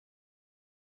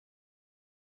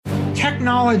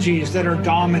technologies that are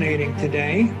dominating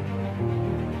today,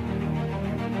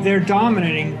 they're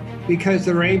dominating because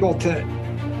they're able to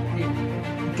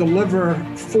deliver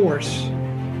force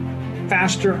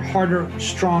faster, harder,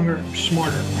 stronger,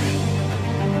 smarter.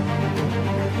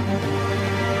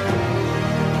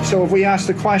 So if we ask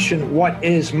the question, what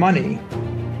is money?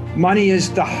 Money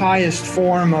is the highest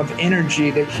form of energy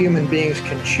that human beings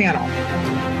can channel.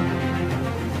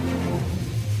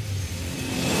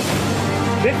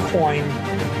 Bitcoin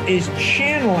is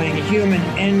channeling human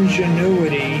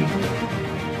ingenuity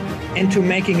into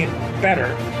making it better.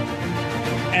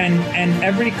 And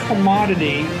every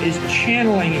commodity is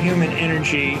channeling human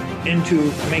energy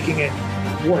into making it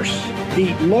worse.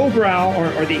 The lowbrow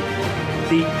or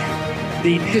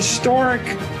the historic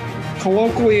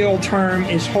colloquial term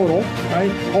is HODL,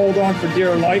 right? Hold on for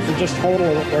dear life, or just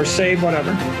HODL or save, whatever.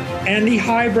 And the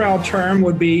highbrow term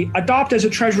would be adopt as a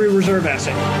Treasury Reserve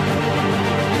asset.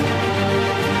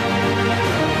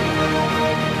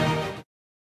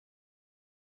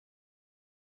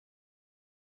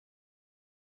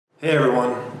 Hey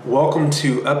everyone, welcome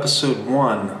to episode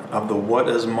 1 of the What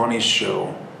is Money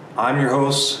show. I'm your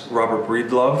host, Robert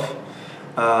Breedlove,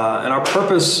 and our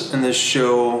purpose in this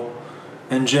show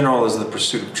in general is the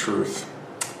pursuit of truth.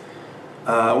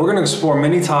 We're going to explore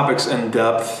many topics in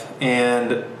depth,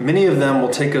 and many of them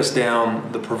will take us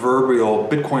down the proverbial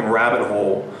Bitcoin rabbit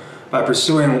hole by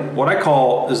pursuing what I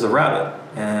call is the rabbit.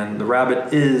 And the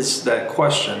rabbit is that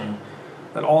question,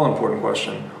 that all-important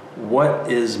question,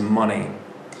 what is money?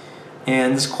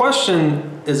 And this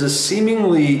question is a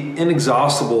seemingly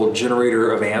inexhaustible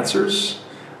generator of answers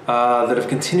that have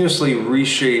continuously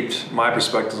reshaped my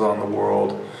perspectives on the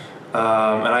world. And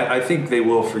I think they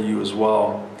will for you as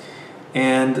well.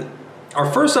 And our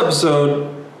first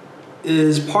episode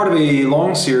is part of a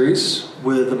long series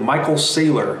with Michael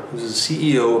Saylor, who's the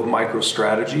CEO of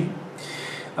MicroStrategy.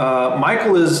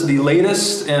 Michael is the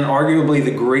latest and arguably the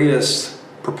greatest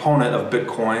proponent of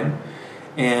Bitcoin,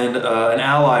 and an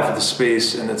ally for the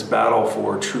space in its battle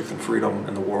for truth and freedom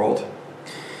in the world.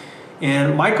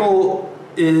 And Michael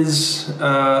is,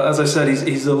 as I said,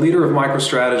 he's the leader of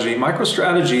MicroStrategy.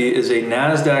 MicroStrategy is a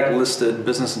NASDAQ-listed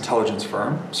business intelligence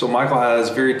firm. So Michael has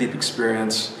very deep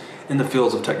experience in the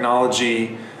fields of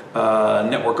technology,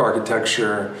 network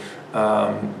architecture,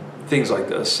 things like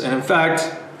this. And in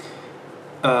fact,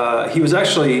 he was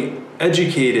actually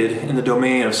educated in the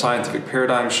domain of scientific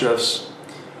paradigm shifts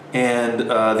and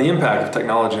the impact of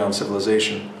technology on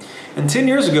civilization. And 10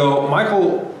 years ago,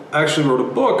 Michael actually wrote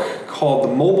a book called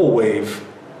The Mobile Wave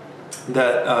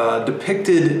that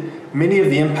depicted many of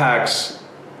the impacts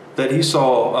that he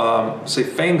saw, say,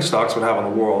 FANG stocks would have on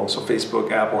the world. So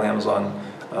Facebook, Apple, Amazon,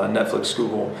 Netflix,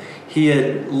 Google. He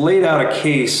had laid out a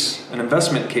case, an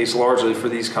investment case largely for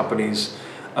these companies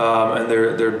and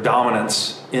their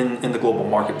dominance in the global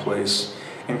marketplace.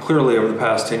 And clearly over the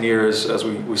past 10 years, as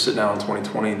we sit now in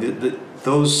 2020,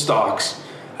 those stocks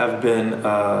have been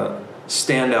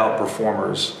standout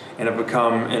performers and have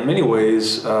become, in many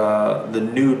ways, the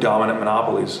new dominant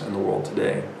monopolies in the world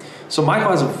today. So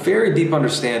Michael has a very deep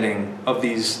understanding of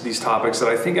these topics that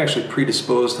I think actually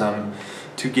predisposed him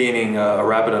to gaining a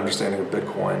rapid understanding of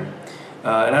Bitcoin.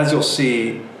 And as you'll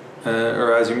see,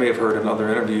 or as you may have heard in other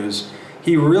interviews,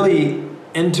 he really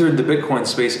entered the Bitcoin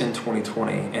space in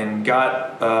 2020 and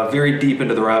got very deep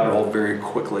into the rabbit hole very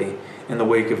quickly in the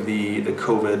wake of the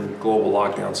COVID global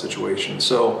lockdown situation.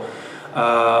 So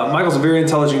Michael's a very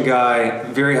intelligent guy,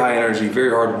 very high energy,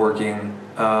 very hardworking,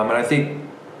 and I think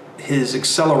his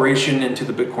acceleration into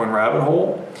the Bitcoin rabbit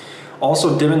hole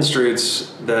also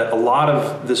demonstrates that a lot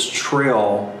of this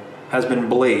trail has been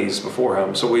blazed before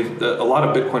him. So a lot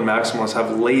of Bitcoin maximalists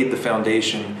have laid the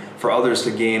foundation for others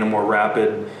to gain a more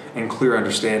rapid and clear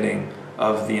understanding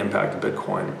of the impact of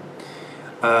Bitcoin.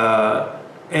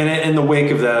 And in the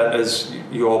wake of that, as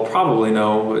you all probably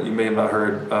know, but you may have not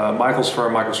heard, Michael's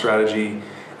firm, MicroStrategy,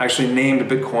 actually named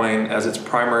Bitcoin as its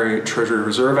primary treasury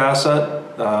reserve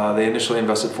asset. They initially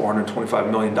invested $425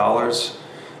 million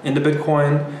into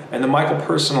Bitcoin, and then Michael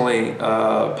personally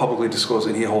publicly disclosed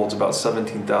that he holds about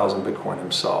 17,000 Bitcoin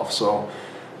himself. So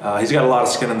he's got a lot of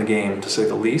skin in the game, to say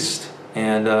the least.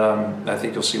 And I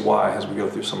think you'll see why as we go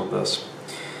through some of this.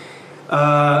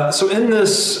 So in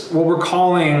this, what we're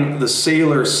calling the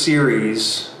Saylor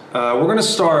series, we're going to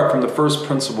start from the first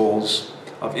principles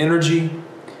of energy,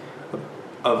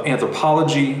 of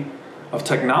anthropology, of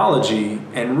technology,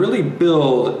 and really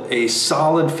build a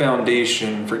solid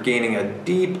foundation for gaining a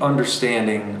deep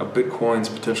understanding of Bitcoin's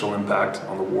potential impact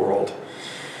on the world.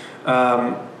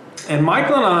 And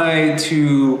Michael and I,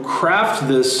 to craft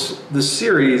this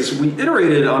series, we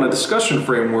iterated on a discussion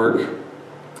framework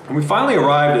And we finally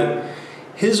arrived at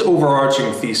his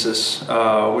overarching thesis,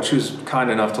 which he was kind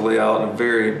enough to lay out in a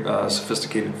very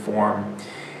sophisticated form.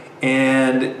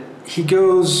 And he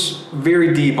goes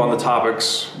very deep on the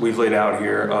topics we've laid out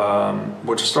here,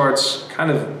 which starts kind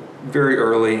of very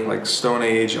early, like Stone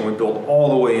Age, and we build all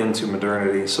the way into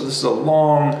modernity. So this is a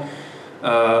long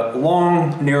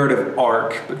narrative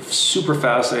arc, but super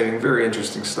fascinating, very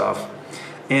interesting stuff.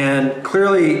 And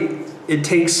clearly, it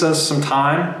takes us some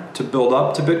time to build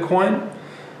up to Bitcoin,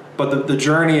 but the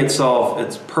journey itself,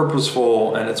 it's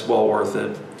purposeful and it's well worth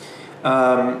it.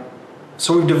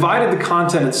 So we've divided the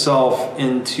content itself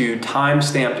into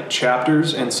time-stamped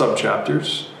chapters and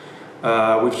sub-chapters.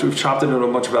 We've chopped it into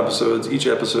a bunch of episodes. Each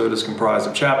episode is comprised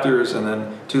of chapters, and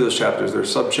then to those chapters, there are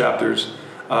sub-chapters.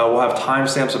 We'll have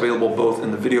timestamps available both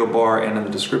in the video bar and in the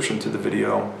description to the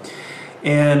video.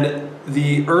 And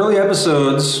the early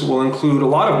episodes will include a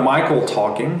lot of Michael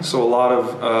talking, so a lot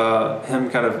of him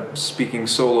kind of speaking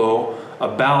solo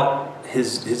about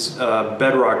his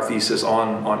bedrock thesis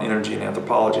on energy and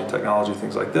anthropology and technology,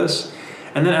 things like this.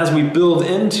 And then as we build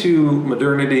into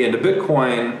modernity, into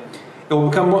Bitcoin, it will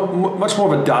become much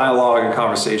more of a dialogue and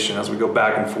conversation as we go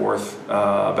back and forth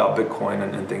about Bitcoin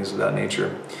and things of that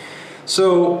nature.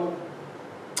 So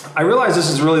I realize this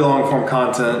is really long form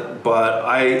content, but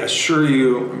I assure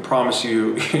you and promise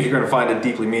you, you're going to find it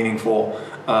deeply meaningful.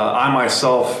 I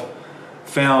myself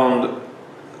found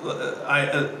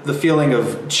the feeling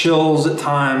of chills at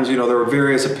times. You know, there were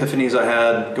various epiphanies I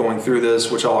had going through this,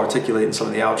 which I'll articulate in some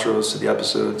of the outros to the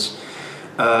episodes.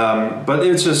 But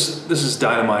it's just, this is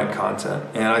dynamite content,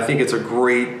 and I think it's a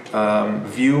great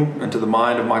view into the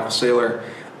mind of Michael Saylor,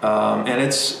 and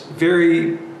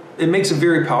it makes a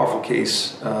very powerful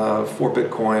case for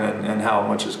Bitcoin and how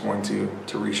much it's going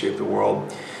to reshape the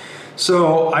world.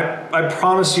 So I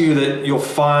promise you that you'll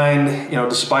find,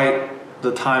 despite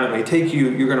the time it may take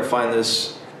you, you're going to find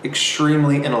this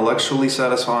extremely intellectually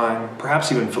satisfying,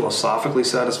 perhaps even philosophically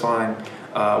satisfying.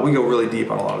 We go really deep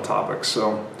on a lot of topics,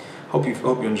 so hope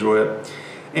you enjoy it.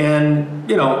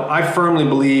 And I firmly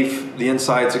believe the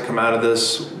insights that come out of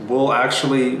this will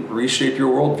actually reshape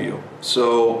your worldview.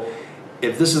 So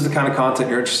if this is the kind of content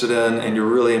you're interested in, and you're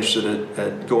really interested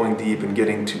at going deep and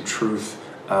getting to truth,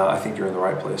 I think you're in the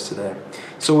right place today.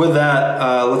 So with that,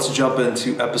 let's jump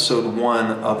into episode 1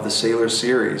 of the Saylor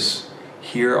series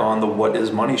here on the What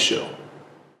is Money show.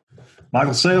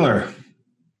 Michael Saylor,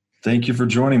 thank you for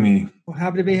joining me. Well,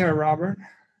 happy to be here, Robert.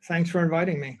 Thanks for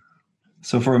inviting me.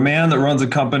 So for a man that runs a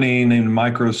company named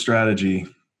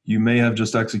MicroStrategy, you may have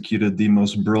just executed the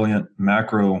most brilliant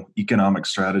macroeconomic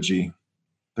strategy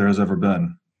there has ever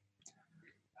been.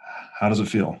 How does it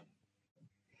feel?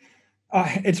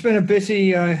 It's been a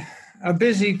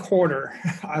busy quarter,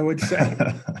 I would say.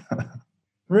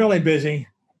 Really busy.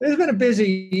 It's been a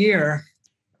busy year.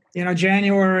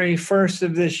 January 1st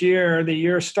of this year, the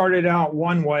year started out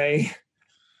one way,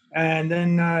 and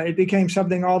then it became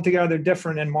something altogether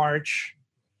different in March,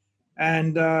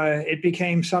 and it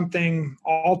became something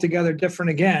altogether different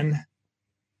again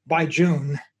by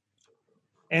June.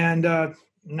 And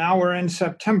now we're in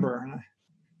September,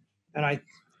 and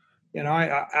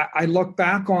I look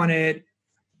back on it,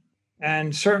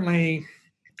 and certainly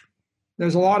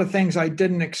there's a lot of things I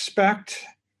didn't expect.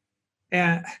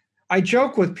 And I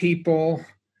joke with people,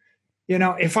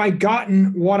 if I'd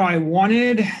gotten what I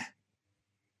wanted,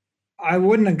 I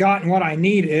wouldn't have gotten what I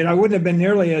needed. I wouldn't have been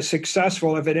nearly as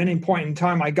successful if at any point in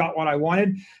time I got what I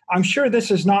wanted. I'm sure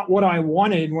this is not what I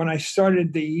wanted when I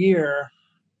started the year.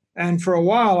 And for a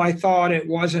while, I thought it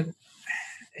wasn't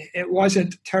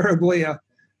terribly a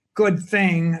good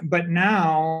thing. But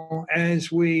now,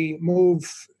 as we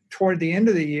move toward the end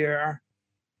of the year,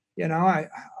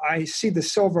 I see the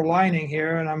silver lining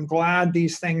here, and I'm glad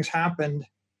these things happened,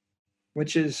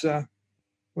 which is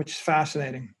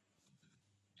fascinating.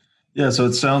 Yeah, so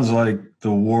it sounds like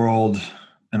the world,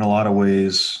 in a lot of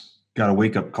ways, got a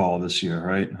wake-up call this year,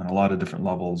 right? On a lot of different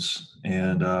levels.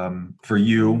 And for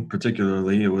you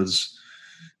particularly, it was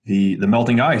the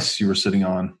melting ice you were sitting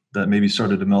on that maybe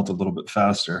started to melt a little bit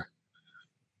faster.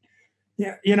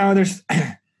 Yeah,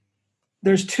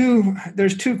 there's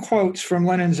two quotes from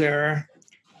Lenin's era.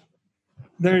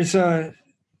 There's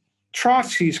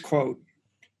Trotsky's quote: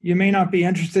 "You may not be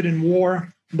interested in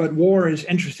war, but war is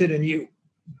interested in you."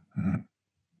 Mm-hmm.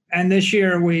 And this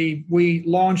year we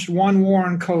launched one war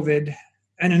on COVID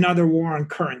and another war on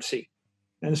currency.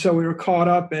 And so we were caught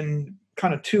up in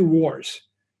kind of two wars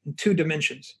in two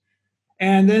dimensions.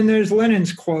 And then there's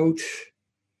Lenin's quote,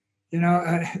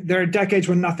 there are decades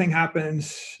when nothing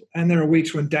happens, and there are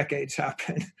weeks when decades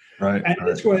happen. Right. And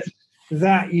this was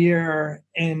that year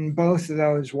in both of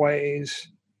those ways.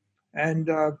 And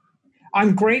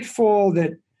I'm grateful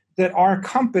that our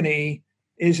company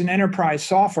is an enterprise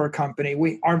software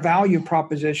company. Our value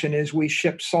proposition is we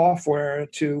ship software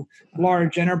to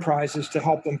large enterprises to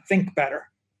help them think better.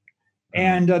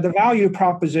 And the value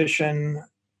proposition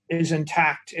is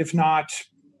intact, if not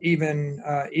even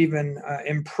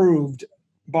improved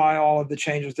by all of the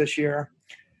changes this year.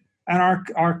 And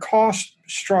our cost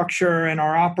structure and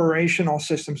our operational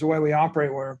systems, the way we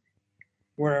operate, were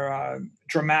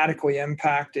dramatically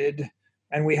impacted,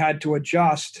 and we had to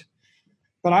adjust.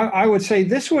 But I would say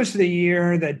this was the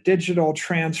year that digital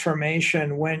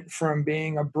transformation went from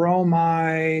being a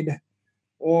bromide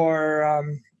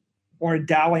or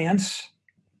dalliance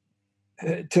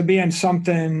to being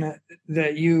something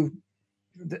that you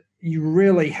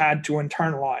really had to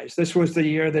internalize. This was the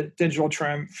year that digital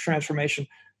transformation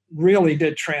really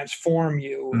did transform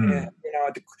you.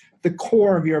 At the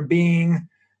core of your being.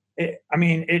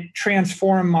 It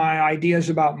transformed my ideas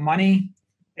about money.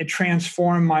 It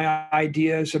transformed my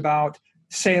ideas about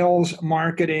sales,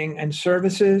 marketing, and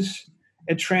services.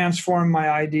 It transformed my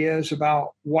ideas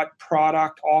about what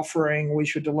product offering we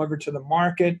should deliver to the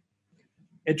market.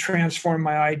 It transformed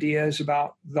my ideas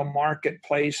about the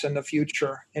marketplace and the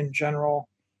future in general.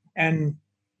 And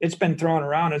it's been thrown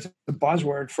around as a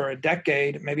buzzword for a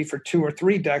decade, maybe for 2 or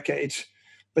 3 decades.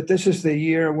 But this is the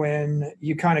year when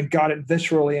you kind of got it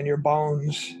viscerally in your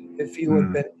bones if you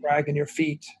had been dragging your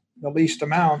feet the least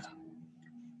amount.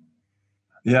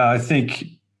 Yeah, I think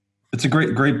it's a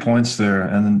great points there.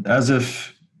 And as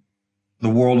if the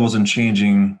world wasn't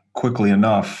changing quickly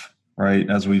enough, right?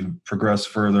 As we progress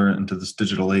further into this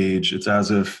digital age, it's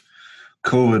as if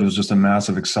COVID was just a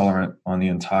massive accelerant on the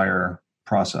entire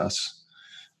process.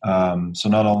 So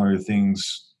not only are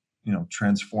things,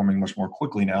 transforming much more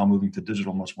quickly now, moving to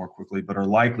digital much more quickly, but are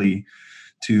likely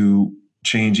to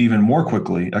change even more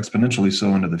quickly, exponentially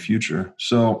so into the future.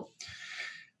 So,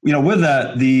 with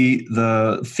that,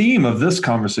 the theme of this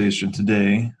conversation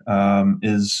today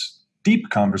is deep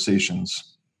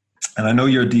conversations. And I know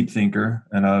you're a deep thinker,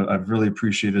 and I've really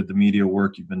appreciated the media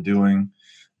work you've been doing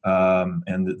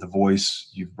and the voice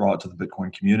you've brought to the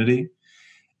Bitcoin community.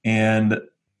 And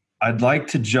I'd like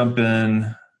to jump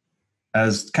in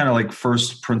as kind of like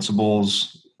first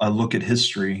principles, a look at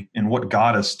history and what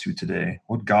got us to today,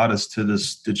 what got us to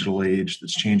this digital age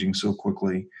that's changing so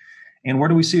quickly, and where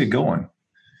do we see it going?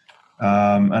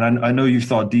 And I know you've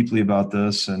thought deeply about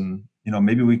this, and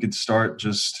maybe we could start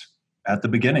just at the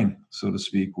beginning, so to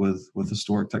speak, with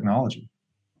historic technology.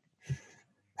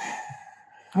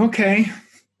 Okay.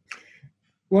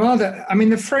 Well,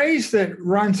 the phrase that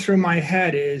runs through my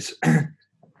head is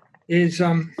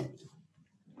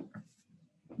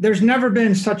there's never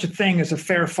been such a thing as a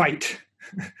fair fight.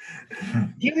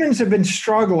 Humans have been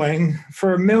struggling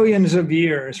for millions of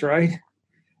years, right?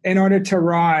 In order to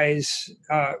rise,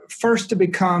 first to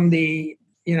become the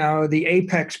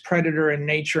apex predator in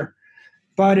nature.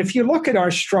 But if you look at our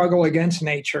struggle against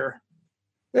nature,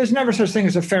 there's never such thing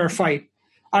as a fair fight.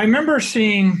 I remember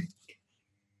seeing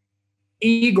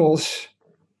eagles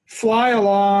fly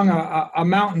along a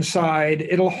mountainside.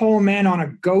 It'll home in on a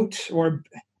goat,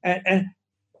 and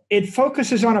it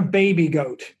focuses on a baby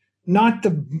goat, not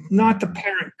the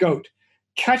parent goat.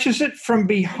 Catches it from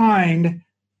behind,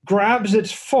 grabs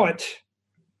its foot,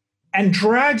 and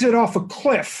drags it off a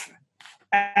cliff,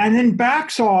 and then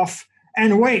backs off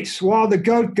and waits while the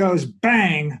goat goes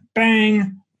bang,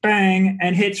 bang, bang,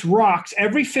 and hits rocks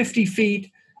every 50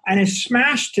 feet and is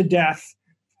smashed to death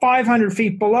 500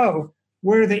 feet below,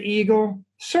 where the eagle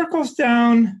circles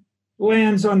down,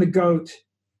 lands on the goat,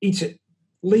 eats it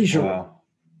leisurely. Wow.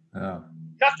 Yeah.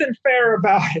 Nothing fair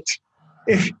about it.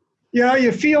 If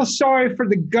you feel sorry for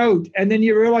the goat, and then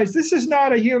you realize this is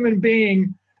not a human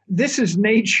being, this is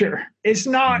nature. It's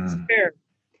not fair.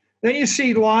 Then you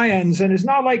see lions, and it's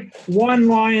not like one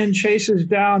lion chases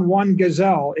down one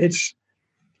gazelle. It's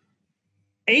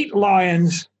 8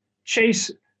 lions chase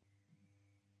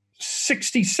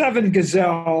 67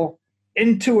 gazelle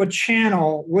into a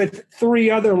channel with 3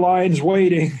 other lions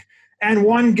waiting, and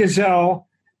one gazelle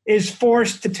is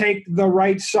forced to take the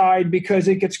right side because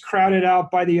it gets crowded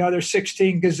out by the other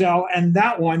 16 gazelle, and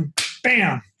that one,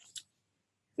 bam,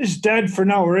 is dead for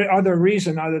no other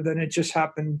reason other than it just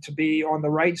happened to be on the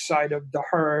right side of the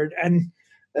herd. And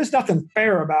there's nothing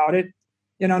fair about it.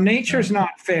 Nature's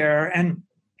not fair. And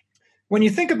when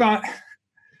you think about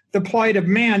the plight of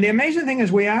man, the amazing thing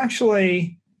is we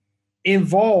actually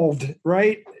evolved,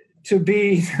 right, to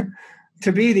be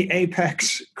the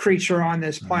apex creature on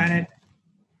this planet.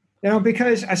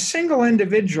 Because a single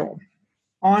individual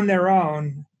on their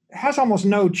own has almost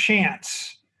no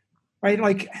chance, right?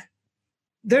 Like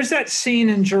there's that scene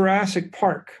in Jurassic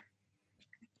Park,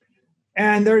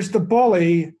 and there's the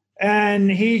bully,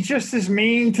 and he just is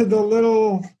mean to the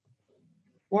little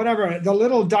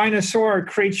dinosaur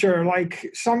creature, like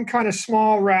some kind of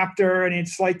small raptor, and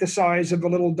it's like the size of a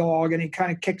little dog, and he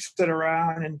kind of kicks it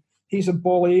around, and he's a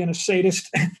bully and a sadist.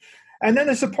 And then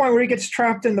there's a point where he gets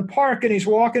trapped in the park, and he's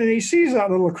walking, and he sees that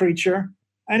little creature,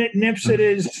 and it nips at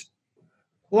his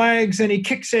legs, and he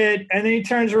kicks it, and then he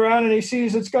turns around, and he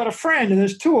sees it's got a friend, and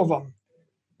there's 2 of them.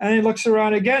 And he looks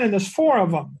around again, and there's 4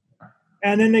 of them.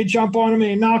 And then they jump on him,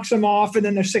 and he knocks them off, and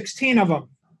then there's 16 of them.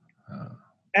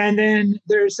 And then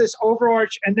there's this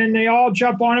overarch, and then they all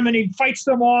jump on him, and he fights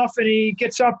them off, and he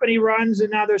gets up and he runs,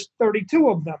 and now there's 32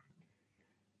 of them.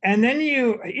 And then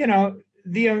you know,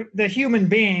 the human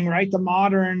being, right? The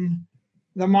modern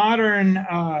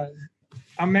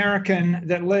American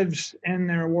that lives in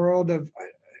their world of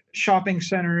shopping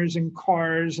centers and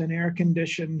cars and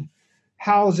air-conditioned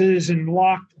houses and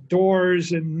locked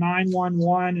doors and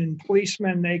 911 and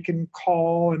policemen they can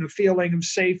call and a feeling of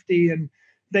safety, and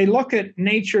they look at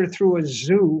nature through a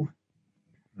zoo,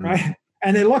 right?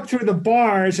 And they look through the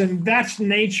bars, and that's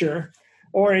nature,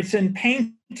 or it's in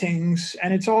paintings,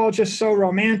 and it's all just so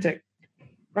romantic,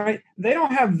 right? They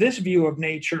don't have this view of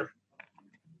nature,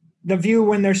 the view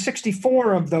when there's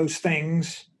 64 of those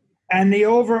things, and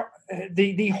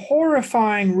the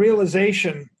horrifying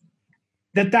realization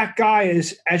that that guy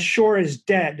is as sure as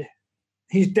dead.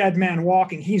 He's dead man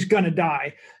walking. He's going to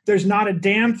die. There's not a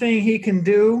damn thing he can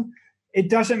do. It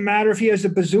doesn't matter if he has a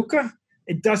bazooka.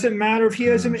 It doesn't matter if he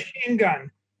has a machine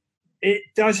gun. It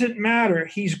doesn't matter.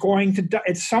 He's going to die.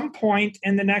 At some point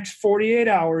in the next 48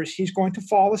 hours, he's going to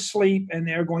fall asleep, and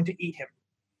they're going to eat him.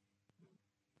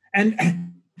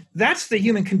 And that's the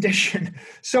human condition.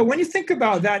 So when you think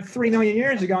about that 3 million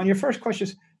years ago, and your first question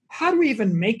is, how do we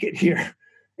even make it here?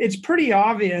 It's pretty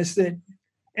obvious that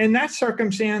in that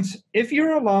circumstance, if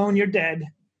you're alone, you're dead.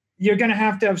 You're going to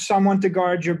have someone to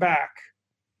guard your back,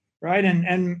 right?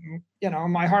 And you know,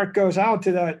 my heart goes out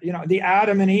to the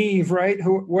Adam and Eve, right?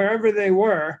 Wherever they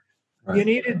were, right. You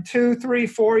needed 2, 3,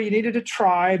 4. You needed a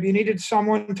tribe. You needed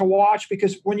someone to watch,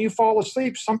 because when you fall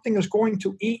asleep, something is going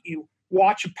to eat you.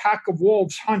 Watch a pack of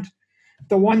wolves hunt.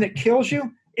 The one that kills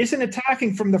you isn't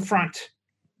attacking from the front.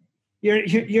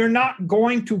 You're not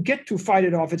going to get to fight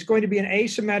it off. It's going to be an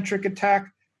asymmetric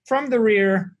attack from the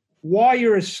rear while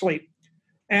you're asleep.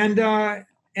 And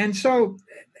so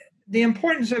the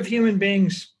importance of human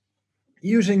beings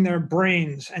using their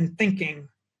brains and thinking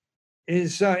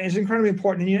is incredibly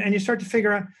important. And you start to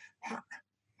figure out,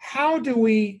 how do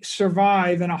we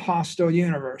survive in a hostile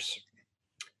universe?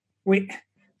 We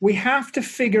have to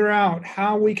figure out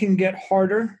how we can get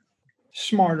harder,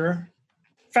 smarter,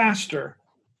 faster,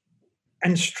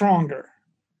 and stronger.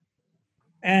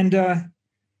 And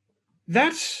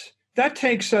that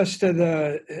takes us to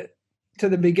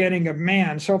the beginning of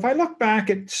man. So if I look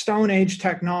back at Stone Age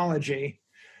technology,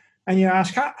 and you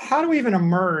ask, how do we even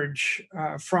emerge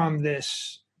from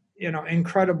this,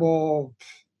 incredible,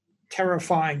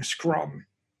 terrifying scrum?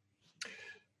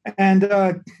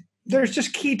 And there's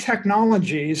just key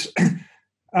technologies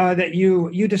that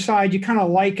you decide you kind of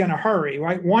like in a hurry,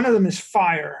 right? One of them is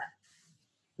fire.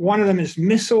 One of them is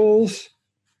missiles.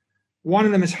 One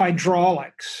of them is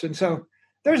hydraulics. And so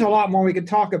there's a lot more we could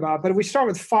talk about. But if we start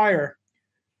with fire,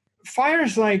 fire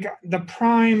is like the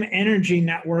prime energy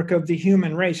network of the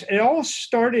human race. It all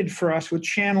started for us with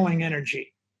channeling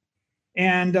energy.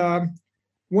 And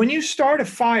when you start a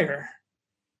fire,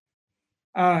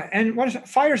 and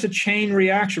fire is a chain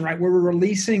reaction, right? Where we're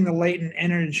releasing the latent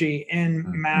energy in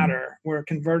matter. We're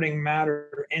converting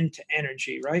matter into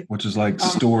energy, right? Which is like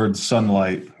stored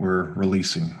sunlight we're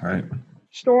releasing, right?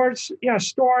 Stored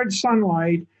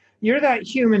sunlight. You're that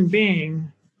human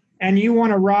being, and you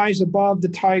want to rise above the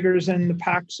tigers and the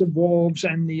packs of wolves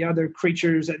and the other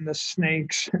creatures and the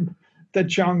snakes and the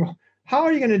jungle. How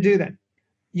are you going to do that?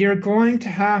 You're going to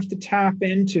have to tap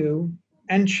into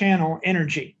and channel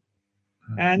energy.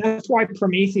 And that's why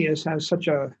Prometheus has such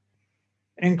a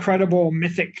incredible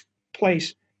mythic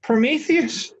place.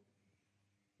 Prometheus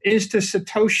is to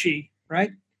Satoshi,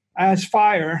 right? As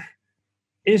fire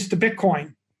is to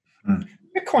Bitcoin.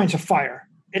 Bitcoin's a fire.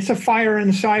 It's a fire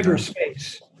in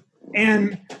cyberspace.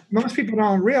 And most people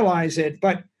don't realize it,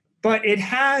 but it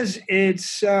has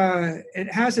its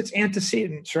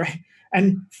antecedents, right?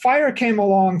 And fire came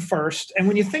along first. And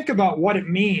when you think about what it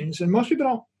means, and most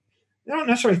people don't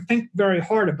necessarily think very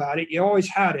hard about it. You always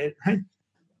had it, right?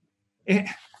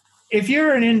 If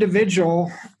you're an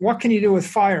individual, what can you do with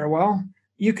fire? Well,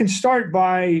 you can start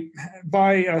by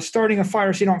starting a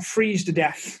fire so you don't freeze to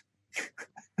death.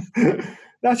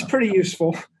 That's pretty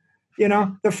useful.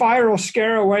 The fire will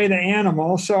scare away the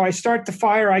animal. So I start the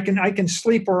fire. I can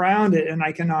sleep around it and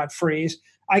I cannot freeze.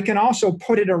 I can also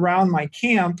put it around my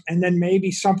camp, and then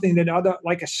maybe something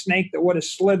like a snake that would have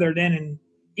slithered in and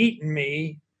eaten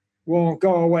me will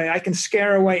go away. I can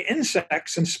scare away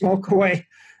insects and smoke away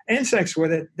insects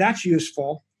with it. That's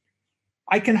useful.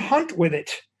 I can hunt with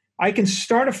it. I can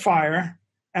start a fire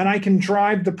and I can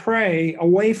drive the prey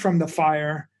away from the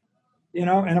fire,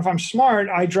 and if I'm smart,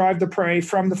 I drive the prey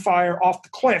from the fire off the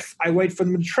cliff. I wait for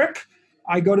them to trip.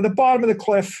 I go to the bottom of the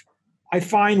cliff. I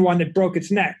find one that broke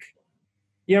its neck.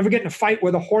 You ever get in a fight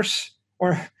with a horse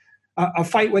or a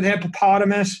fight with a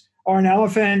hippopotamus or an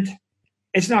elephant?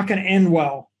 It's not going to end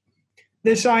well.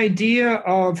 This idea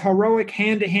of heroic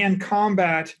hand-to-hand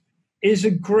combat is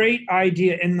a great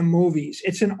idea in the movies.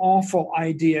 It's an awful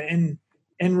idea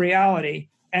in reality.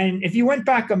 And if you went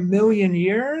back 1,000,000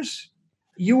 years,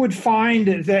 you would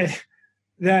find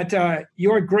that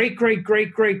your great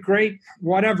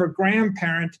whatever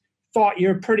grandparent thought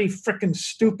you're pretty freaking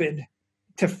stupid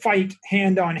to fight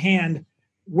hand on hand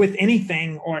with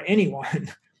anything or anyone.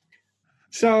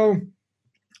 So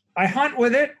I hunt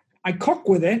with it. I cook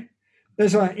with it.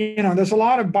 There's a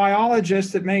lot of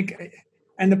biologists and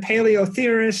the paleo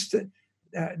theorists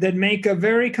that make a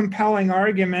very compelling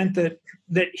argument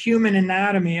that human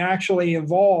anatomy actually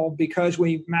evolved because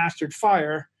we mastered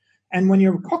fire. And when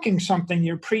you're cooking something,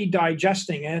 you're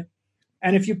pre-digesting it.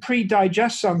 And if you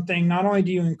pre-digest something, not only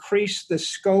do you increase the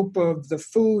scope of the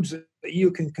foods that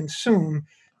you can consume,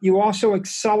 you also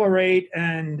accelerate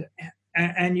and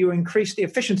you increase the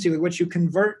efficiency with which you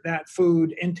convert that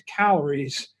food into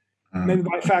calories, maybe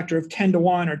by a factor of 10 to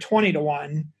 1 or 20 to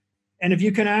 1. And if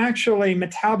you can actually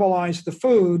metabolize the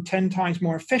food 10 times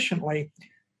more efficiently,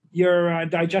 your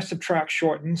digestive tract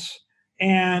shortens,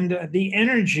 and the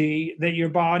energy that your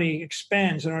body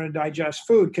expends in order to digest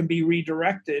food can be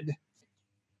redirected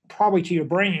probably to your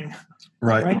brain.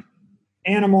 Right?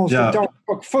 Animals that don't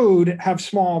cook food have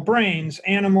small brains.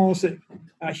 Animals that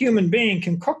a human being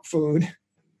can cook food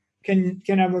can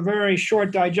have a very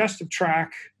short digestive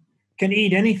tract, can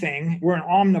eat anything. We're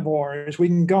omnivores. We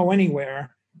can go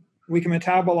anywhere. We can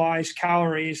metabolize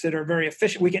calories that are very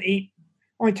efficient. We can eat.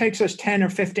 Only takes us 10 or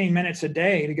 15 minutes a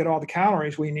day to get all the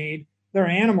calories we need. There are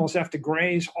animals that have to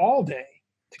graze all day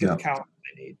to get the calories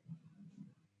they need.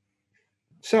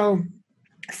 So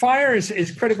fire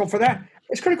is critical for that.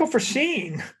 It's critical for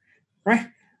seeing, right?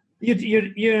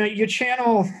 You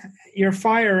channel your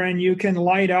fire and you can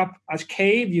light up a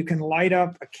cave, you can light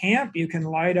up a camp, you can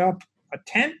light up a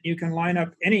tent, you can light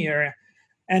up any area.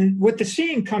 And with the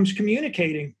seeing comes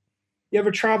communicating. You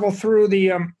ever travel through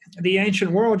the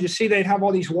ancient world, you see they'd have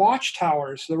all these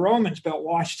watchtowers. The Romans built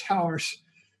watchtowers.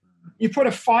 You put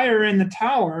a fire in the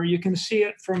tower, you can see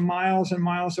it from miles and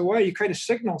miles away. You create a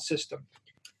signal system.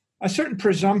 A certain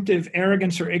presumptive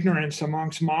arrogance or ignorance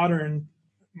amongst modern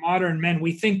men.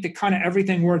 We think that kind of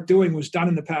everything worth doing was done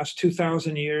in the past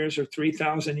 2,000 years or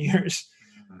 3,000 years.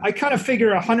 I kind of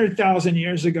figure 100,000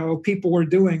 years ago, people were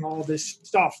doing all this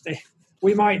stuff.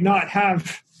 We might not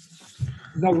have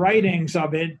the writings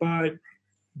of it,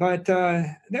 but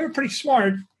they were pretty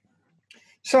smart.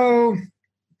 So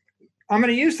I'm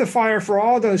going to use the fire for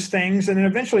all those things and then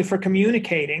eventually for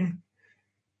communicating.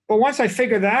 But once I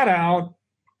figure that out,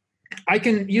 I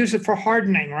can use it for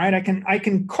hardening, right? I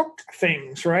can cook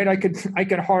things, right? I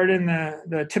could harden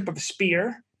the tip of a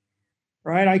spear,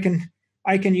 right?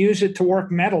 I can use it to work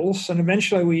metals, and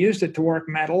eventually we used it to work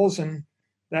metals, and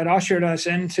that ushered us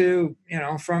into,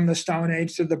 from the Stone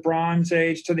Age to the Bronze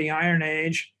Age to the Iron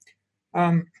Age.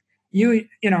 Fire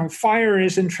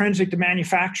is intrinsic to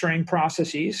manufacturing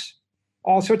processes,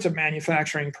 all sorts of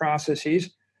manufacturing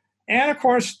processes. And of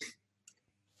course,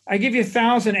 I give you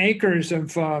 1,000 acres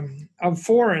of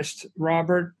forest,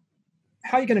 Robert.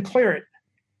 How are you going to clear it?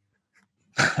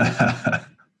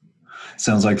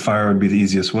 Sounds like fire would be the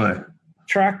easiest way.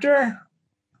 Tractor?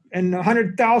 And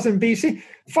 100,000 BC,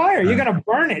 fire, you're going to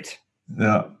burn it.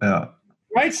 Yeah.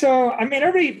 Right? So, I mean,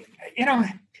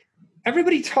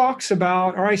 everybody talks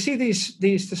about, or I see these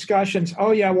discussions,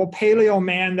 oh yeah, well, paleo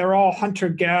man, they're all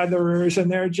hunter-gatherers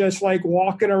and they're just like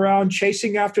walking around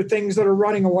chasing after things that are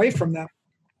running away from them.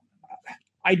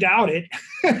 I doubt it.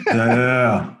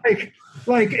 Yeah.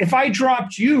 like if I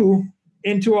dropped you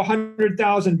into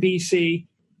 100,000 BC,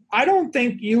 I don't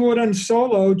think you would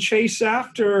solo chase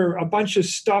after a bunch of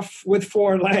stuff with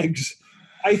 4 legs.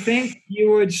 I think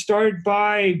you would start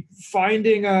by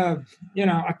finding a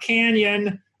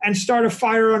canyon and start a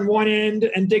fire on one end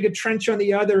and dig a trench on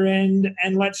the other end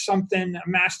and let a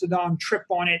mastodon trip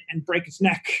on it and break its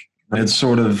neck. It's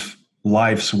sort of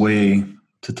life's way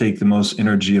to take the most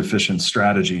energy efficient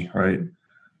strategy, right?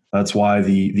 That's why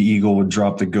the eagle would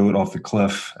drop the goat off the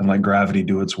cliff and let gravity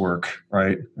do its work,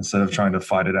 right? Instead of trying to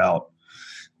fight it out.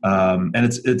 And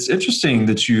it's interesting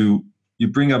that you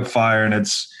bring up fire, and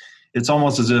it's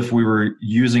almost as if we were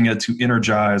using it to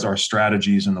energize our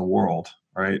strategies in the world,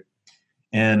 right?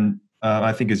 And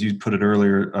I think, as you put it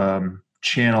earlier,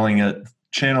 channeling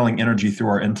energy through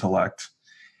our intellect.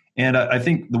 And I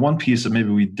think the one piece that maybe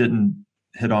we didn't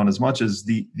hit on as much is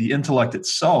the intellect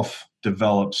itself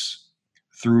develops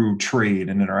through trade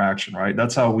and interaction, right?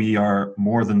 That's how we are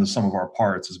more than the sum of our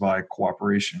parts, is by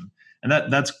cooperation. And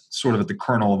that's sort of at the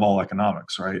kernel of all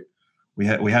economics, right? We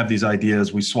have these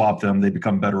ideas, we swap them, they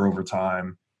become better over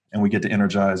time, and we get to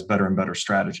energize better and better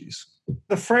strategies.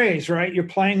 The phrase, right? You're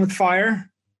playing with fire.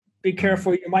 Be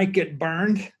careful, you might get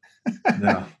burned.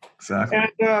 Yeah, exactly.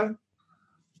 And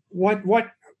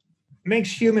what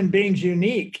makes human beings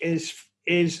unique is,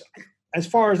 as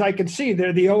far as I can see,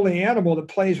 they're the only animal that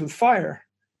plays with fire.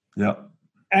 Yeah.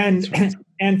 And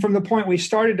from the point we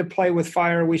started to play with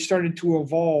fire, we started to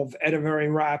evolve at a very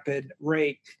rapid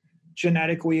rate.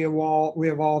 Genetically, we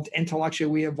evolved.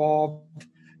 Intellectually, we evolved.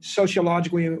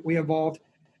 Sociologically, we evolved.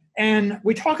 And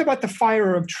we talk about the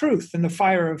fire of truth and the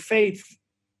fire of faith.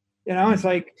 It's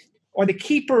like, or the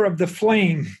keeper of the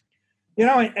flame.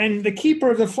 And the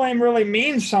keeper of the flame really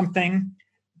means something.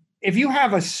 If you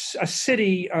have a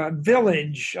city, a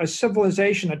village, a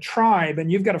civilization, a tribe,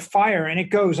 and you've got a fire and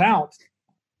it goes out,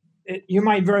 you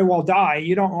might very well die.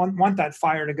 You don't want that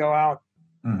fire to go out.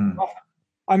 Mm-hmm.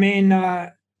 I mean,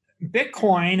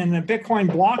 Bitcoin and the Bitcoin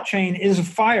blockchain is a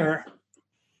fire.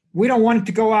 We don't want it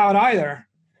to go out either.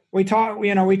 We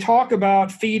talk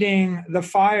about feeding the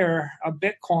fire of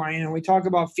Bitcoin, and we talk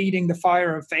about feeding the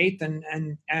fire of faith, and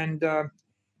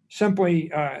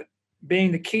simply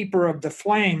being the keeper of the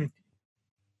flame.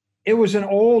 It was an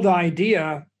old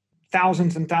idea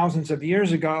thousands and thousands of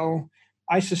years ago.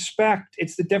 I suspect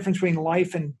it's the difference between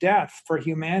life and death for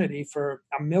humanity for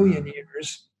 1,000,000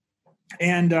 years.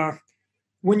 And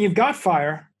when you've got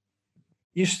fire,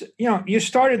 you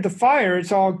started the fire,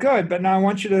 it's all good, but now I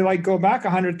want you to go back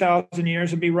 100,000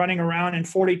 years and be running around in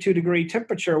 42-degree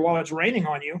temperature while it's raining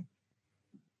on you.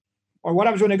 Or what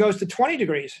happens when it goes to 20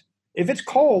 degrees? If it's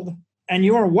cold and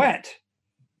you're wet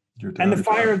and the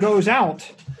fire goes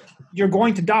out, you're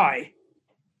going to die,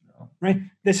 right?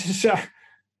 This is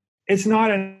it's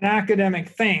not an academic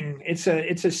thing. It's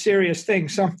a serious thing.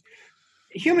 So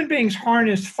human beings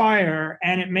harnessed fire,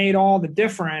 and it made all the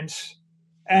difference.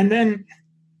 And then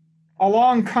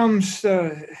along comes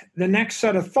the next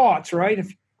set of thoughts, right?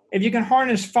 If you can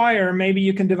harness fire, maybe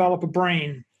you can develop a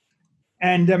brain,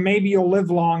 and maybe you'll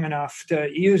live long enough to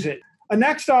use it. A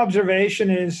next observation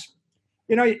is,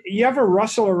 you ever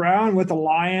wrestle around with a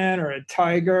lion or a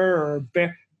tiger or a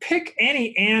bear? Pick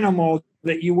any animal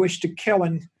that you wish to kill,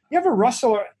 and you ever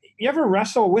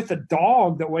wrestle with a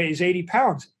dog that weighs 80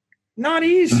 pounds? Not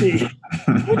easy.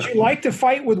 Would you like to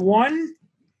fight with one?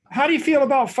 How do you feel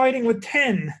about fighting with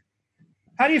 10?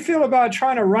 How do you feel about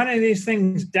trying to run any of these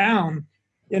things down?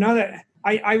 That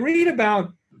I read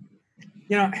about,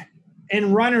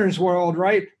 in runners' world,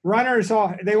 right? Runners,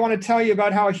 they want to tell you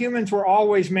about how humans were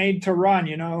always made to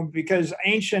run, because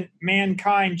ancient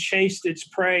mankind chased its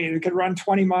prey. It could run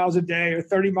 20 miles a day or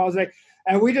 30 miles a day,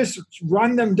 and we just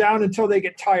run them down until they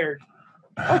get tired.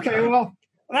 Okay, well,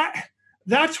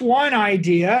 that's one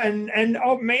idea, and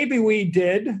maybe we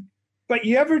did. But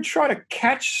you ever try to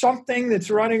catch something that's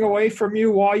running away from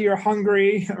you while you're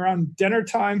hungry around dinner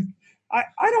time? I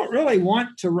don't really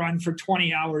want to run for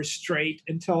 20 hours straight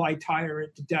until I tire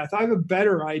it to death. I have a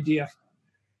better idea,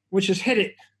 which is hit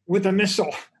it with a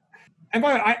missile. And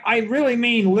by the way, I really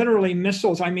mean literally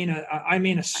missiles. I mean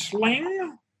a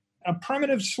sling, a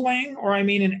primitive sling, or I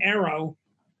mean an arrow.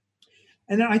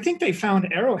 And then I think they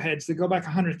found arrowheads that go back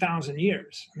 100,000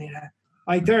 years. I mean,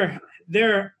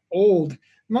 they're old.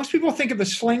 Most people think of a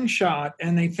slingshot,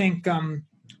 and they think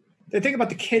about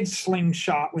the kids'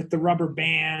 slingshot with the rubber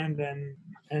band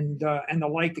and the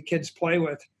like the kids play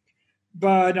with.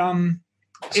 But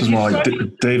this is more like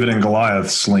David and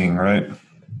Goliath sling, right?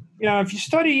 Yeah, if you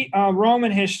study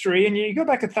Roman history, and you go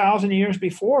back 1,000 years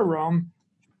before Rome,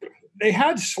 they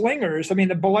had slingers. I mean,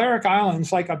 the Balearic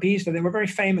Islands, like Ibiza, they were very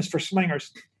famous for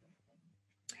slingers.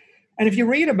 And if you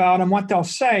read about them, what they'll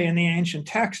say in the ancient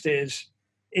text is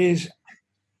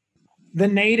the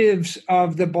natives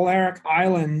of the Balearic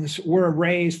Islands were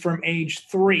raised from age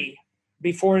 3.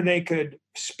 Before they could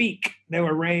speak, they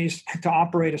were raised to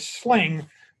operate a sling.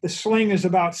 The sling is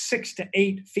about 6 to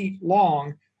 8 feet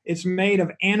long. It's made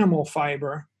of animal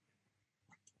fiber.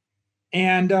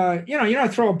 And, you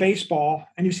throw a baseball,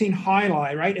 and you've seen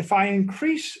highlight, right? If I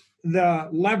increase the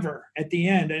lever at the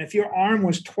end, and if your arm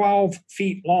was 12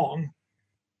 feet long,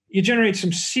 you generate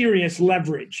some serious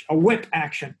leverage, a whip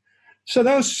action. So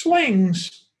those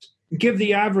slings give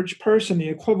the average person the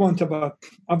equivalent of a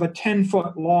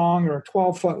 10-foot long or a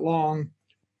 12-foot long,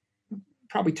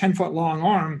 probably 10-foot long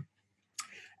arm.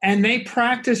 And they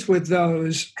practice with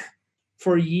those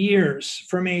for years,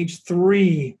 from age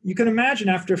 3. You can imagine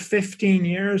after 15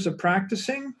 years of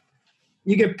practicing,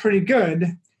 you get pretty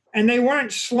good. And they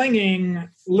weren't slinging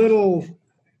little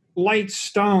light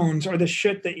stones or the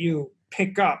shit that you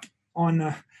pick up on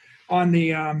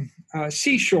the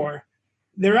seashore.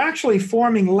 They're actually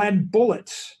forming lead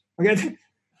bullets. Okay,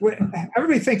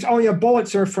 everybody thinks, oh yeah,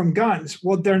 bullets are from guns.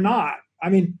 Well, they're not. I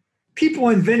mean, people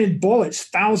invented bullets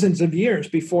thousands of years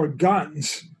before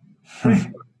guns.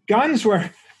 Guns were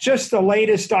just the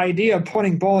latest idea of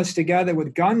putting bullets together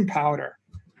with gunpowder.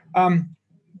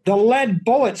 The lead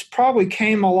bullets probably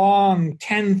came along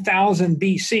 10,000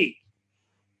 BC.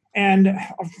 And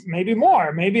maybe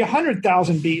more, maybe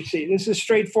 100,000 BC. This is a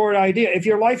straightforward idea. If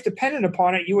your life depended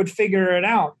upon it, you would figure it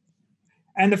out.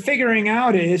 And the figuring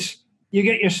out is you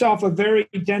get yourself a very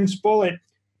dense bullet,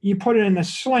 you put it in a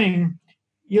sling.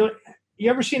 You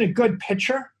ever seen a good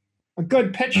pitcher? A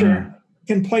good pitcher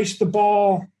can place the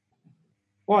ball,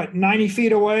 90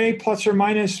 feet away, plus or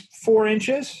minus 4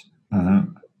 inches?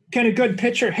 Can a good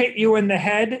pitcher hit you in the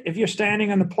head if you're standing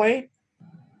on the plate?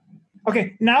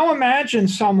 Okay, now imagine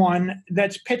someone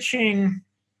that's pitching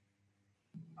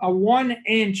a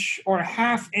 1-inch or a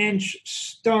 1/2-inch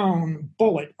stone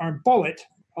bullet, or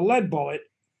a lead bullet,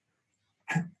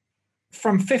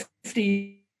 from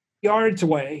 50 yards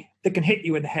away that can hit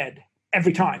you in the head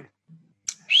every time.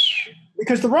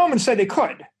 Because the Romans said they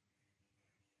could.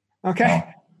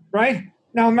 Okay, right?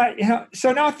 Now,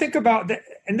 so now think about that,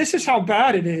 and this is how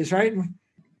bad it is, right?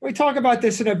 We talk about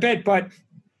this in a bit, but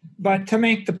to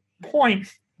make the point,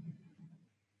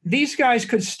 these guys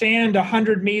could stand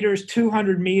 100 meters,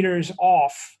 200 meters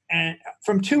off, and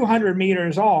from 200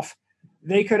 meters off,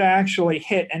 they could actually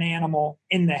hit an animal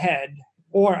in the head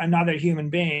or another human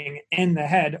being in the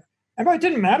head. And it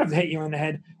didn't matter if they hit you in the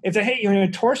head. If they hit you in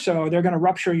the torso, they're going to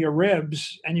rupture your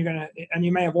ribs, and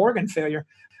you may have organ failure.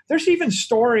 There's even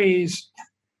stories,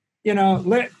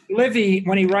 Livy,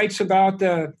 when he writes about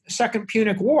the Second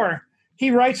Punic War, he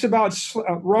writes about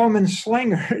Roman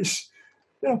slingers,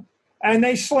 and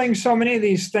they sling so many of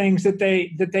these things that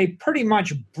they pretty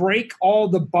much break all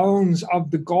the bones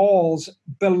of the Gauls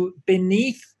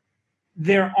beneath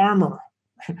their armor.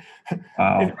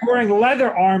 Wow. If they're wearing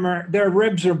leather armor, their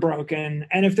ribs are broken,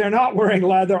 and if they're not wearing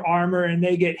leather armor and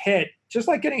they get hit, just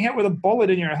like getting hit with a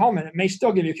bullet in your helmet, it may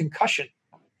still give you a concussion.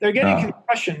 They're getting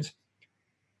concussions.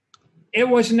 It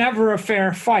was never a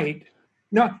fair fight.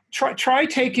 No, try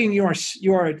taking your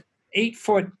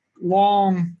 8-foot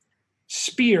long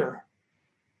spear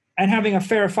and having a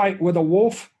fair fight with a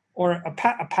wolf or a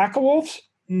pack of wolves.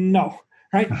 No,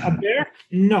 right? A bear?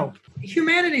 No.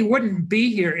 Humanity wouldn't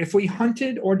be here if we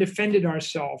hunted or defended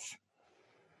ourselves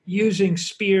using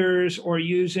spears or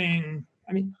using,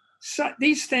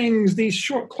 these things, these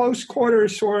short, close quarter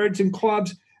swords and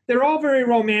clubs, they're all very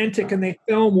romantic and they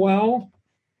film well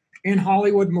in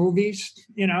Hollywood movies,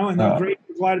 and they're great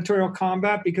for gladiatorial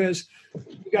combat because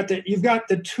you've got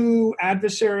the two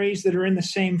adversaries that are in the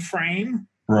same frame.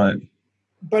 Right.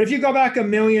 But if you go back a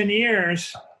million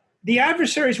years, the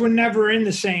adversaries were never in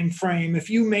the same frame. If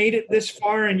you made it this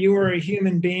far and you were a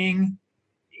human being,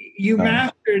 you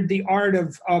mastered the art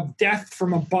of death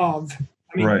from above.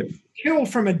 Killed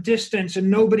from a distance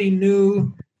and nobody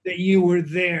knew that you were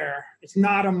there. It's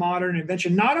not a modern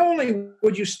invention. Not only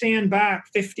would you stand back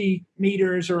 50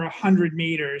 meters or 100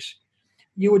 meters,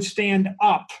 you would stand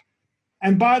up.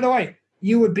 And by the way,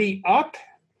 you would be up,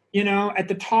 at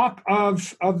the top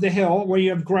of the hill where you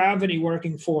have gravity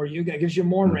working for you. That gives you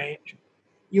more range.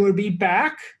 You would be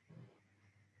back.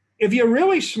 If you're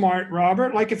really smart,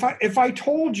 Robert, like if I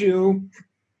told you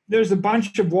there's a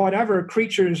bunch of whatever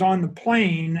creatures on the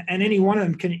plain and any one of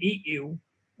them can eat you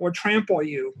or trample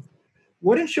you,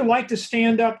 wouldn't you like to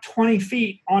stand up 20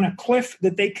 feet on a cliff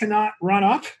that they cannot run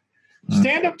up?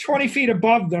 Stand up 20 feet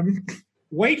above them,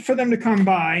 wait for them to come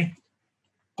by,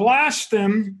 blast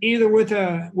them either with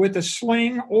a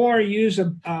sling or use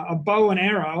a bow and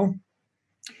arrow.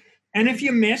 And if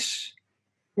you miss,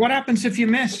 what happens if you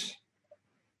miss?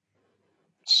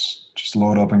 Just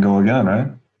load up and go again,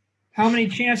 right? How many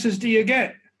chances do you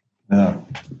get? Yeah.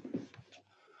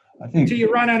 I think. Do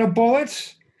you run out of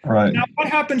bullets? Right. Now, what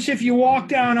happens if you walk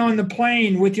down on the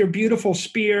plain with your beautiful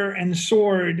spear and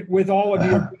sword with all of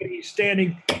your buddies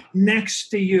standing next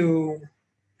to you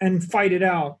and fight it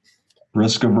out?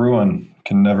 Risk of ruin,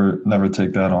 can never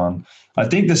take that on. I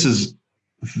think this is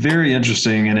very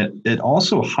interesting, and it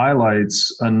also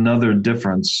highlights another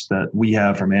difference that we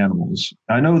have from animals.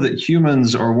 I know that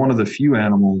humans are one of the few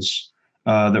animals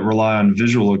that rely on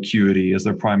visual acuity as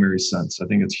their primary sense. I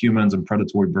think it's humans and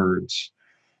predatory birds.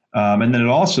 And then it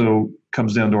also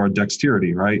comes down to our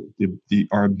dexterity, right?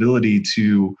 Our ability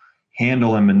to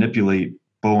handle and manipulate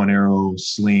bow and arrow,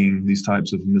 sling, these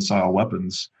types of missile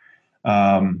weapons.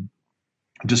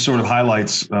 Just sort of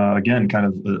highlights, again, kind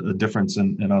of a difference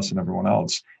in us and everyone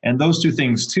else. And those two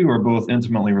things, too, are both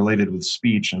intimately related with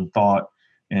speech and thought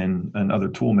and other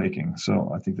tool making.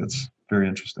 So I think that's very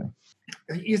interesting.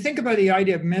 You think about the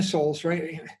idea of missiles,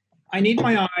 right? I need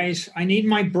my eyes, I need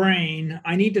my brain,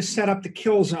 I need to set up the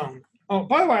kill zone. Oh,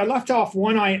 by the way, I left off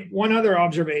one other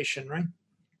observation, right?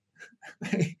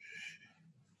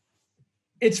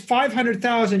 It's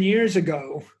 500,000 years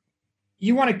ago.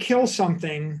 You want to kill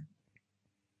something,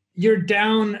 you're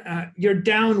downwind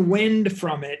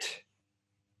from it.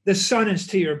 The sun is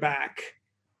to your back.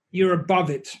 You're above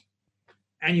it,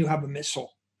 and you have a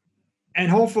missile. And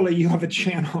hopefully you have a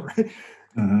channel, right?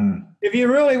 Mm-hmm. If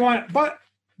you really want, but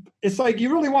it's like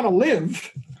you really want to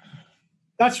live.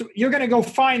 You're going to go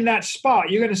find that spot.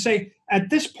 You're going to say, at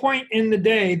this point in the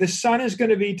day, the sun is going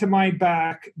to be to my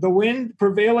back. The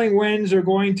prevailing winds are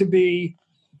going to be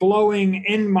blowing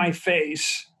in my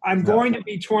face. I'm going to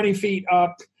be 20 feet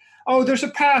up. Oh, there's a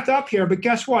path up here, but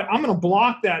guess what? I'm going to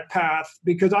block that path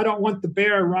because I don't want the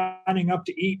bear running up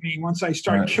to eat me once I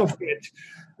start killing it,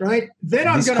 right? Then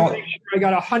I'm going to make sure I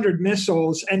got 100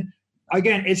 missiles. And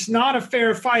again, it's not a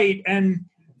fair fight. And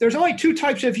there's only two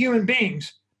types of human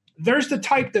beings. There's the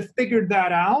type that figured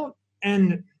that out,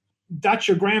 and that's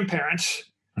your grandparents.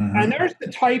 Mm-hmm. And there's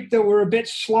the type that were a bit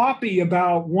sloppy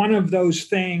about one of those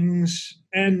things,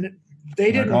 and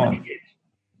they didn't like it.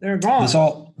 They're gone.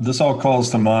 This all calls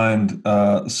to mind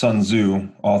Sun Tzu,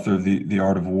 author of the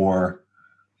Art of War.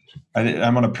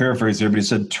 I'm going to paraphrase here, but he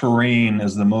said terrain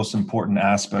is the most important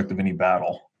aspect of any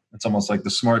battle. It's almost like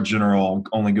the smart general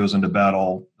only goes into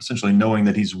battle essentially knowing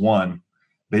that he's won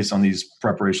based on these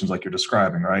preparations like you're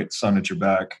describing, right? Sun at your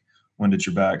back, wind at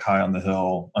your back, high on the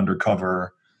hill,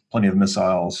 undercover, plenty of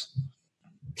missiles.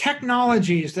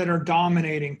 Technologies that are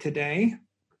dominating today,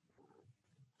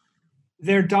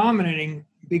 they're dominating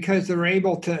because they're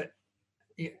able to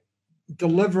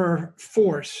deliver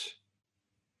force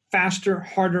faster,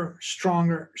 harder,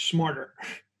 stronger, smarter.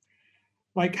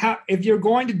 Like if you're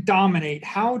going to dominate,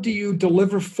 how do you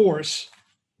deliver force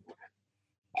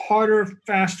harder,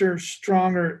 faster,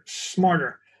 stronger,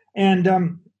 smarter?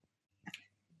 And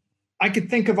I could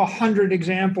think of 100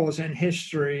 examples in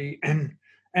history, and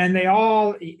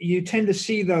you tend to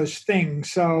see those things.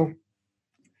 So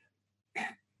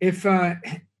if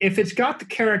it's got the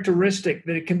characteristic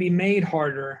that it can be made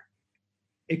harder,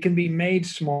 it can be made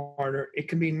smarter, it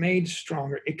can be made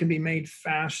stronger, it can be made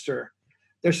faster,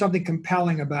 there's something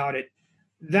compelling about it.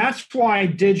 That's why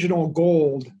digital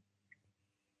gold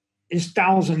is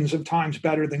thousands of times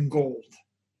better than gold,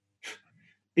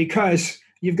 because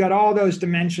you've got all those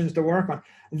dimensions to work on.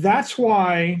 That's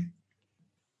why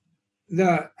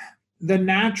the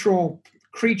natural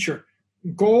creature,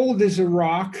 gold is a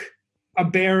rock, a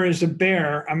bear is a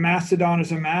bear, a mastodon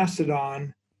is a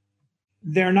mastodon.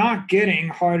 They're not getting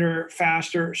harder,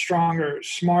 faster, stronger,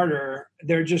 smarter.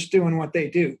 They're just doing what they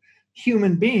do.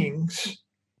 Human beings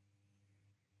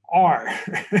are,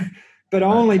 but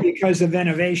only because of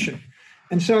innovation.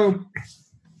 And so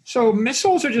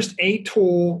missiles are just a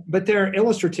tool, but they're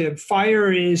illustrative.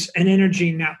 Fire is an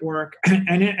energy network,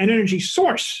 an energy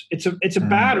source. It's a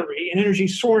battery, an energy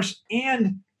source,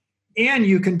 and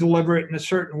you can deliver it in a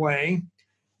certain way.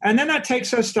 And then that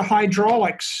takes us to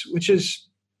hydraulics, which is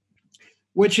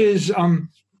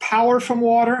power from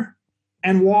water,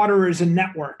 and water is a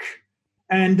network.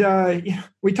 And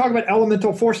we talk about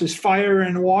elemental forces, fire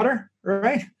and water,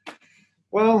 right?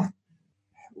 Well,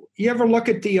 you ever look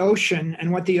at the ocean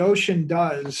and what the ocean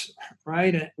does,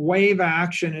 right? Wave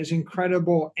action is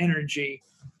incredible energy.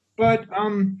 But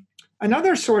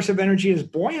another source of energy is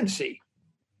buoyancy,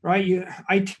 right? You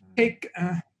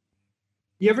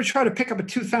ever try to pick up a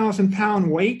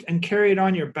 2,000-pound weight and carry it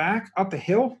on your back up a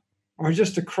hill or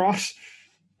just across?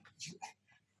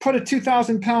 Put a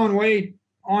 2,000-pound weight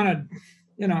on a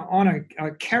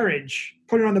carriage,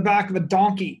 put it on the back of a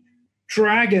donkey,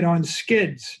 drag it on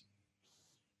skids.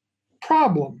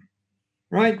 Problem,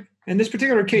 right? In this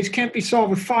particular case, can't be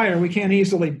solved with fire. We can't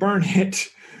easily burn it.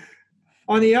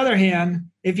 On the other hand,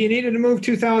 if you needed to move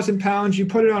 2,000 pounds, you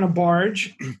put it on a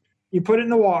barge, you put it in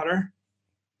the water,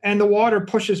 and the water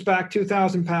pushes back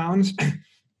 2,000 pounds,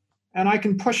 and I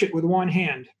can push it with one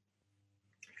hand.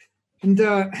 And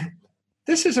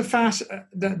this is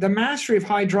the mastery of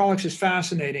hydraulics is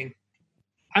fascinating.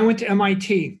 I went to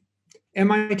MIT.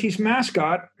 MIT's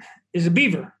mascot is a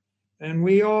beaver. And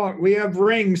we have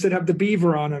rings that have the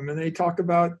beaver on them. And they talk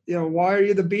about, why are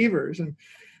you the beavers? And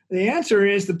the answer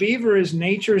is the beaver is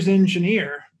nature's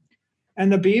engineer.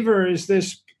 And the beaver is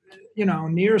this,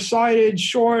 nearsighted,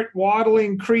 short,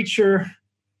 waddling creature.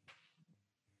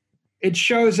 It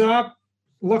shows up,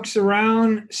 looks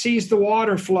around, sees the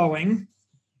water flowing,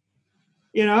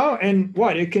 and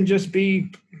what? It can just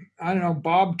be, I don't know,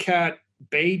 bobcat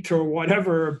bait or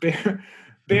whatever,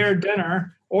 bear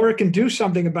dinner, or it can do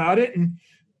something about it.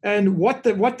 And what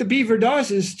the beaver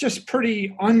does is just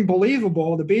pretty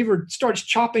unbelievable. The beaver starts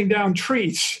chopping down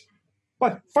trees.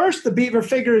 But first the beaver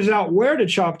figures out where to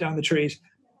chop down the trees.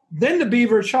 Then the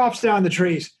beaver chops down the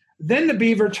trees. Then the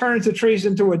beaver turns the trees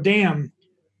into a dam.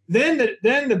 Then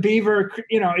the beaver,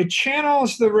 it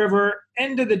channels the river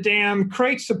into the dam,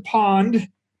 creates a pond,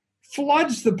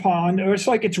 floods the pond, or it's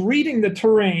like it's reading the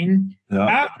terrain. Yeah.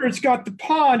 After it's got the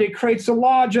pond, it creates a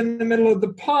lodge in the middle of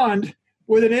the pond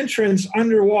with an entrance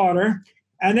underwater,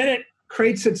 and then it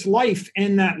creates its life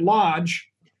in that lodge.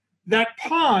 That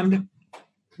pond,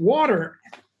 water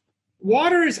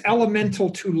is elemental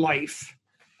to life.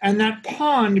 And that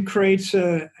pond creates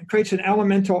a vibrant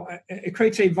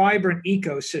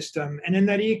ecosystem. And in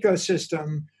that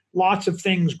ecosystem, lots of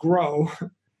things grow.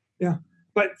 Yeah.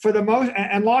 But for the most,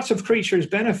 and lots of creatures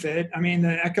benefit. I mean,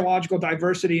 the ecological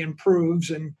diversity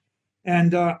improves, and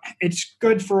it's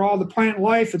good for all the plant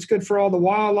life. It's good for all the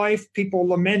wildlife. People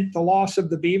lament the loss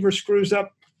of the beaver screws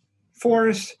up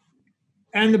forests.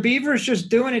 And the beaver is just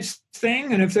doing its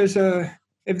thing. And if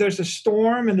there's a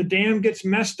storm and the dam gets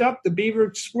messed up, the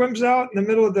beaver swims out in the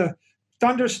middle of the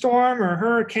thunderstorm or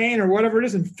hurricane or whatever it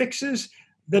is and fixes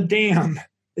the dam.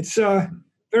 It's a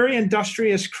very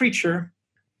industrious creature.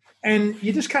 And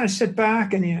you just kind of sit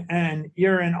back and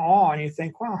you're in awe and you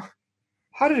think, wow,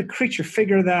 how did a creature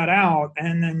figure that out?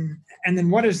 And then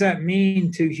what does that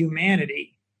mean to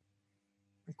humanity?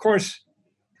 Of course,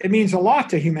 it means a lot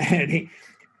to humanity.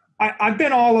 I've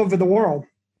been all over the world.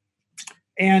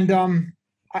 And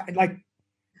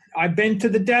I've been to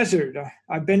the desert.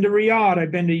 I've been to Riyadh.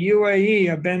 I've been to UAE.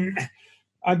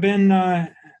 I've been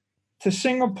to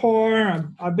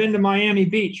Singapore. I've been to Miami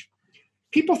Beach.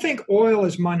 People think oil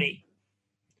is money.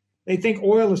 They think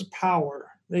oil is power.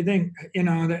 They think,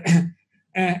 that,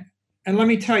 and let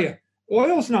me tell you,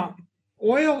 oil is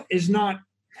not,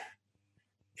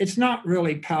 it's not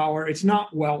really power. It's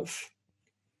not wealth.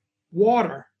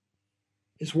 Water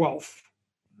is wealth.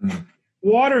 Mm.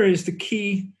 Water is the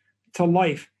key to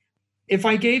life. If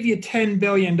I gave you $10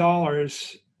 billion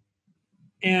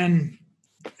and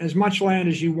as much land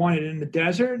as you wanted in the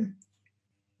desert,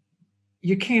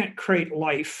 you can't create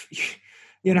life.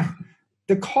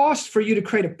 The cost for you to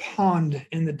create a pond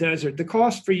in the desert, the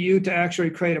cost for you to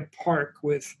actually create a park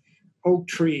with oak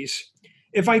trees.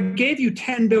 If I gave you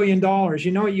 $10 billion,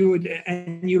 you would,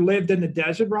 and you lived in the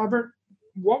desert, Robert,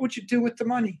 what would you do with the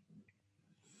money?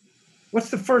 What's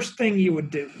the first thing you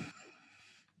would do?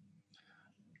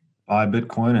 Buy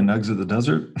Bitcoin and exit the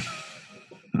desert?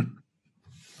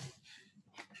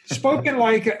 Spoken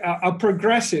like a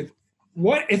progressive.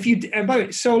 What if you,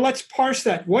 so let's parse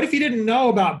that. What if you didn't know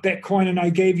about Bitcoin and I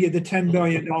gave you the $10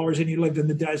 billion and you lived in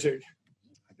the desert?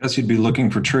 I guess you'd be looking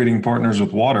for trading partners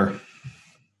with water.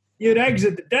 You'd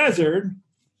exit the desert.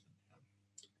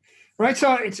 Right?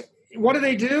 So what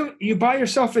do? You buy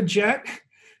yourself a jet.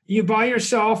 You buy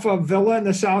yourself a villa in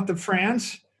the south of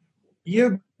France.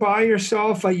 You buy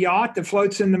yourself a yacht that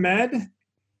floats in the Med,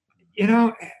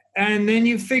 and then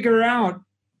you figure out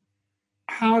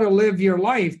how to live your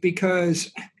life,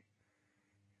 because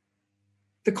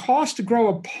the cost to grow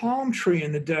a palm tree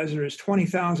in the desert is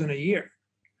 $20,000 a year.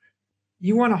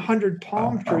 You want 100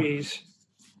 palm trees.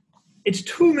 It's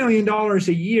 $2 million a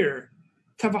year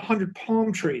to have 100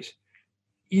 palm trees.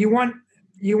 You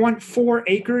want 4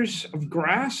 acres of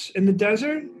grass in the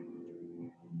desert?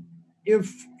 You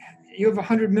have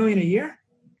 100 million a year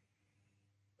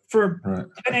for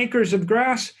 10 acres of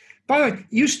grass. By the way,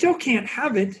 you still can't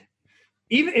have it.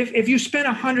 Even if you spend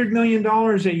 $100 million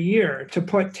a year to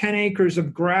put 10 acres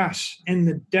of grass in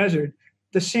the desert,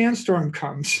 the sandstorm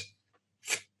comes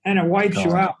and it wipes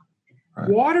you out. Right.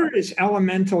 Water is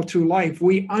elemental to life.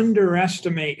 We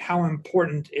underestimate how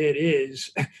important it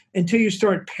is until you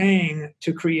start paying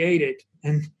to create it.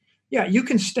 And yeah, you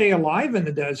can stay alive in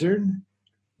the desert,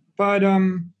 but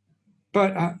a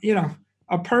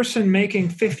person making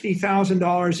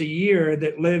 $50,000 a year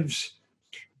that lives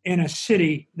in a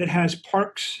city that has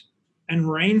parks and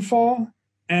rainfall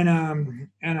and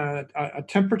a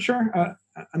temperature,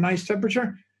 a nice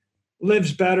temperature,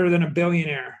 lives better than a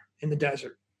billionaire in the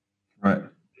desert. Right.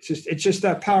 It's just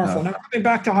that powerful. Now, coming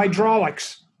back to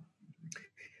hydraulics,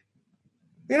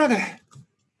 the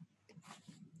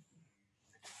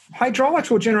hydraulics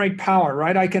will generate power,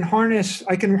 right? I can harness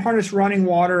running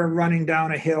water running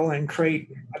down a hill and create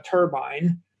a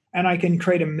turbine, and I can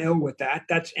create a mill with that.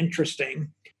 That's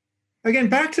interesting. Again,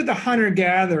 back to the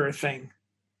hunter-gatherer thing.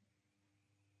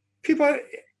 People,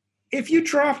 if you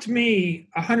dropped me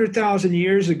 100,000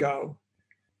 years ago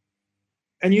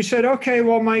and you said, okay,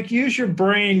 well, Mike, use your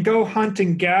brain, go hunt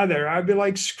and gather, I'd be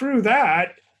like, screw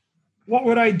that. What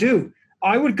would I do?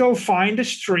 I would go find a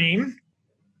stream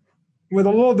with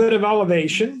a little bit of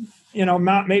elevation,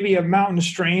 maybe a mountain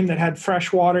stream that had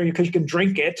fresh water because you can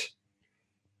drink it.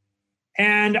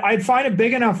 And I'd find a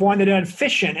big enough one that had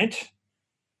fish in it.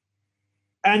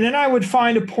 And then I would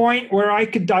find a point where I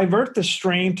could divert the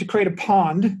stream to create a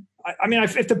pond. I mean,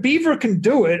 if the beaver can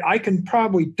do it, I can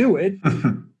probably do it.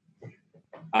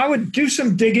 I would do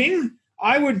some digging.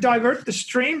 I would divert the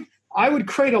stream. I would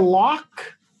create a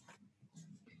lock.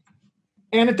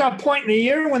 And at that point in the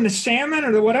year when the salmon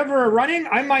or the whatever are running,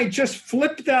 I might just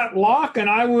flip that lock and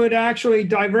I would actually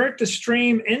divert the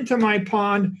stream into my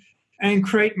pond and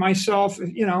create myself,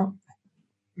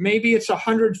 maybe it's a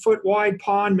 100-foot wide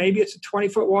pond. Maybe it's a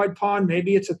 20-foot wide pond.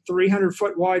 Maybe it's a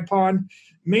 300-foot wide pond.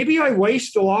 Maybe I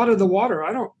waste a lot of the water.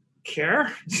 I don't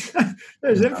care.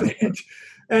 There's infinite.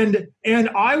 And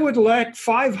I would let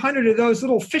 500 of those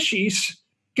little fishies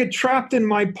get trapped in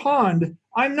my pond.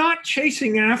 I'm not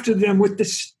chasing after them with the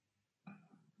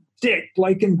stick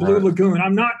like in Blue Lagoon.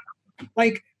 I'm not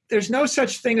there's no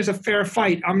such thing as a fair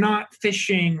fight. I'm not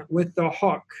fishing with the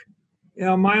hook.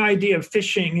 My idea of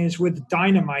fishing is with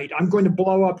dynamite. I'm going to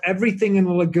blow up everything in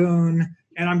the lagoon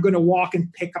and I'm going to walk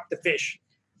and pick up the fish.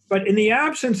 But in the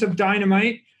absence of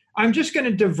dynamite, I'm just going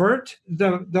to divert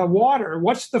the water.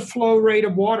 What's the flow rate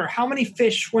of water? How many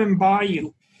fish swim by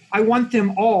you? I want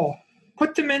them all.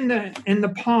 Put them in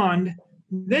the pond.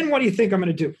 Then what do you think I'm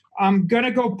going to do? I'm going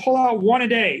to go pull out one a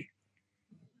day.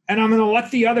 And I'm going to let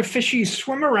the other fishies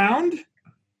swim around.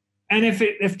 And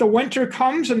if the winter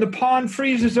comes and the pond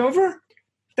freezes over,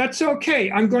 that's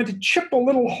okay. I'm going to chip a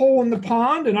little hole in the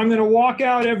pond and I'm going to walk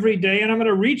out every day and I'm going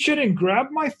to reach it and grab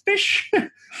my fish.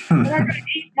 And I'm going to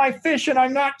eat my fish and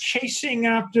I'm not chasing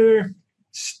after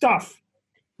stuff.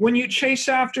 When you chase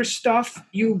after stuff,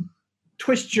 you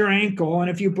twist your ankle. And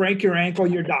if you break your ankle,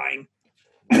 you're dying.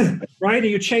 Right?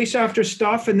 And you chase after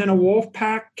stuff and then a wolf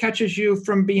pack catches you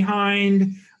from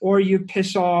behind or you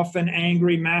piss off an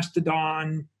angry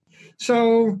mastodon.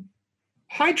 So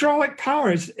hydraulic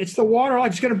power, it's the water.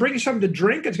 It's going to bring you something to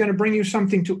drink. It's going to bring you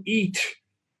something to eat,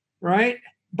 right?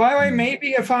 By the way,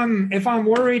 maybe if I'm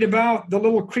worried about the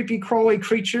little creepy crawly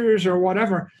creatures or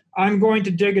whatever, I'm going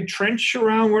to dig a trench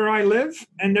around where I live,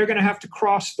 and they're going to have to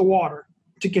cross the water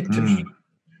to get to me.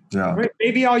 Yeah. Right?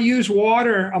 Maybe I'll use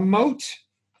water, a moat.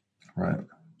 Right.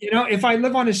 If I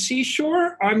live on a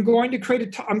seashore, I'm going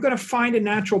to I'm going to find a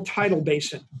natural tidal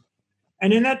basin,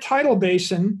 and in that tidal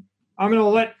basin, I'm going to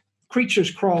let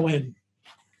creatures crawl in.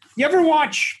 You ever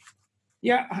watch?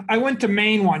 Yeah, I went to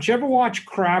Maine once. You ever watch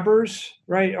crabbers,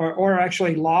 right? Or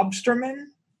actually lobstermen?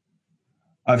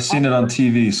 I've seen it on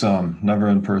TV some, never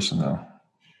in person though.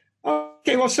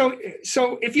 Okay, well, so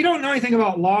if you don't know anything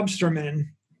about lobstermen,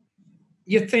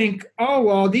 you think, oh,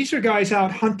 well, these are guys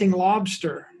out hunting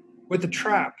lobster with a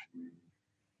trap.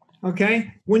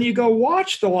 Okay? When you go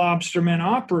watch the lobstermen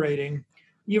operating,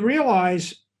 you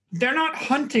realize they're not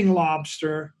hunting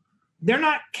lobster. They're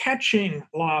not catching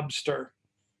lobster.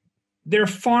 They're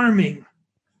farming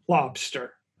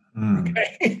lobster.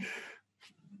 Okay?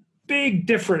 Big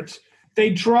difference. They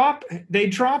drop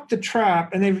the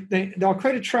trap and they'll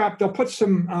create a trap. They'll put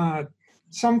some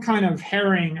kind of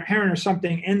herring or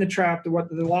something in the trap what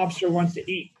the lobster wants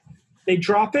to eat. They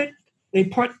drop it. They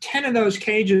put 10 of those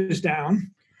cages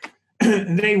down.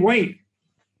 They wait.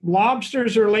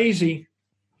 Lobsters are lazy.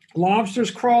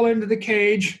 Lobsters crawl into the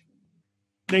cage.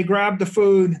 They grab the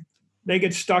food. They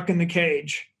get stuck in the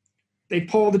cage. They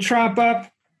pull the trap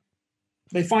up.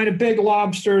 They find a big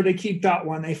lobster. They keep that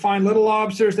one. They find little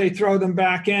lobsters. They throw them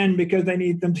back in because they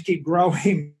need them to keep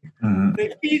growing.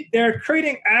 Mm-hmm. They're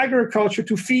creating agriculture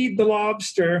to feed the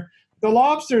lobster. The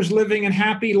lobster's living in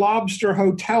happy lobster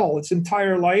hotel its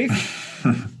entire life.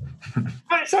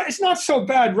 It's not so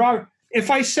bad, Robert. If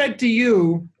I said to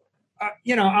you,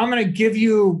 I'm going to give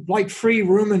you like free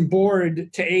room and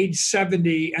board to age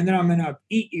 70, and then I'm going to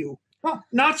eat you. Well,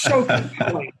 not so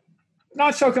compelling.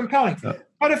 Not so compelling.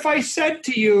 But if I said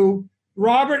to you,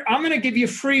 Robert, I'm going to give you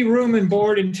free room and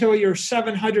board until you're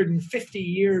 750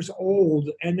 years old,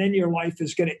 and then your life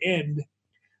is going to end,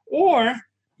 Or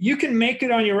you can make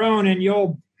it on your own and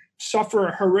you'll suffer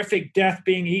a horrific death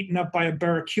being eaten up by a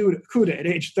barracuda at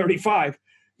age 35.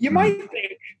 You might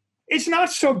think it's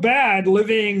not so bad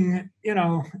living,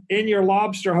 in your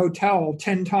lobster hotel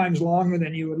 10 times longer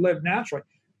than you would live naturally.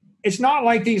 It's not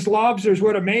like these lobsters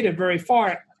would have made it very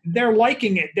far. They're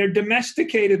liking it. They're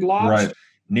domesticated lobsters. Right.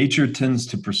 Nature tends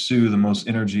to pursue the most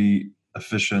energy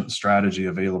efficient strategy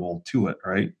available to it,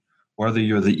 right? Whether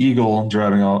you're the eagle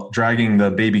dragging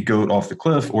the baby goat off the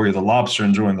cliff, or you're the lobster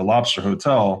enjoying the lobster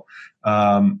hotel,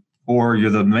 or you're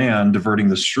the man diverting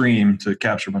the stream to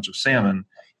capture a bunch of salmon,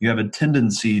 you have a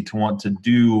tendency to want to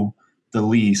do the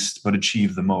least but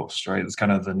achieve the most, right? It's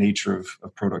kind of the nature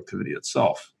of productivity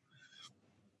itself.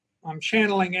 I'm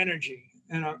channeling energy.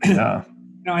 Yeah.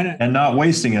 And not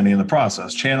wasting any in the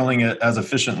process, channeling it as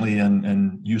efficiently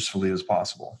and usefully as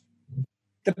possible.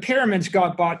 The pyramids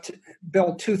got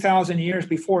built 2,000 years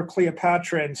before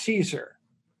Cleopatra and Caesar.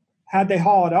 How'd they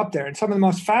haul it up there? And some of the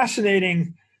most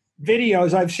fascinating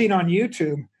videos I've seen on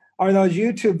YouTube are those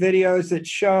YouTube videos that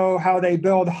show how they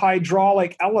build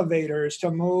hydraulic elevators to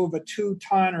move a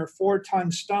 2-ton or 4-ton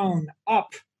stone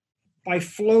up by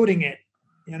floating it,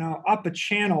 up a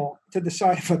channel to the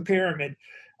side of a pyramid.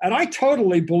 And I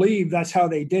totally believe that's how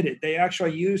they did it. They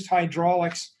actually used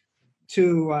hydraulics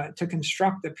to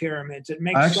construct the pyramids. It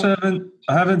makes I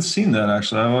haven't seen that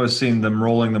actually. I've always seen them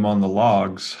rolling them on the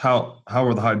logs. How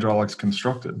were the hydraulics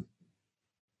constructed?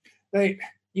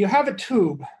 You have a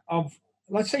tube of,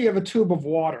 let's say you have a tube of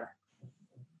water.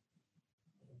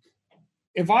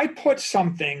 If I put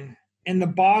something in the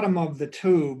bottom of the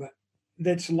tube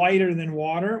that's lighter than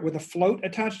water with a float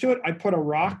attached to it, I put a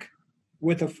rock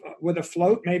with a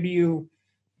float.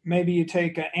 Maybe you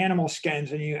take animal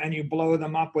skins and you blow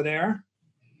them up with air.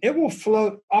 It will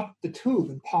float up the tube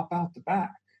and pop out the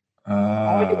back.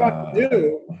 All you got to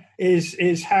do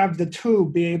is have the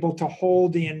tube be able to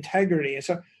hold the integrity.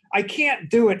 So I can't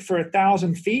do it for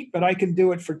 1,000 feet, but I can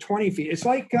do it for 20 feet. It's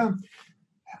like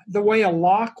the way a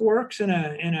lock works in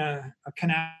a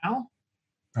canal.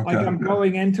 Okay. Like I'm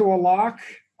going into a lock,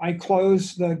 I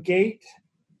close the gate,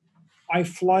 I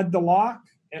flood the lock,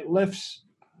 it lifts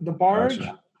the barge,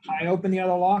 gotcha. I open the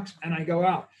other locks, and I go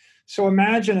out. So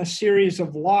imagine a series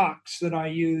of locks that I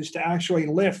use to actually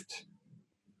lift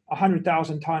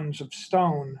 100,000 tons of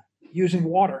stone using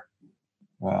water.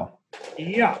 Wow.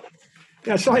 Yeah.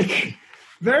 It's like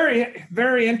very,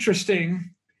 very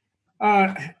interesting.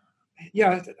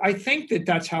 Yeah, I think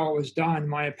that's how it was done, in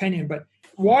my opinion. But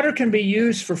water can be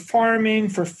used for farming,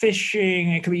 for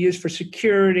fishing. It can be used for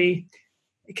security.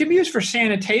 It can be used for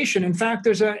sanitation. In fact,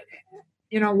 there's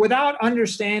without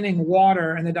understanding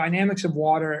water and the dynamics of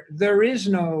water, there is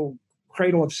no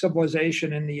cradle of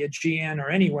civilization in the Aegean or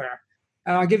anywhere.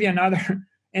 I'll give you another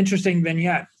interesting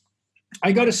vignette.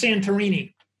 I go to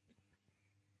Santorini,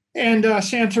 and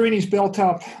Santorini's built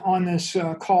up on this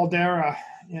caldera,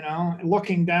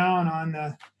 looking down on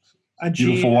the Aegean.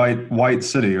 Beautiful white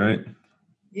city, right?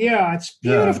 Yeah, it's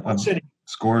beautiful city.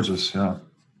 It's gorgeous, yeah.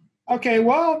 Okay,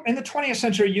 well, in the 20th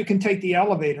century, you can take the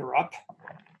elevator up.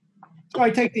 So I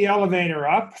take the elevator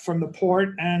up from the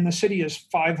port, and the city is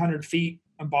 500 feet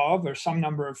above, or some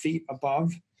number of feet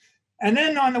above. And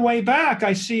then on the way back,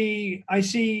 I see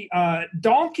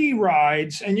donkey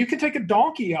rides, and you can take a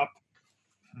donkey up.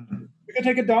 Mm-hmm. You can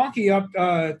take a donkey up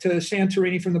to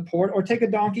Santorini from the port, or take a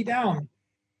donkey down.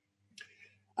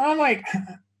 And I'm like,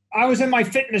 I was in my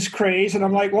fitness craze, and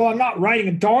I'm like, well, I'm not riding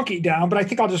a donkey down, but I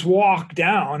think I'll just walk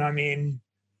down. I mean,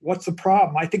 what's the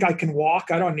problem? I think I can walk.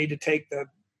 I don't need to take the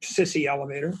sissy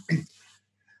elevator.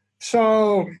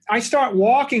 So I start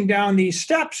walking down these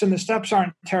steps, and the steps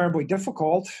aren't terribly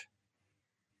difficult.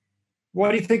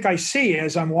 What do you think I see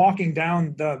as I'm walking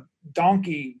down the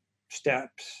donkey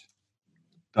steps?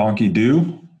 Donkey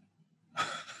do?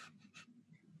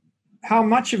 How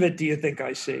much of it do you think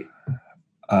I see?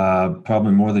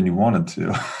 Probably more than you wanted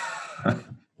to.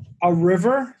 A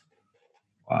river?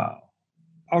 Wow.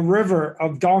 A river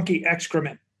of donkey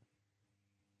excrement.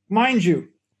 Mind you,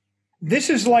 this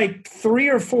is like 3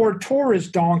 or 4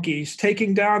 tourist donkeys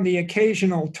taking down the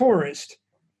occasional tourist.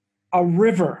 A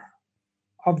river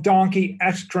of donkey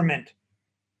excrement.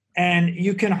 And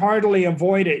you can hardly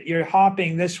avoid it. You're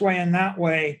hopping this way and that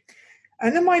way.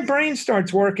 And then my brain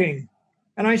starts working.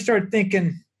 And I start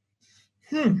thinking,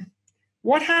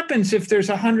 what happens if there's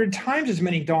 100 times as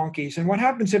many donkeys? And what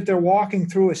happens if they're walking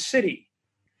through a city?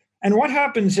 And what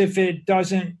happens if it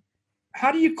doesn't?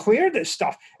 How do you clear this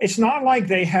stuff? It's not like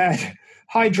they had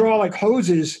hydraulic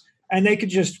hoses and they could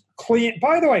just clean.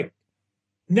 By the way,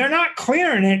 they're not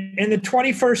clearing it in the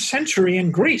 21st century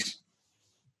in Greece.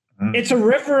 It's a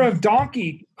river of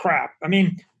donkey crap. I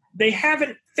mean, they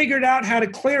haven't figured out how to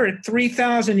clear it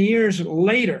 3,000 years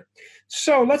later.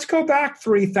 So let's go back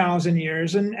 3,000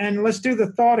 years and let's do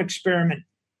the thought experiment.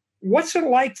 What's it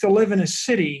like to live in a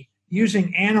city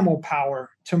using animal power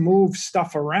to move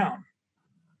stuff around?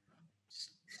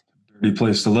 Dirty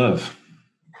place to live.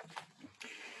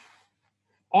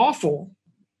 Awful,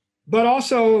 but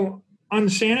also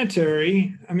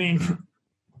unsanitary. I mean,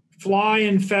 fly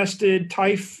infested,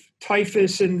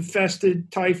 typhus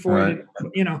infested, typhoid,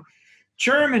 right.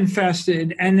 Germ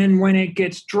infested. And then when it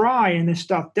gets dry and the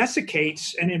stuff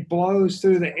desiccates and it blows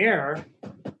through the air,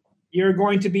 you're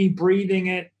going to be breathing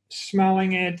it,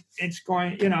 smelling it. It's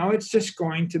going, it's just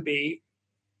going to be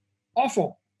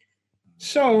awful.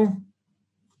 So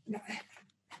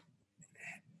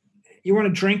you want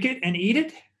to drink it and eat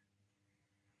it?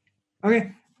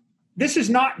 Okay. This is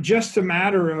not just a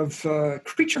matter of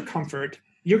creature comfort.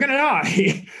 You're going to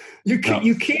die. You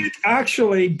can't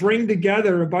actually bring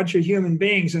together a bunch of human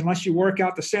beings unless you work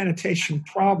out the sanitation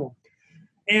problem.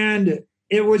 And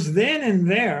it was then and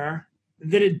there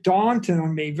that it dawned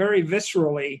on me very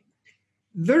viscerally.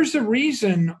 There's a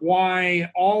reason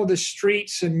why all the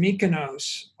streets in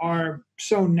Mykonos are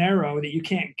so narrow that you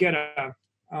can't get a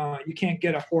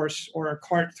horse or a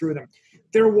cart through them.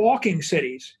 They're walking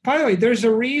cities. By the way, there's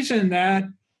a reason that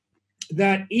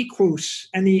Equus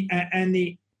and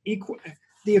the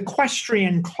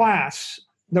equestrian class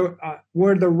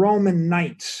were the Roman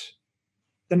knights.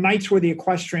 The knights were the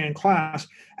equestrian class,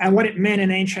 and what it meant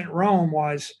in ancient Rome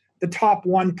was the top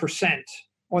 1%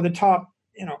 or the top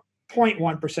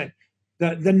 0.1%.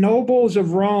 The nobles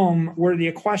of Rome were the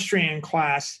equestrian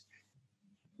class.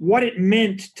 What it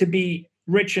meant to be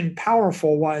rich and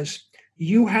powerful was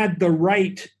you had the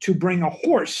right to bring a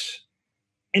horse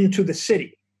into the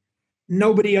city.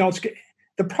 Nobody else could.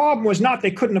 The problem was not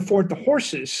they couldn't afford the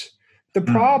horses. The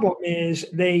problem is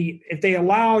if they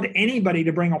allowed anybody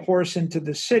to bring a horse into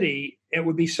the city, it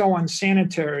would be so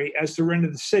unsanitary as to render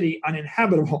the city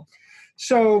uninhabitable.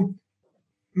 So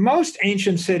most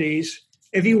ancient cities,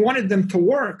 if you wanted them to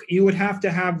work, you would have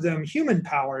to have them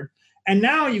human-powered. And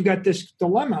now you've got this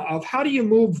dilemma of how do you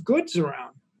move goods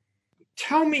around?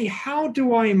 Tell me, how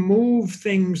do I move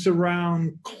things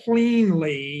around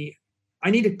cleanly?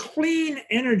 I need a clean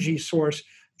energy source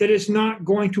that is not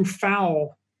going to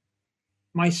foul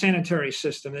my sanitary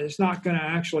system, that is not going to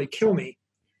actually kill me.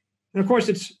 And of course,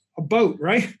 it's a boat,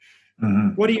 right? Mm-hmm.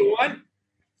 What do you want?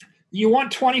 You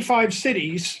want 25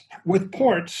 cities with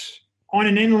ports on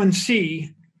an inland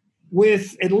sea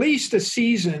with at least a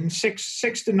season,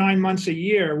 six to 9 months a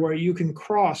year, where you can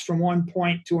cross from one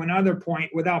point to another point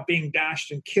without being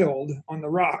dashed and killed on the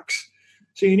rocks.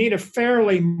 So you need a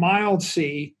fairly mild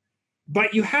sea,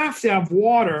 but you have to have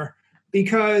water,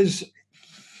 because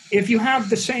if you have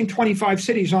the same 25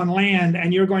 cities on land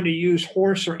and you're going to use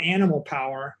horse or animal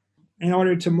power in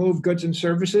order to move goods and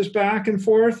services back and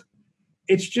forth,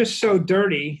 it's just so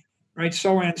dirty, right?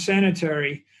 So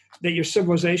unsanitary that your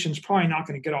civilization is probably not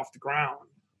going to get off the ground.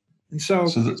 And so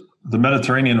the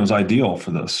Mediterranean was ideal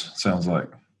for this, sounds like.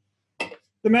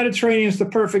 The Mediterranean is the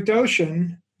perfect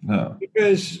ocean. No.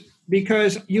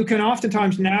 Because you can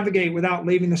oftentimes navigate without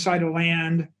leaving the side of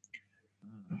land.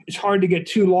 It's hard to get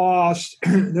too lost.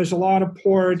 There's a lot of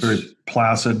ports. Very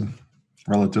placid,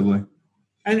 relatively.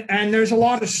 And there's a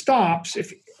lot of stops.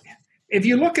 If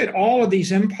you look at all of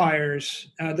these empires,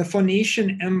 the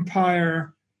Phoenician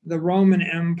Empire, the Roman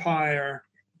Empire,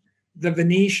 the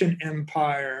Venetian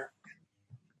Empire,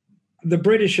 the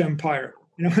British Empire,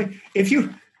 if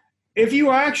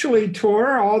you actually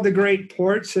tour all the great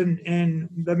ports in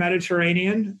the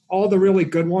Mediterranean, all the really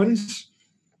good ones,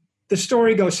 the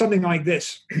story goes something like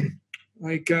this.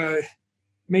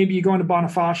 Maybe you go into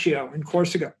Bonifacio in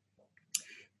Corsica.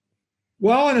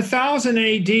 Well, in 1000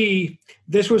 AD,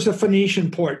 this was a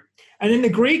Phoenician port. And then the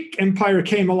Greek Empire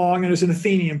came along and it was an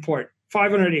Athenian port,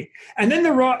 500 AD. And then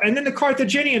the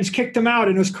Carthaginians kicked them out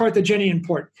and it was Carthaginian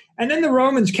port. And then the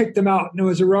Romans kicked them out and it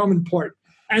was a Roman port.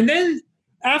 And then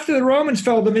after the Romans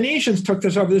fell, the Venetians took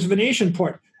this over, this Venetian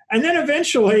port. And then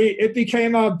eventually it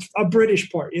became a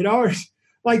British port,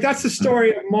 Like that's the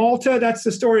story of Malta. That's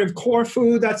the story of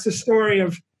Corfu. That's the story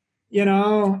of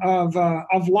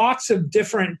lots of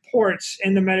different ports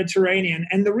in the Mediterranean.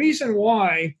 And the reason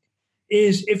why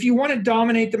is if you want to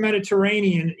dominate the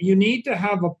Mediterranean, you need to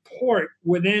have a port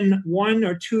within 1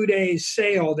 or 2 days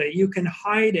sail that you can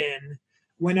hide in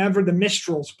whenever the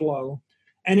mistrals blow.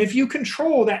 And if you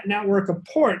control that network of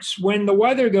ports, when the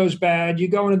weather goes bad, you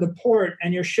go into the port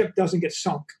and your ship doesn't get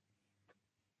sunk.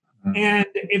 And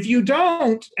if you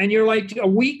don't, and you're like a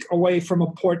week away from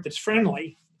a port that's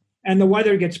friendly, and the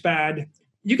weather gets bad,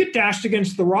 you get dashed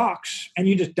against the rocks and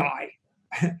you just die.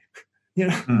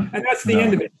 and that's the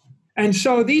end of it. And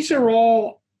so these are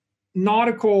all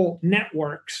nautical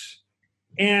networks,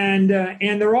 and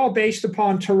they're all based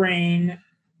upon terrain.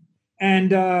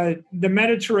 And the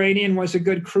Mediterranean was a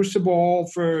good crucible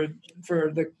for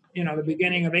the the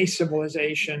beginning of a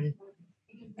civilization.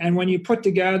 And when you put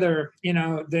together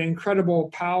the incredible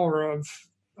power of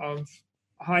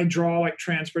hydraulic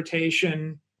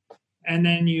transportation, and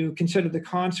then you consider the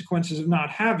consequences of not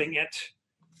having it,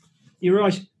 you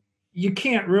realize you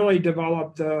can't really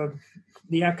develop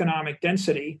the economic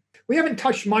density. We haven't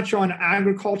touched much on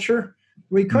agriculture.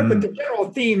 We could, but the general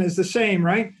theme is the same,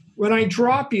 right? When I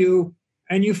drop you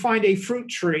and you find a fruit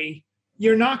tree,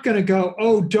 you're not going to go,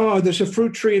 oh, duh, there's a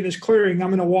fruit tree in this clearing. I'm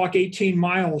going to walk 18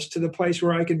 miles to the place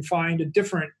where I can find a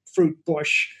different fruit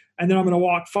bush. And then I'm going to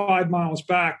walk 5 miles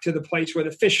back to the place where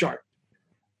the fish are.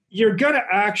 You're going to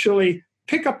actually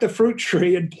pick up the fruit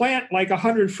tree and plant like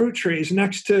 100 fruit trees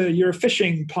next to your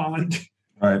fishing pond.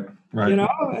 Right. I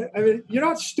mean, you're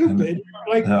not stupid.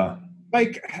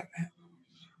 Like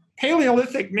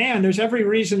Paleolithic man, there's every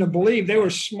reason to believe they were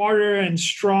smarter and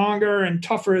stronger and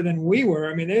tougher than we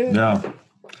were. I mean,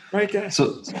 right.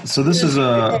 So this is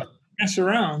mess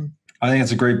around. I think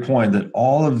it's a great point that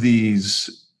all of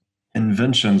these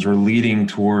inventions were leading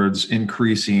towards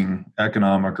increasing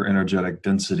economic or energetic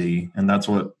density, and that's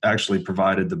what actually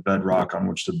provided the bedrock on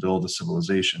which to build a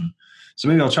civilization. So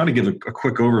maybe I'll try to give a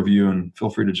quick overview, and feel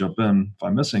free to jump in if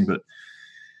I'm missing. But it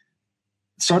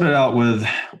started out with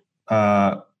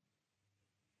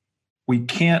we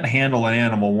can't handle an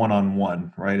animal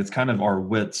one-on-one, right? It's kind of our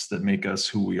wits that make us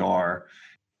who we are.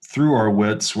 Through our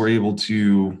wits, we're able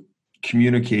to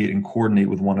communicate and coordinate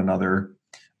with one another.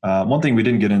 One thing we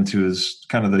didn't get into is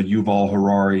kind of the Yuval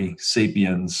Harari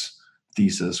Sapiens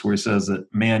thesis, where he says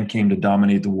that man came to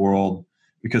dominate the world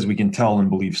because we can tell and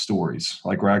believe stories.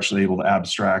 Like we're actually able to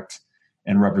abstract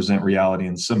and represent reality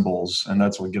in symbols, and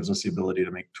that's what gives us the ability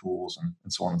to make tools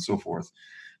and so on and so forth.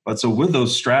 But so with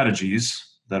those strategies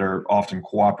that are often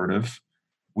cooperative,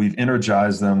 we've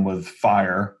energized them with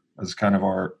fire as kind of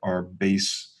our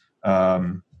base.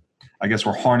 I guess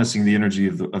we're harnessing the energy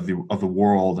of the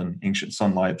world and ancient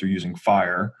sunlight through using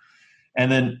fire.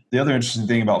 And then the other interesting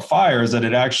thing about fire is that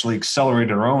it actually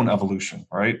accelerated our own evolution,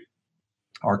 right?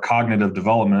 Our cognitive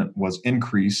development was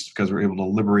increased because we're able to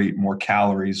liberate more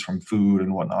calories from food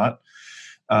and whatnot.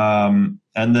 And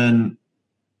then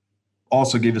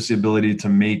also gave us the ability to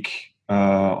make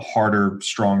harder,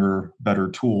 stronger, better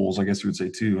tools, I guess you would say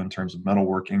too, in terms of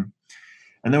metalworking.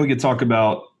 And then we could talk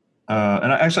about,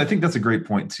 and I think that's a great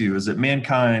point too, is that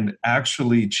mankind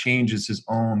actually changes his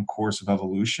own course of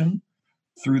evolution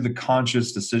through the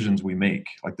conscious decisions we make.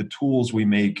 Like the tools we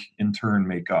make in turn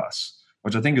make us,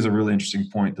 which I think is a really interesting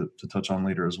point to touch on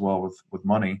later as well with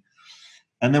money.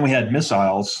 And then we had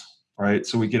missiles, right?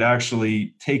 So we could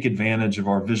actually take advantage of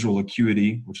our visual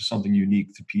acuity, which is something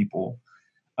unique to people,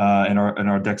 and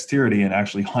our dexterity, and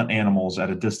actually hunt animals at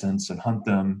a distance and hunt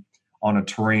them on a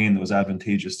terrain that was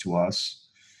advantageous to us.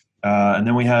 And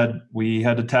then we had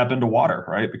to tap into water,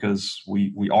 right? Because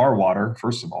we are water,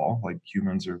 first of all. Like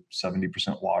humans are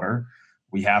 70% water.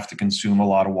 We have to consume a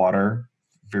lot of water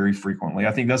very frequently.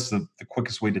 I think that's the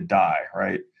quickest way to die,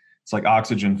 right? It's like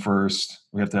oxygen first.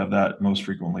 We have to have that most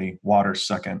frequently. Water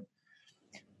second.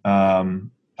 3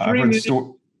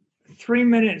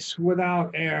 minutes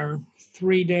without air,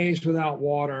 3 days without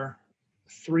water,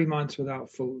 3 months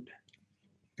without food.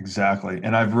 Exactly.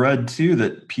 And I've read too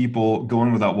that people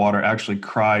going without water actually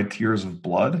cry tears of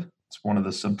blood. It's one of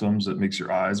the symptoms that makes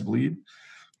your eyes bleed.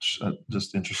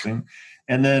 Just interesting.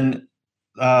 And then,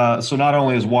 so not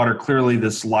only is water clearly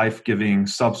this life-giving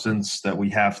substance that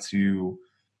we have to,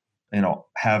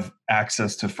 have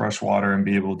access to fresh water and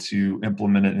be able to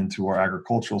implement it into our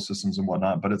agricultural systems and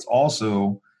whatnot, but it's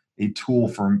also a tool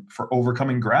for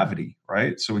overcoming gravity,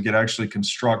 right? So we could actually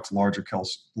construct larger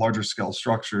scale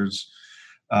structures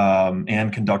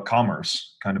and conduct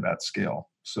commerce kind of at scale.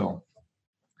 So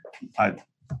I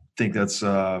think that's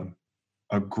a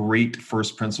great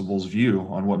first principles view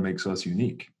on what makes us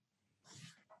unique.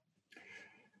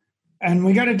 And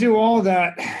we got to do all of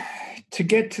that to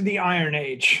get to the Iron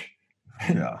Age.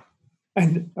 Yeah.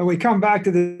 And we come back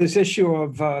to this issue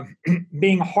of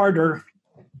being harder,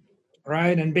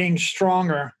 right? And being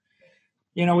stronger.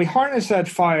 We harness that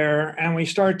fire and we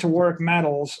start to work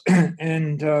metals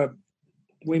and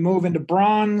we move into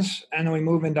bronze and then we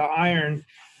move into iron.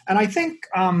 And I think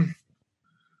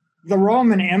the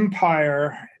Roman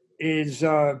Empire is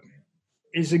a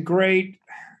great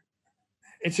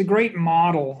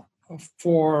model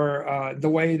for the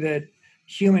way that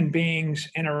human beings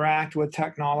interact with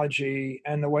technology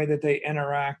and the way that they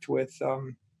interact with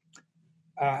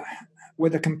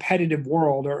with a competitive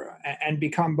world, and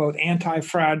become both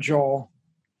anti-fragile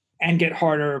and get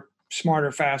harder,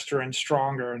 smarter, faster, and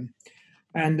stronger.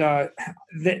 And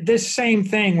this same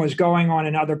thing was going on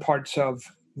in other parts of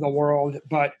the world,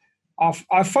 but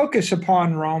I'll focus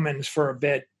upon Romans for a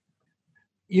bit.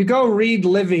 You go read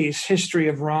Livy's History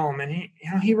of Rome, and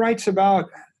he writes about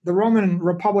the Roman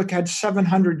Republic had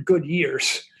 700 good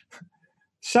years,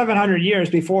 700 years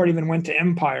before it even went to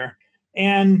empire.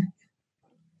 And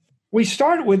we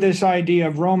start with this idea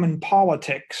of Roman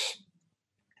politics.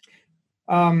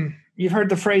 You've heard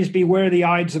the phrase, beware the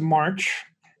Ides of March.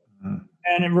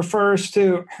 And it refers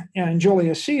to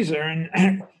Julius Caesar.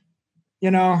 And,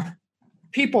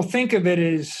 people think of it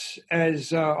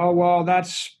as oh, well,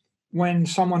 that's when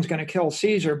someone's going to kill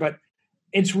Caesar. But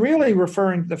it's really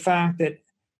referring to the fact that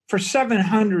for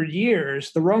 700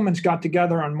 years, the Romans got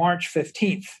together on March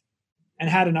 15th and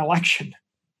had an election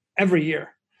every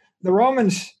year. The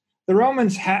Romans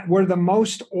were the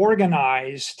most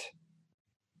organized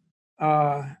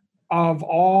of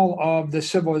all of the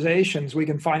civilizations we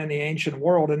can find in the ancient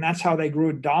world, and that's how they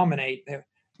grew to dominate.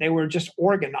 They were just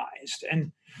organized,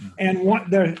 and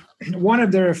one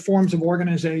of their forms of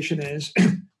organization is,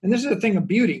 and this is a thing of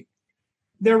beauty,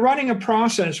 they're running a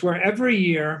process where every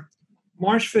year,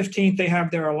 March 15th, they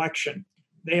have their election.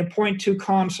 They appoint 2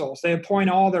 consuls. They appoint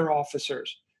all their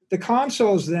officers. The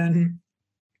consuls then,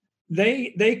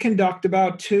 they conduct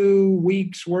about 2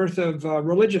 weeks worth of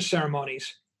religious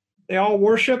ceremonies. They all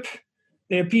worship,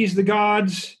 they appease the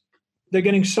gods, they're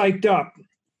getting psyched up,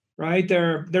 right?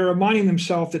 They're reminding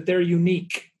themselves that they're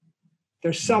unique.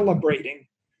 They're celebrating.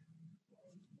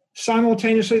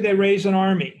 Simultaneously, they raise an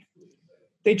army.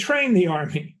 They train the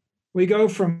army. We go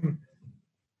from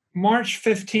March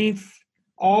 15th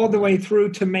all the way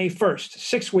through to May 1st,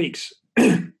 6 weeks.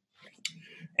 In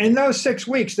those 6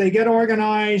 weeks, they get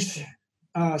organized,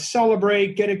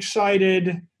 celebrate, get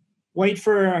excited, wait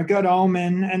for a good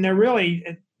omen, and they're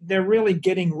really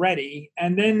getting ready.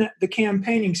 And then the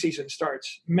campaigning season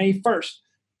starts, May 1st.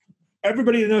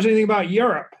 Everybody that knows anything about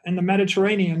Europe and the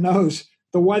Mediterranean knows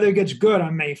the weather gets good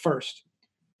on May 1st.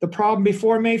 The problem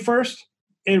before May 1st,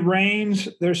 it rains,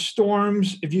 there's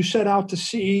storms. If you set out to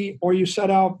sea or you set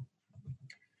out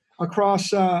across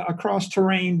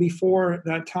terrain before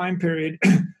that time period,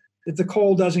 if the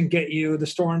cold doesn't get you, the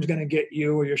storm's going to get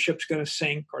you, or your ship's going to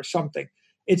sink or something.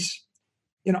 It's,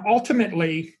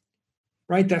 ultimately,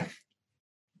 right,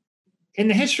 in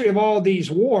the history of all these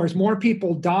wars, more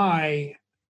people die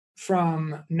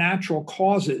from natural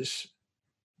causes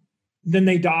than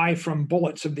they die from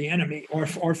bullets of the enemy or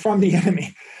from the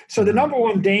enemy. So the number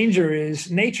one danger is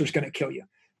nature's going to kill you.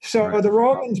 So right. The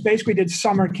Romans basically did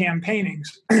summer campaignings.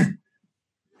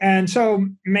 And so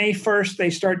May 1st,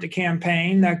 they start the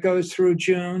campaign. That goes through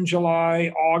June,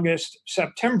 July, August,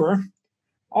 September,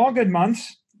 all good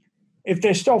months. If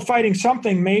they're still fighting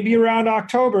something, maybe around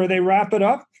October, they wrap it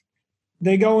up.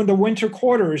 They go into winter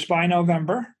quarters by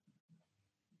November.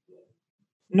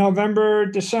 November,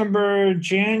 December,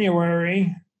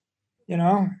 January,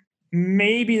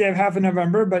 maybe they have half of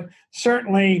November, but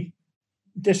certainly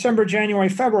December, January,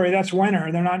 February, that's winter.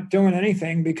 They're not doing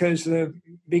anything because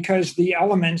the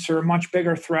elements are a much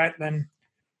bigger threat than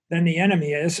the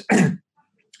enemy is.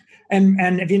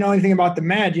 and if you know anything about the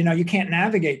Med, you can't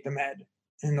navigate the Med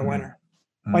in the winter.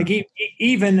 Like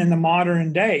even in the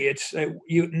modern day, it's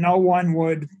no one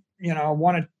would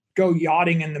want to go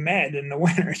yachting in the Med in the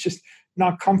winter. It's just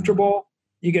not comfortable.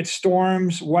 You get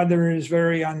storms. Weather is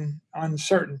very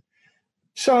uncertain.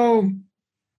 So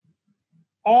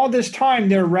all this time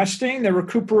they're resting, they're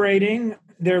recuperating,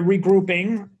 they're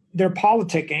regrouping, they're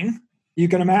politicking. You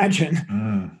can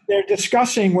imagine. They're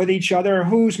discussing with each other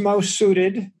who's most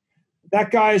suited.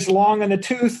 That guy's long in the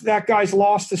tooth. That guy's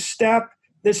lost a step.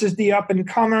 This is the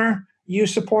up-and-comer. You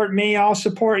support me, I'll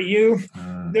support you.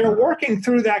 They're working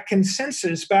through that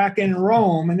consensus back in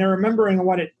Rome, and they're remembering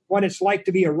what it's like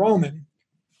to be a Roman.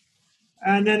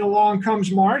 And then along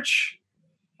comes March,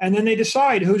 and then they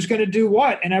decide who's going to do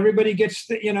what, and everybody gets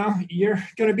you're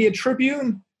going to be a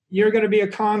tribune, you're going to be a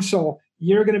consul,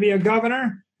 you're going to be a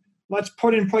governor. Let's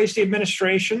put in place the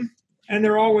administration, and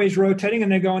they're always rotating,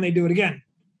 and they go and they do it again.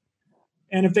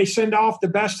 And if they send off the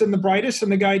best and the brightest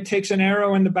and the guy takes an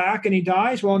arrow in the back and he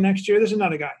dies, well, next year there's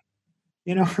another guy.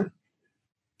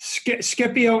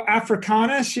 Scipio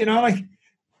Africanus, like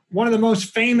one of the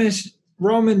most famous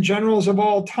Roman generals of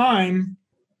all time,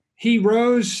 he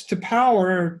rose to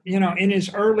power, in his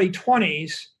early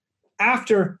 20s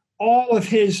after all of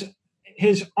his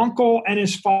uncle and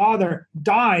his father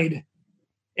died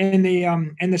in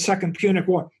the Second Punic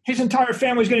War. His entire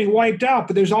family was getting wiped out,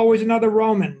 but there's always another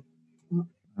Roman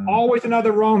always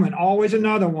another Roman, always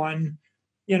another one,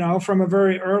 from a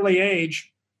very early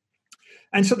age.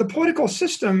 And so the political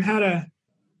system had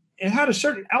a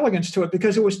certain elegance to it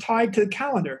because it was tied to the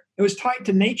calendar. It was tied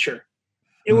to nature.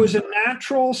 It was a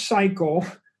natural cycle,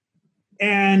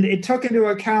 and it took into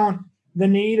account the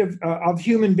need of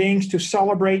human beings to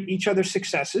celebrate each other's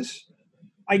successes.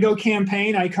 I go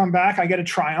campaign, I come back, I get a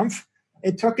triumph.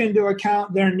 It took into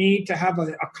account their need to have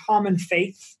a common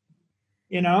faith.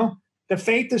 The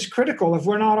faith is critical. If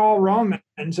we're not all Romans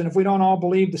and if we don't all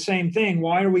believe the same thing,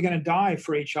 why are we going to die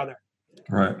for each other?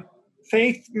 Right.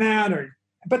 Faith mattered,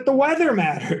 but the weather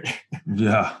mattered.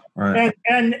 Yeah, right.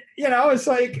 And it's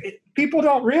like people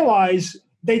don't realize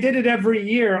they did it every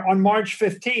year on March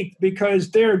 15th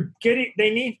because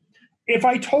if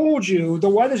I told you the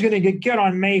weather's going to get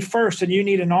on May 1st and you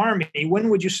need an army, when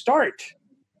would you start?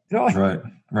 Right.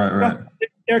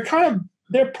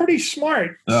 They're pretty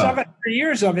smart. 700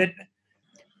 years of it.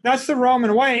 That's the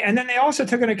Roman way. And then they also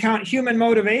took into account human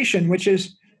motivation, which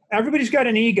is everybody's got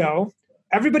an ego.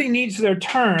 Everybody needs their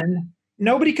turn.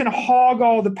 Nobody can hog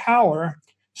all the power.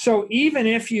 So even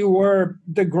if you were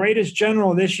the greatest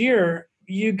general this year,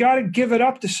 you got to give it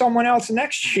up to someone else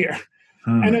next year.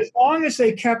 And as long as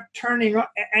they kept turning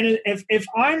up, and if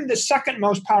I'm the second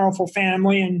most powerful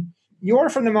family and you're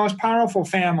from the most powerful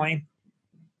family,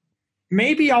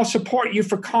 maybe I'll support you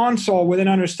for consul with an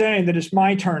understanding that it's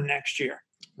my turn next year.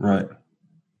 Right.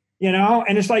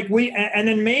 And it's like and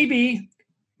then maybe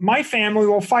my family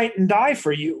will fight and die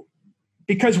for you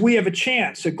because we have a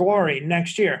chance at glory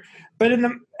next year. But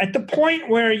at the point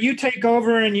where you take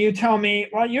over and you tell me,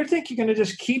 well, you think you're going to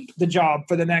just keep the job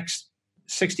for the next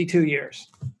 62 years.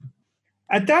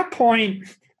 At that point,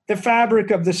 the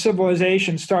fabric of the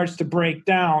civilization starts to break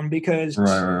down because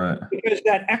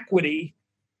that equity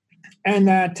and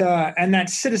that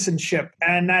citizenship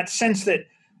and that sense that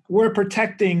we're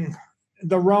protecting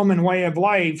the Roman way of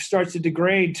life starts to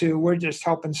degrade to we're just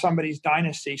helping somebody's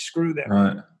dynasty screw them.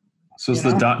 Right. So it's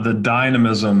the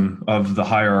dynamism of the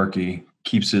hierarchy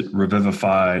keeps it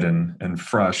revivified and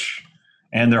fresh,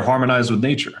 and they're harmonized with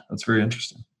nature. That's very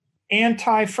interesting.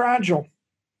 Antifragile.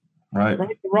 Right.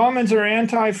 The Romans are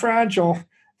anti-fragile.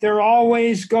 They're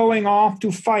always going off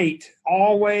to fight.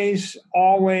 Always,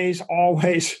 always,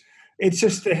 always. It's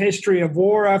just the history of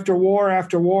war after war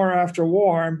after war after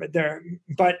war.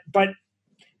 But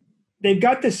they've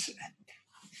got this,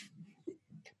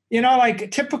 like a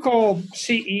typical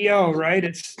CEO,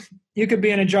 right? You could be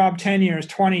in a job 10 years,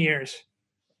 20 years.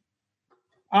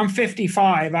 I'm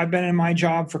 55. I've been in my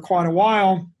job for quite a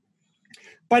while.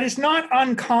 But it's not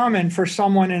uncommon for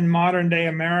someone in modern day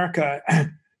America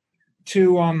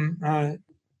to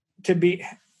be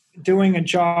doing a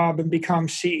job and become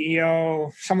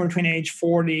CEO somewhere between age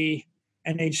 40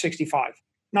 and age 65.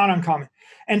 Not uncommon.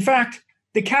 In fact,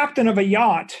 the captain of a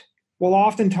yacht will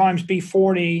oftentimes be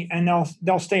 40 and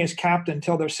they'll stay as captain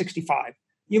until they're 65.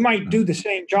 You might do the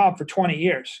same job for 20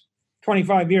 years,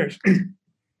 25 years.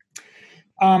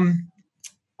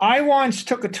 I once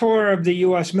took a tour of the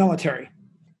U.S. military.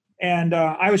 And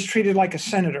I was treated like a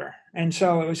senator. And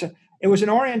so it was an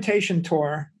orientation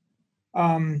tour.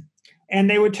 And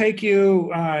they would take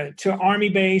you to Army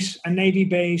base, a Navy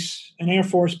base, an Air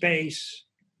Force base,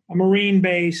 a Marine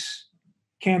base,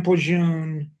 Camp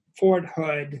Lejeune, Fort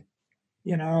Hood,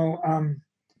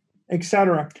 et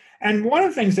cetera. And one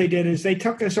of the things they did is they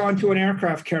took us onto an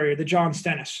aircraft carrier, the John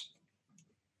Stennis.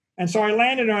 And so I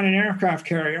landed on an aircraft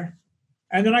carrier.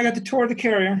 And then I got to tour the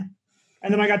carrier.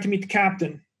 And then I got to meet the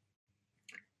captain.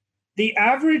 The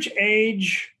average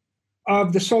age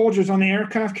of the soldiers on the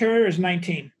aircraft carrier is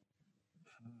 19.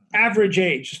 Average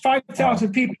age.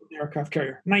 5,000 people in the aircraft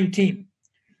carrier, 19.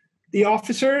 The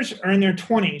officers are in their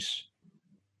 20s,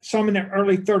 some in their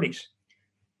early 30s.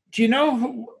 Do you know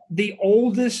who the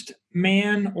oldest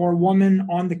man or woman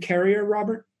on the carrier,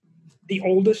 Robert? The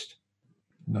oldest?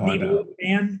 No idea. Old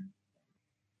man?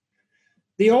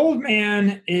 The old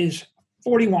man is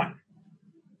 41.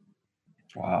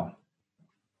 Wow.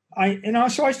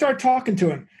 So I start talking to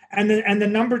him, and the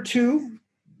number 2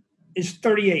 is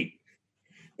 38.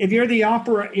 If you're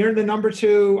the number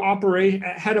 2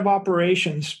 head of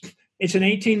operations, it's an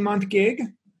 18-month gig,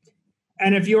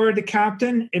 and if you're the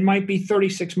captain, it might be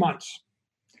 36 months.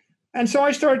 And so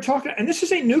I started talking, and this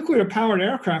is a nuclear-powered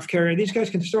aircraft carrier. These guys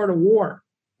can start a war.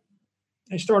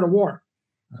 They start a war.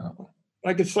 Oh.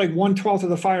 It's like 1/12 of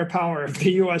the firepower of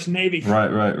the U.S. Navy.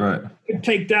 Right. You could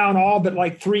take down all but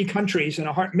like 3 countries in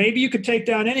a heart. Maybe you could take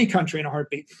down any country in a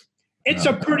heartbeat. It's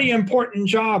a pretty important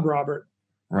job, Robert.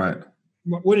 Right.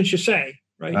 Wouldn't you say?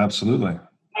 Right. Absolutely.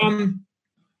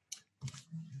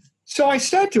 So I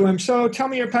said to him, so tell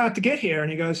me your path to get here.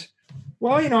 And he goes,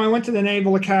 Well, I went to the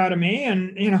Naval Academy,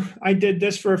 and I did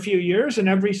this for a few years, and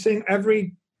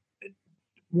every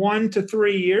 1 to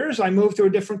 3 years, I moved to a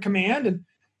different command,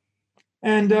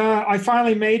 and I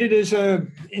finally made it as a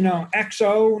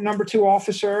XO number 2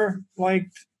 officer like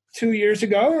 2 years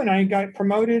ago, and I got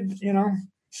promoted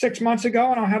 6 months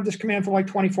ago, and I'll have this command for like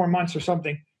 24 months or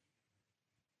something.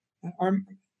 And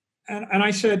I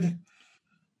said,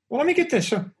 well, let me get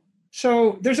this.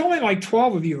 So there's only like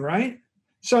 12 of you, right?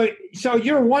 So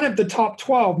you're one of the top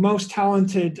 12 most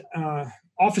talented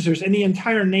officers in the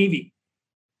entire Navy.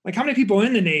 Like, how many people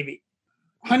in the Navy?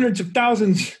 Hundreds of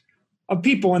thousands of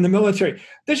people in the military.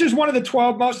 This is one of the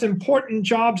 12 most important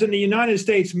jobs in the United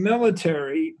States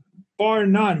military, bar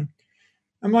none.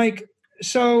 I'm like,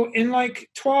 so in like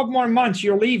 12 more months,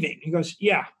 you're leaving? He goes,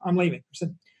 yeah, I'm leaving. I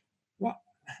said, well,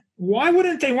 why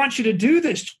wouldn't they want you to do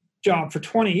this job for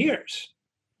 20 years?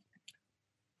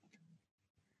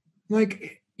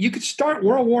 Like, you could start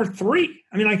World War III.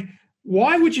 I mean, like,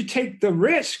 why would you take the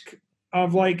risk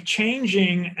of like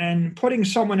changing and putting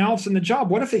someone else in the job?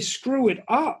 What if they screw it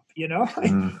up?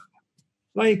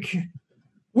 Like,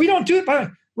 we don't do it,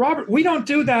 but Robert, we don't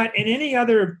do that in any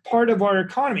other part of our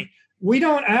economy. We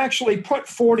don't actually put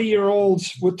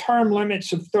 40-year-olds with term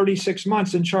limits of 36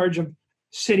 months in charge of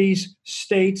cities,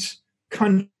 states,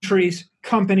 countries,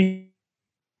 companies.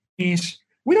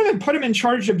 We don't even put them in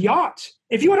charge of yachts.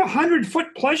 If you had a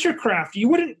 100-foot pleasure craft, you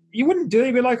wouldn't do it.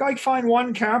 You'd be like, I find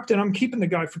one captain, I'm keeping the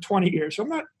guy for 20 years. I'm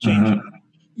not changing.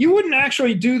 You wouldn't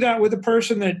actually do that with a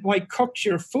person that like cooks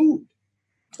your food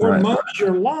or mows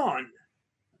your lawn.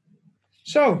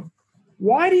 So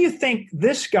why do you think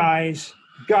this guy's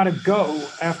got to go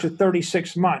after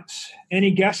 36 months?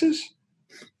 Any guesses?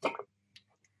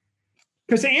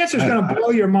 Because the answer is going to blow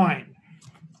your mind.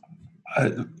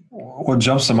 What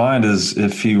jumps to mind is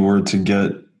if he were to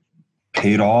get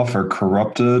paid off or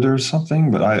corrupted or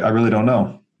something, but I really don't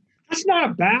know. That's not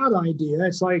a bad idea.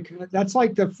 It's like, that's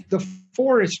like the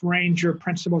forest ranger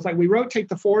principle. It's like we rotate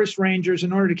the forest rangers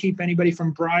in order to keep anybody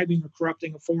from bribing or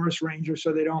corrupting a forest ranger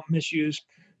so they don't misuse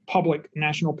public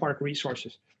national park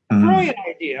resources. Brilliant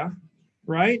idea,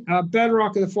 right?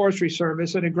 Bedrock of the Forestry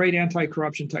Service and a great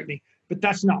anti-corruption technique, but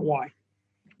that's not why.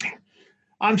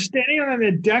 I'm standing on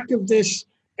the deck of this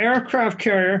aircraft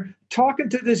carrier talking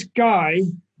to this guy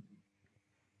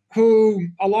who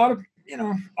a lot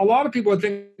of people would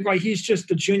think like he's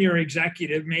just a junior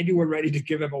executive. Maybe we're ready to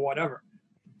give him a whatever.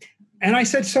 And I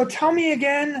said, so tell me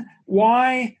again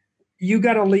why you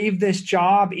got to leave this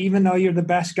job even though you're the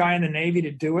best guy in the Navy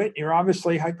to do it. You're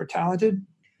obviously hyper talented.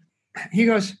 He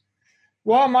goes,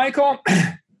 well, Michael,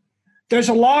 there's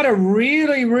a lot of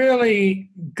really, really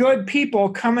good people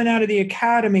coming out of the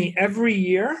academy every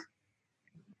year,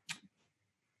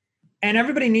 and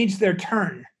everybody needs their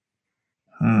turn.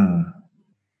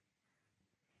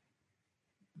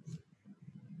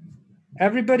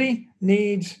 Everybody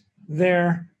needs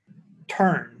their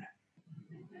turn.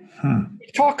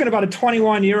 He's talking about a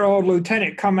 21-year-old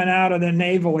lieutenant coming out of the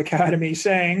Naval Academy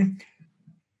saying,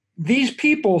 these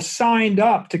people signed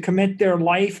up to commit their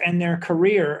life and their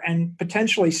career and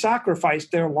potentially sacrifice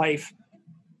their life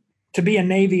to be a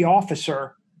Navy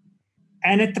officer.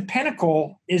 And at the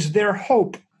pinnacle is their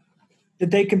hope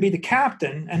that they can be the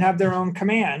captain and have their own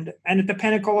command. And at the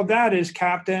pinnacle of that is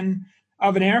captain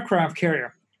of an aircraft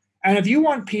carrier. And if you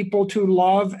want people to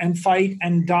love and fight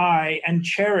and die and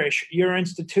cherish your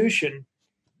institution,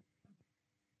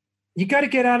 you got to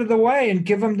get out of the way and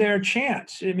give them their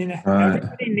chance. I mean,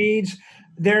 everybody needs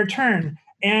their turn.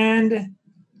 And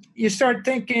you start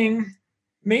thinking,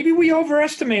 maybe we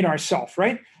overestimate ourselves,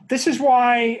 right? This is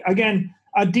why, again,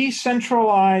 a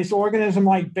decentralized organism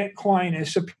like Bitcoin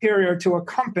is superior to a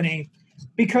company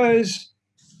because,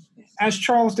 as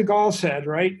Charles de Gaulle said,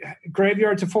 right,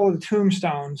 graveyards are full of the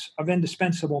tombstones of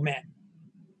indispensable men.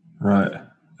 Right,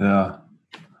 yeah.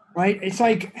 Right? It's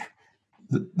like...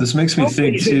 This makes me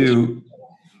think too,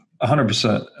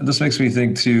 100%. This makes me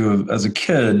think too, as a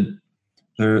kid,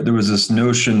 there was this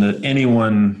notion that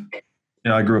anyone,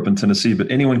 I grew up in Tennessee,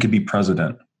 but anyone could be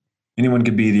president. Anyone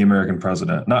could be the American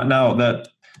president. Not now, that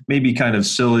may be kind of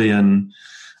silly and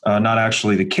not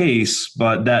actually the case,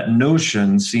 but that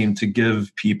notion seemed to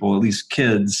give people, at least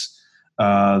kids,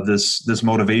 this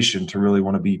motivation to really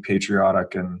want to be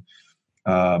patriotic and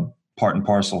part and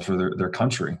parcel for their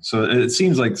country. So it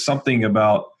seems like something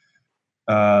about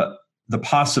the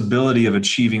possibility of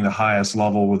achieving the highest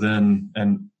level within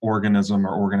an organism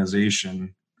or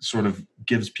organization sort of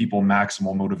gives people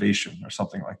maximal motivation or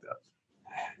something like that.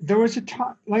 There was a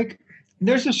time,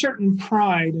 there's a certain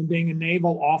pride in being a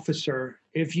naval officer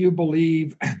if you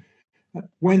believe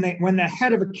when the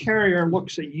head of a carrier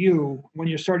looks at you when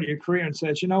you're starting your career and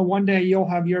says, one day you'll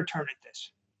have your turn at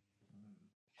this.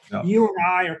 Yeah. You and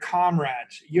I are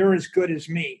comrades. You're as good as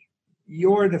me.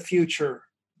 You're the future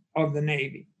of the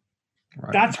Navy.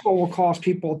 Right. That's what will cause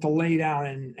people to lay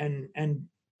down and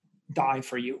die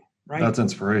for you, right? That's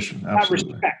inspiration,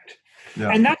 absolutely. That respect. Yeah.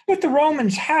 And that's what the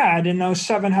Romans had in those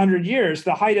 700 years,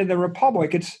 the height of the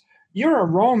Republic. You're a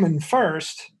Roman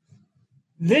first.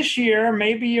 This year,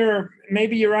 maybe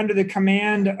you're under the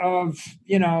command of,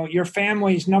 your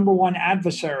family's number one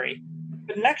adversary.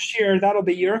 But next year, that'll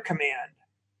be your command,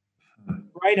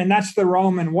 right? And that's the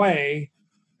Roman way.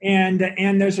 And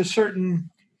there's a certain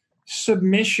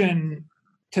submission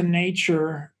to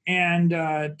nature and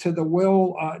to the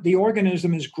will. The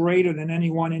organism is greater than any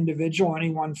one individual,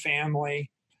 any one family.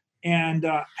 And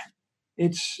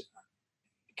it's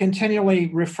continually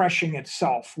refreshing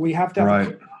itself. We have to have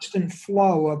a constant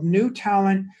flow of new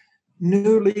talent,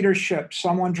 new leadership.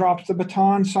 Someone drops the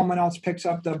baton, someone else picks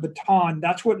up the baton.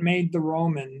 That's what made the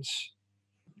Romans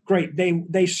great.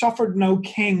 They suffered no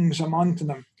kings among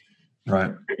them.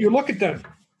 Right. You look at the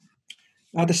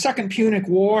Second Punic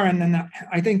War, and then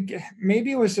I think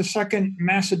maybe it was the Second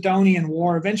Macedonian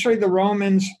War. Eventually, the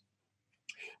Romans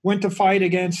went to fight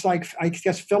against,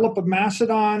 Philip of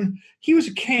Macedon. He was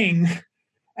a king,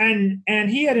 and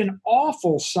he had an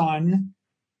awful son,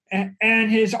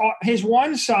 and his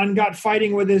one son got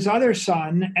fighting with his other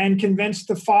son and convinced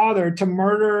the father to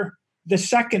murder the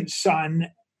second son.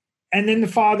 And then the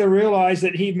father realized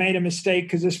that he'd made a mistake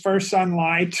because his first son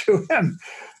lied to him.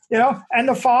 And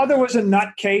the father was a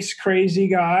nutcase, crazy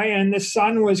guy, and the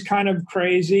son was kind of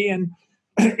crazy, and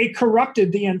it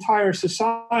corrupted the entire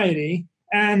society.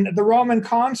 And the Roman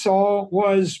consul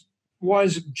was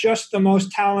just the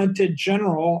most talented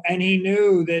general, and he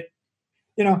knew that,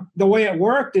 the way it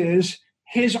worked is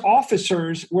his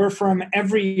officers were from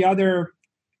every other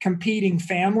competing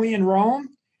family in Rome.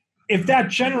 If that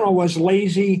general was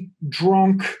lazy,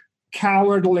 drunk,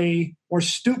 cowardly, or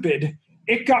stupid,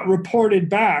 it got reported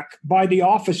back by the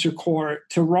officer corps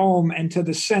to Rome and to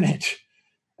the Senate.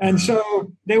 And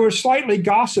so they were slightly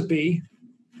gossipy.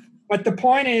 But the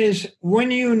point is, when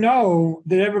you know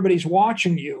that everybody's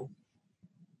watching you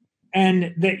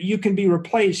and that you can be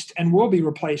replaced and will be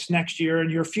replaced next year and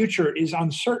your future is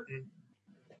uncertain,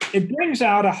 it brings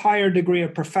out a higher degree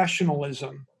of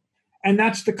professionalism. And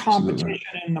that's the competition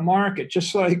in the market.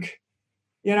 Just like,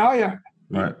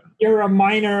 you're a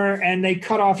miner and they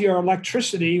cut off your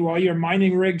electricity while your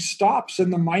mining rig stops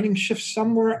and the mining shifts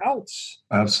somewhere else.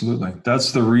 Absolutely.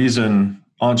 That's the reason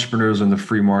entrepreneurs in the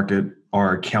free market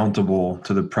are accountable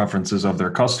to the preferences of their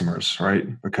customers,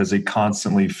 right? Because they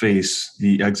constantly face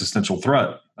the existential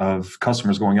threat of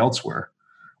customers going elsewhere.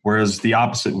 Whereas the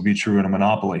opposite would be true in a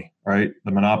monopoly, right?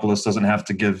 The monopolist doesn't have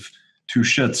to give two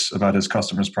shits about his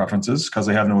customers' preferences because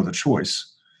they have no other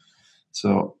choice.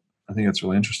 So I think that's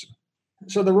really interesting.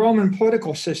 So the Roman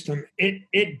political system,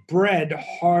 it bred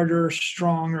harder,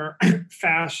 stronger,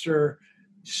 faster,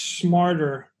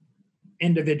 smarter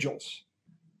individuals.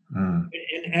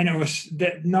 And it was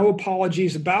that no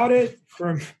apologies about it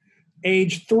from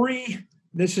age 3.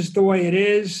 This is the way it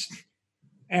is.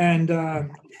 And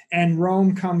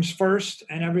Rome comes first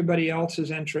and everybody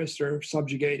else's interests are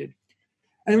subjugated.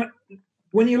 And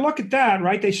when you look at that,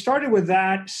 right, they started with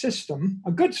that system,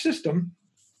 a good system.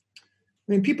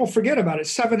 I mean, people forget about it.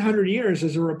 700 years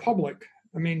as a republic.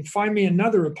 I mean, find me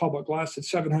another republic lasted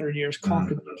 700 years,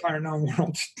 conquered the entire known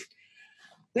world.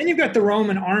 Then you've got the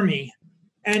Roman army,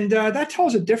 and that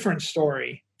tells a different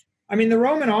story. I mean, the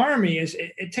Roman army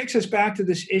it takes us back to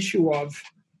this issue of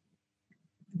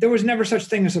there was never such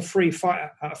thing as a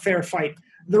fair fight.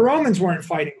 The Romans weren't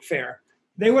fighting fair.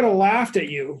 They would have laughed at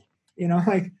you.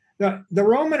 The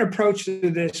Roman approach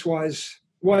to this was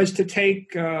to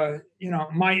take,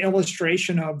 my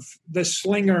illustration of the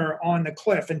slinger on the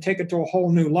cliff and take it to a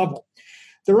whole new level.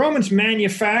 The Romans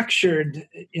manufactured,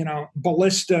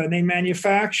 ballista, and they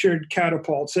manufactured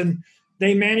catapults, and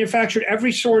they manufactured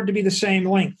every sword to be the same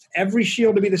length, every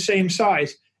shield to be the same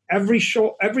size, every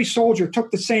soldier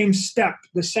took the same step,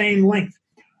 the same length.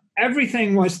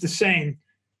 Everything was the same.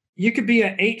 You could be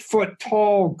an 8-foot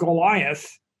tall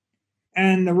Goliath,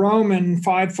 and the Roman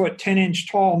 5-foot, 10-inch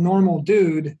tall normal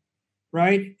dude,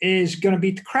 right, is going to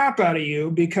beat the crap out of you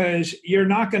because you're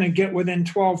not going to get within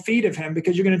 12 feet of him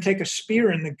because you're going to take a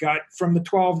spear in the gut from the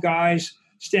 12 guys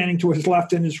standing to his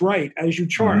left and his right as you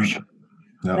charge,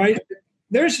 right?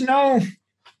 There's no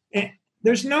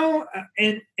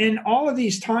in all of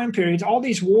these time periods, all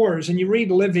these wars, and you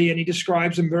read Livy and he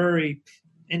describes them very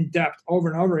in depth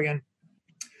over and over again.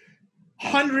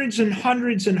 Hundreds and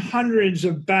hundreds and hundreds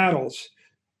of battles.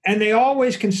 And they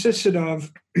always consisted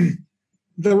of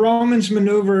the Romans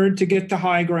maneuvered to get to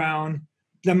high ground.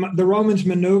 The Romans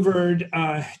maneuvered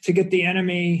to get the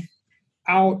enemy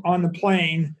out on the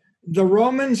plain. The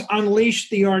Romans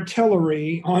unleashed the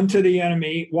artillery onto the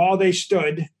enemy while they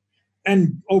stood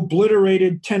and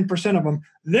obliterated 10% of them.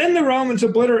 Then the Romans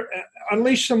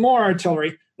unleashed some more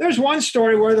artillery. There's one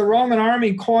story where the Roman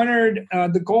army cornered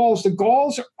the Gauls. The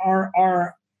Gauls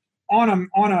are on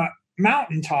a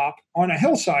mountaintop, on a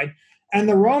hillside, and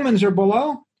the Romans are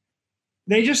below.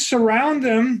 They just surround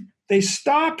them. They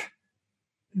stop.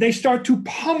 They start to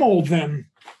pummel them,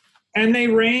 and they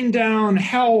rain down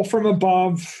hell from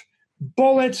above,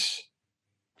 bullets,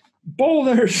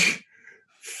 boulders,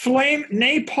 flame,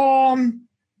 napalm,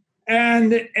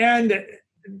 and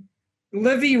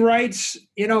Livy writes,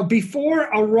 before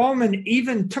a Roman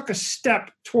even took a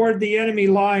step toward the enemy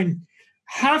line,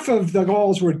 half of the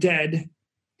Gauls were dead,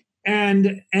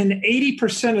 and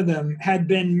 80% of them had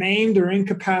been maimed or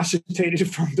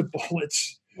incapacitated from the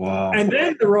bullets. Wow. And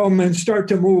then the Romans start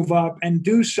to move up and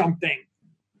do something.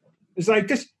 It's like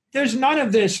this. There's none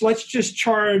of this. Let's just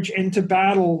charge into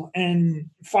battle and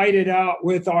fight it out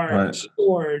with our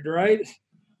sword, right?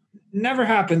 Never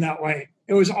happened that way.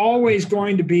 It was always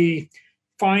going to be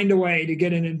find a way to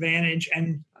get an advantage.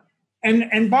 And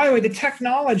by the way, the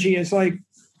technology is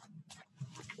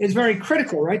very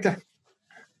critical, right?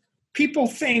 People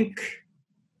think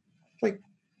like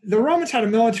the Romans had a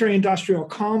military industrial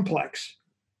complex,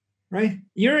 right?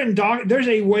 There's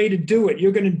a way to do it.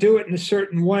 You're going to do it in a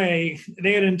certain way.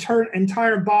 They had an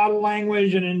entire body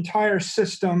language, an entire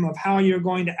system of how you're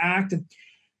going to act. And,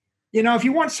 if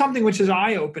you want something which is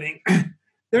eye-opening,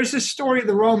 there's this story of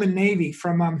the Roman Navy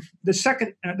from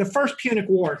the First Punic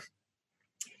War.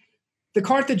 The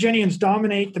Carthaginians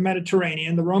dominate the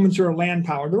Mediterranean. The Romans are a land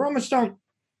power. The Romans don't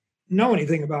know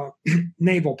anything about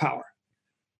naval power,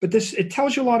 but it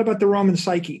tells you a lot about the Roman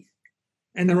psyche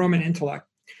and the Roman intellect.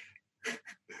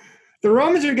 The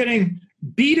Romans are getting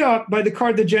beat up by the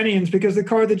Carthaginians because the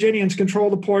Carthaginians control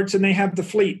the ports and they have the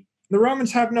fleet. The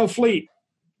Romans have no fleet.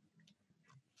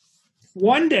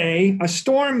 One day, a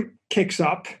storm kicks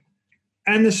up,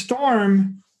 and the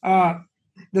storm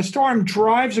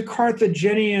drives a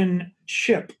Carthaginian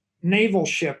naval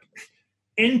ship,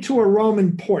 into a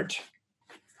Roman port.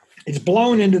 It's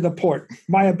blown into the port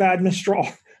by a bad mistral.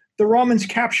 The Romans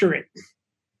capture it.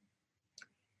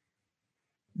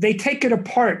 They take it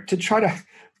apart to try to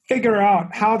figure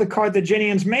out how the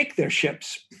Carthaginians make their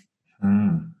ships.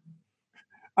 And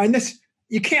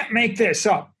you can't make this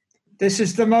up. This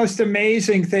is the most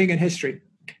amazing thing in history.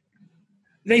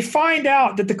 They find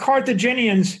out that the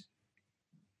Carthaginians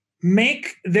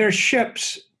make their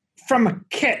ships from a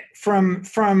kit, from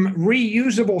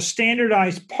reusable,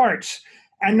 standardized parts.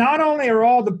 And not only are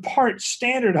all the parts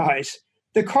standardized,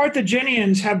 the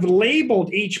Carthaginians have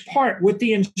labeled each part with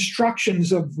the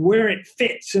instructions of where it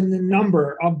fits and the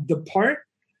number of the part.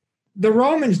 The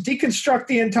Romans deconstruct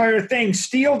the entire thing,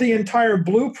 steal the entire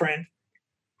blueprint.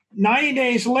 90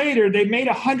 days later, they made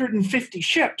 150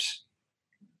 ships.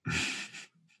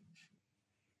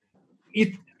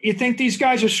 You think these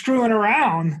guys are screwing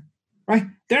around, right?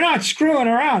 They're not screwing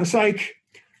around. It's like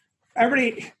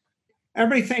everybody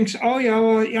thinks, I'm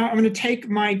going to take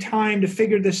my time to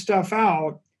figure this stuff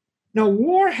out. No,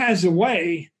 war has a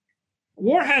way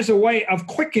of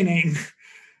quickening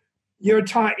your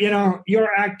time,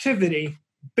 your activity.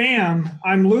 Bam,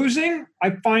 I'm losing. I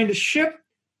find a ship.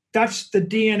 That's the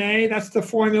DNA. That's the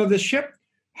formula of the ship.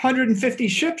 150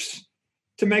 ships.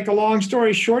 To make a long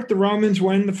story short, the Romans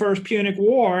win the First Punic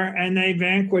War, and they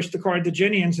vanquish the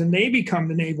Carthaginians, and they become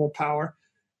the naval power.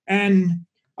 And,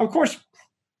 of course,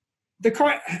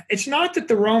 it's not that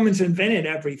the Romans invented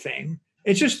everything.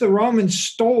 It's just the Romans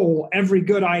stole every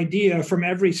good idea from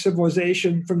every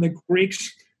civilization, from the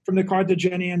Greeks, from the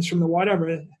Carthaginians, from the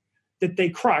whatever, that they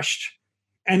crushed.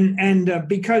 And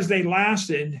because they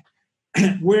lasted,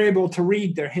 we're able to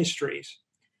read their histories.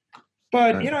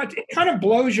 But, it kind of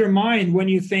blows your mind when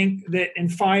you think that in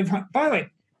 500, by the way,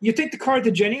 you think the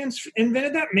Carthaginians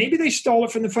invented that? Maybe they stole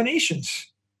it from the Phoenicians.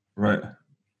 Right.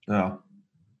 Yeah.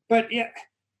 But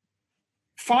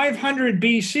 500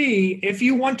 BC, if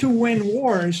you want to win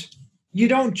wars, you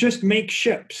don't just make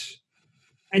ships,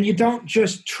 and you don't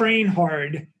just train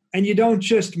hard, and you don't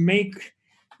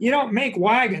make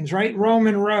wagons, right?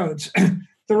 Roman roads.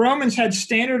 The Romans had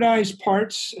standardized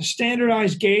parts, a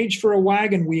standardized gauge for a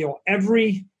wagon wheel.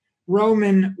 Every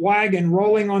Roman wagon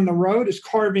rolling on the road is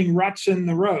carving ruts in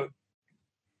the road.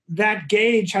 That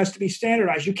gauge has to be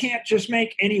standardized. You can't just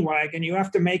make any wagon. You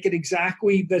have to make it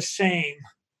exactly the same.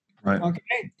 Right.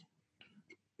 Okay.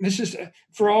 this is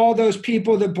for all those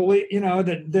people that believe,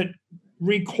 that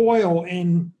recoil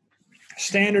in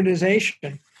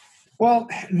standardization. Well,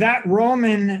 that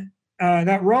Roman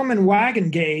wagon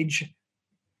gauge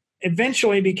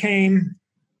eventually became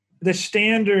the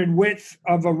standard width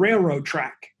of a railroad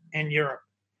track in Europe,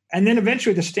 and then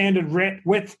eventually the standard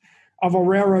width of a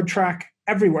railroad track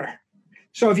everywhere.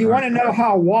 So if you want to know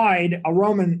how wide a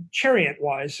Roman chariot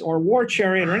was, or war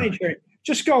chariot, or any chariot,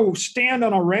 just go stand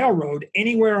on a railroad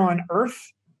anywhere on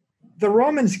Earth. The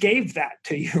Romans gave that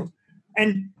to you.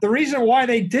 And the reason why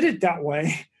they did it that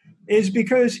way is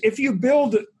because if you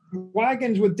build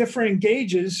wagons with different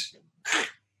gauges,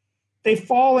 they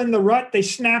fall in the rut, they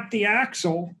snap the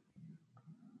axle,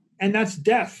 and that's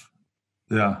death.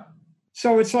 Yeah.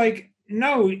 So it's like,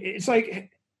 no, it's like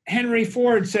Henry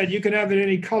Ford said, you can have it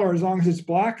any color as long as it's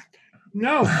black.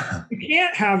 No, you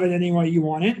can't have it any way you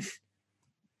want it.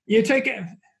 You take it,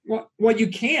 what you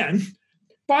can.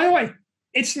 By the way,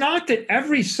 it's not that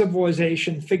every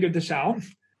civilization figured this out.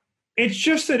 It's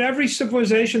just that every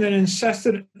civilization that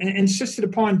insisted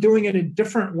upon doing it a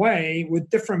different way with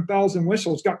different bells and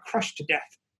whistles got crushed to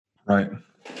death. Right.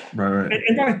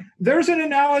 And there's an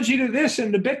analogy to this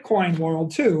in the Bitcoin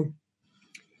world too.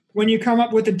 When you come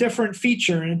up with a different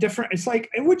feature and it's like,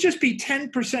 it would just be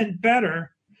 10%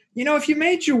 better. If you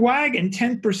made your wagon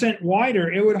 10% wider,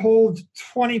 it would hold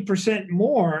 20%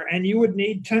 more, and you would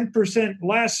need 10%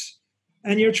 less,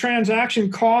 and your transaction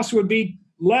cost would be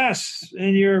less,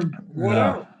 and your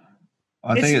whatever.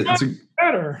 Yeah. I think it's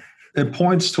better. It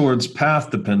points towards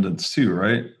path dependence too,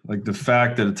 right? Like the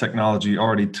fact that a technology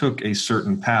already took a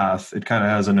certain path, it kind of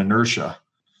has an inertia,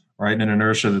 right? An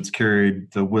inertia that's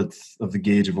carried the width of the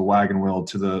gauge of a wagon wheel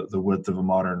to the width of a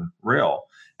modern rail.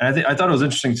 And I thought it was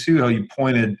interesting too how you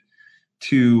pointed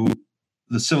to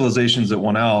the civilizations that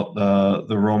won out,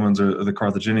 the Romans or the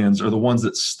Carthaginians, are the ones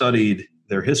that studied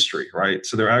their history, right?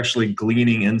 So they're actually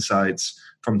gleaning insights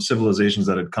from civilizations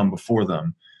that had come before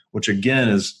them, which again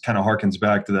is kind of harkens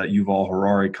back to that Yuval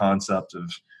Harari concept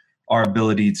of our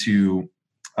ability to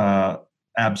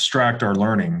abstract our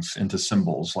learnings into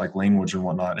symbols like language and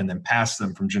whatnot, and then pass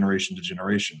them from generation to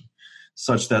generation,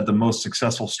 such that the most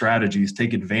successful strategies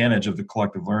take advantage of the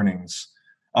collective learnings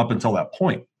up until that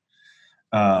point,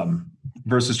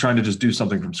 versus trying to just do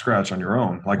something from scratch on your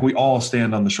own. Like we all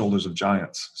stand on the shoulders of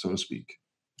giants, so to speak.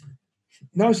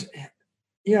 Those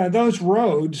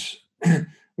roads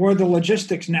were the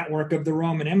logistics network of the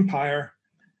Roman Empire.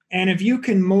 And if you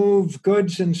can move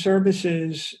goods and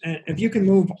services, if you can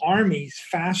move armies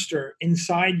faster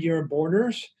inside your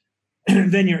borders,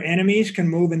 then your enemies can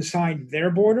move inside their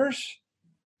borders,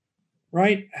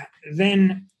 right?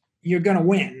 Then you're going to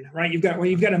win, right? You've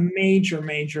got a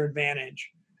major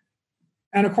advantage.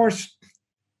 And of course,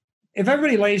 if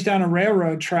everybody lays down a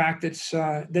railroad track that's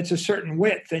a certain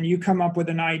width, and you come up with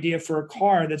an idea for a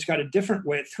car that's got a different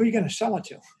width, who are you going to sell it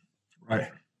to?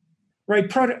 Right.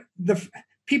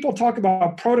 People talk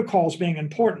about protocols being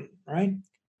important, right?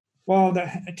 Well, the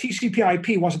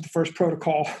TCP/IP wasn't the first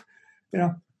protocol.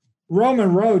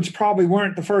 Roman roads probably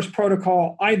weren't the first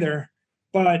protocol either.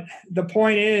 But the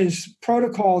point is,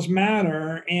 protocols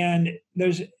matter, and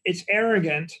it's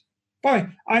arrogant. But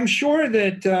I'm sure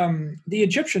that the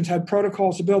Egyptians had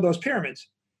protocols to build those pyramids.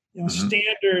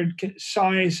 Standard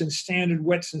size and standard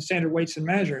widths and standard weights and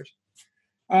measures.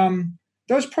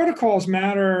 Those protocols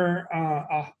matter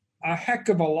a heck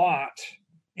of a lot.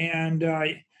 And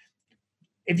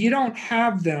if you don't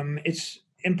have them, it's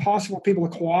impossible for people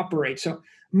to cooperate. So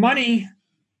money,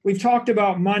 we've talked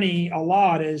about money a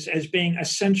lot as being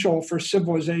essential for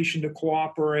civilization to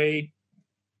cooperate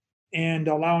and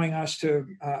allowing us to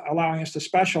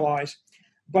specialize.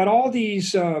 But all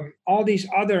these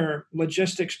other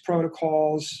logistics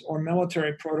protocols or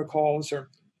military protocols are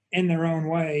in their own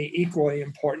way equally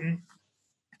important.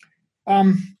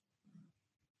 And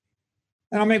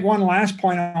I'll make one last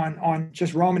point on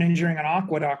just Roman engineering and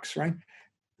aqueducts, right?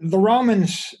 The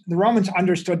Romans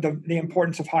understood the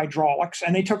importance of hydraulics,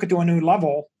 and they took it to a new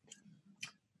level.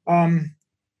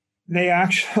 They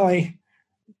actually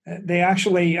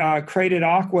created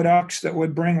aqueducts that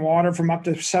would bring water from up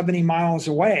to 70 miles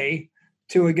away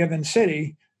to a given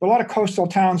city. There are a lot of coastal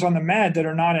towns on the Med that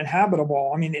are not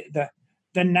inhabitable. I mean,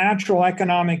 the natural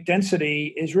economic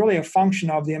density is really a function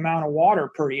of the amount of water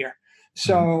per year.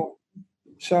 So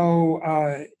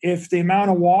if the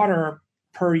amount of water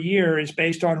per year is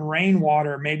based on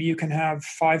rainwater, maybe you can have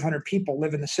 500 people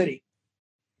live in the city.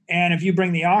 And if you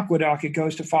bring the aqueduct, it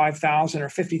goes to 5,000 or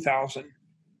 50,000.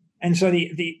 And so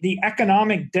the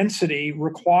economic density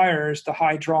requires the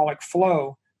hydraulic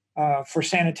flow for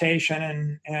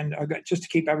sanitation and just to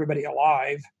keep everybody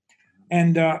alive.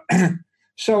 And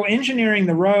So engineering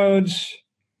the roads,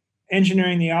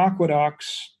 engineering the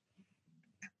aqueducts,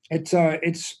 it's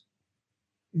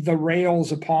the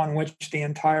rails upon which the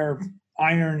entire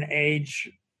Iron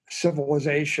Age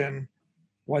civilization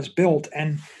was built.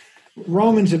 And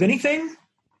Romans, if anything,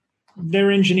 they're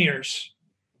engineers,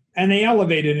 and they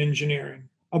elevated engineering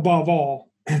above all.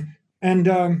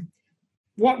 And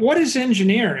what is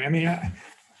engineering? I mean,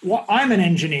 I'm an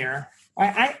engineer.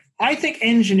 I think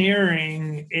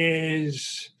engineering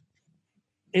is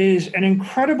an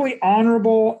incredibly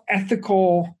honorable,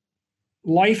 ethical,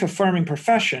 life-affirming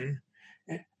profession.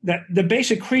 That the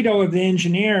basic credo of the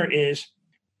engineer is,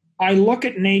 I look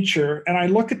at nature and I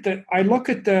look at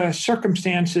the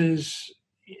circumstances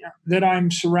that I'm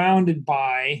surrounded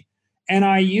by, and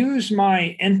I use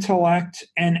my intellect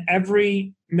and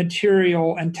every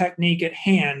material and technique at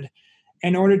hand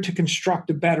in order to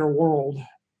construct a better world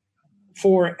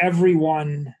for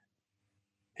everyone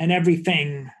and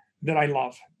everything that I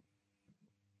love.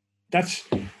 That's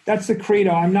the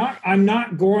credo. I'm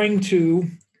not going to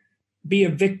be a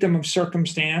victim of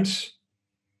circumstance.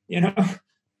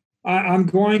 I'm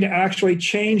going to actually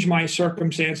change my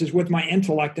circumstances with my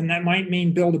intellect, and that might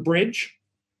mean build a bridge.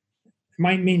 It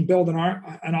might mean build an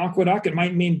aqueduct. It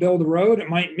might mean build a road. It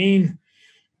might mean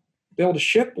build a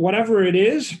ship, whatever it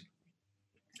is.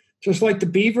 Just like the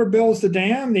Beaver builds the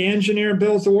dam, the engineer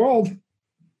builds the world.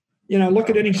 Look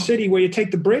at any city where you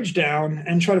take the bridge down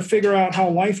and try to figure out how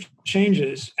life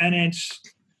changes, and it's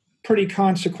pretty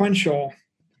consequential.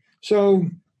 So,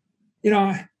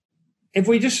 if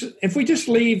we just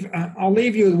leave, I'll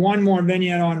leave you with one more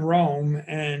vignette on Rome,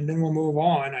 and then we'll move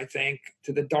on, I think,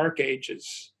 to the Dark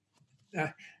Ages.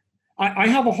 I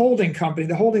have a holding company.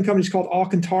 The holding company is called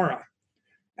Alcantara.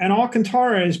 And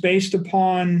Alcantara is based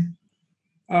upon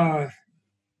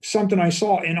something I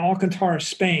saw in Alcantara,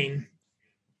 Spain.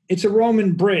 It's a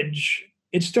Roman bridge.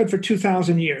 It stood for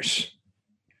 2,000 years.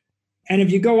 And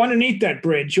if you go underneath that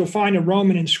bridge, you'll find a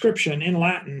Roman inscription in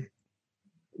Latin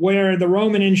where the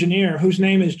Roman engineer, whose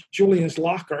name is Julius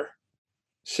Locker,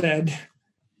 said,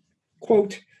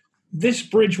 quote, "This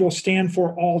bridge will stand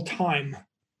for all time,"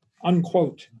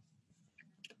 unquote.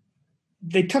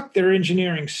 They took their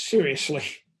engineering seriously.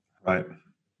 Right.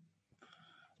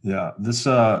 Yeah. This,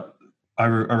 I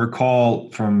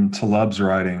recall from Taleb's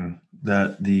writing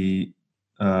that the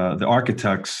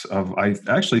architects of, I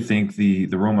actually think the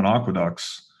Roman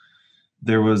aqueducts,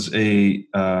 there was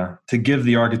to give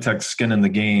the architect skin in the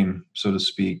game, so to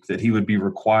speak, that he would be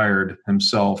required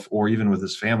himself, or even with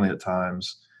his family at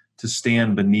times, to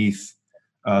stand beneath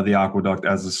the aqueduct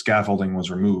as the scaffolding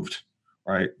was removed,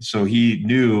 right? So he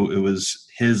knew it was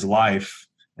his life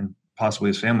and possibly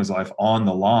his family's life on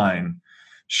the line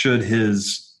should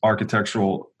his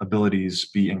architectural abilities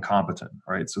be incompetent,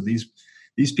 right? So these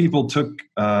people took,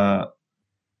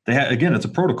 they had, again, it's a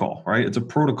protocol, right? It's a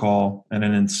protocol and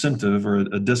an incentive or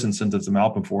a disincentive to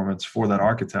malperformance for that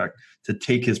architect to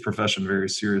take his profession very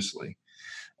seriously.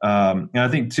 And I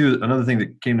think too, another thing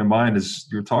that came to mind is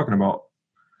you were talking about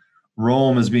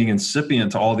Rome as being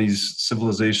incipient to all these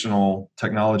civilizational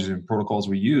technologies and protocols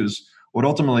we use. What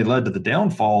ultimately led to the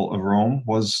downfall of Rome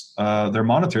was their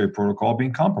monetary protocol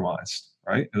being compromised,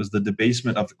 right? It was the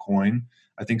debasement of the coin,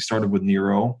 I think started with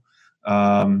Nero,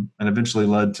 and eventually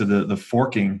led to the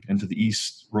forking into the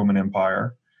East Roman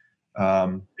Empire.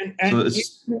 And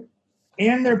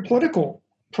their political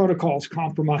protocols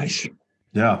compromised.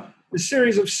 Yeah. A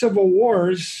series of civil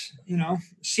wars,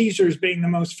 Caesar's being the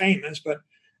most famous, but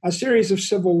a series of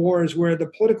civil wars where the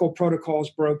political protocols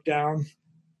broke down,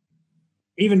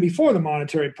 even before the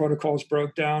monetary protocols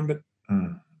broke down. But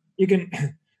you can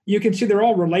see they're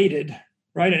all related,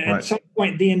 right? At some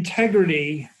point, the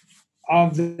integrity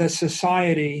of the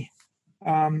society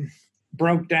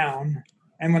broke down,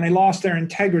 and when they lost their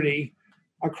integrity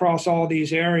across all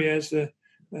these areas,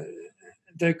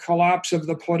 the collapse of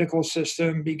the political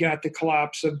system begat the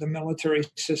collapse of the military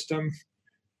system,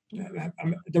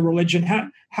 the religion.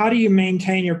 How do you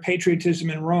maintain your patriotism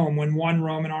in Rome when one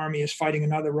Roman army is fighting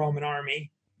another Roman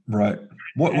army? Right.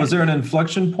 Was there an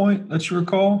inflection point that you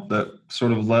recall that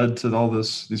sort of led to all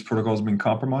these protocols being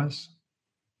compromised?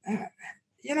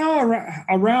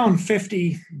 Around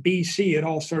 50 BC, it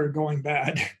all started going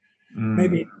bad.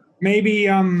 Maybe.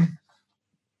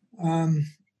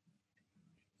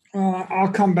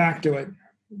 I'll come back to it.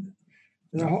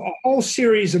 A whole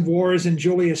series of wars in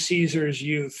Julius Caesar's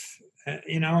youth,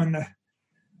 and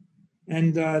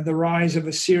the rise of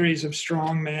a series of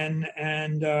strong men,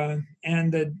 and the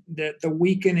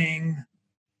weakening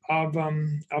of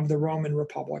the Roman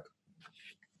Republic.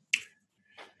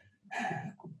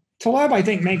 Taleb, I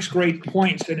think, makes great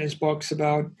points in his books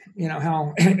about,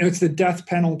 how it's the death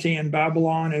penalty in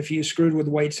Babylon if you screwed with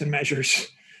weights and measures.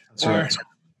 That's right.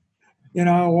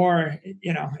 Or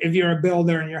if you're a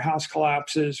builder and your house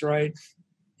collapses, right?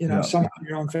 Someone in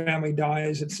your own family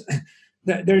dies.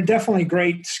 They're definitely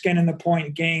great skin in the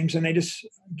point games, and they just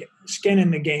skin in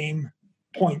the game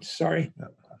points. Sorry,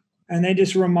 and they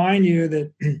just remind you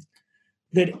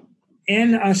that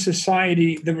in a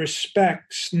society that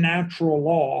respects natural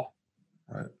law,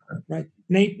 right?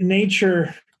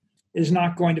 Nature is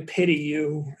not going to pity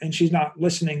you, and she's not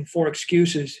listening for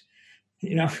excuses.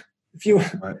 If you,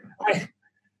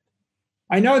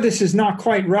 I know this is not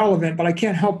quite relevant, but I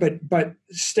can't help but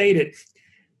state it.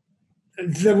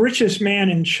 The richest man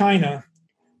in China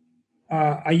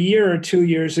a year or 2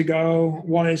 years ago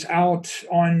was out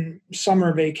on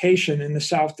summer vacation in the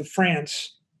south of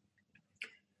France.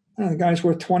 The guy's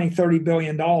worth $20-30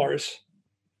 billion.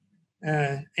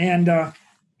 And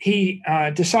he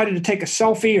decided to take a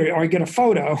selfie or get a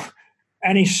photo,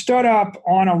 and he stood up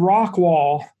on a rock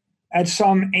wall at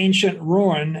some ancient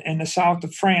ruin in the south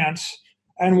of France.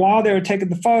 And while they were taking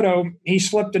the photo, he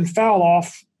slipped and fell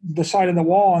off the side of the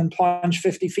wall and plunged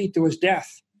 50 feet to his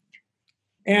death.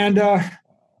 And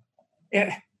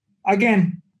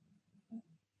again,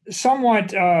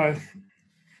 somewhat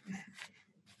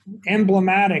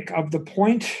emblematic of the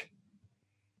point.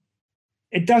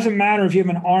 It doesn't matter if you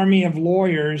have an army of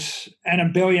lawyers and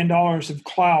 $1 billion of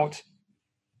clout.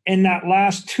 In that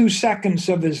last 2 seconds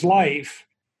of his life,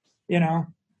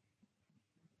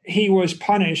 he was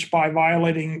punished by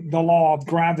violating the law of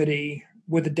gravity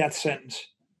with a death sentence.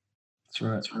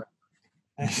 That's right.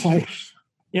 And it's like,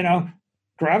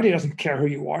 gravity doesn't care who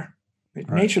you are.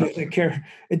 Nature doesn't care.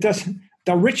 It doesn't.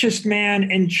 The richest man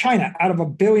in China out of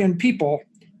 1 billion people,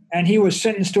 and he was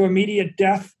sentenced to immediate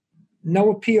death, no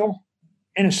appeal,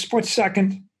 in a split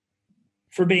second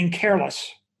for being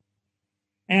careless.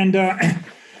 And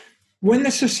when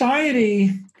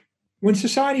society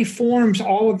forms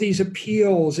all of these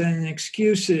appeals and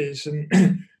excuses,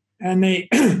 and they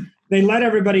let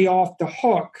everybody off the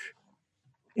hook,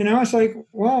 it's like,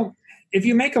 well, if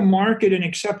you make a market in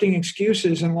accepting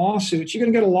excuses and lawsuits, you're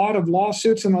going to get a lot of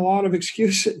lawsuits and a lot of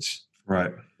excuses.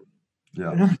 Right.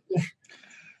 Yeah.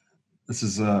 This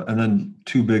is and then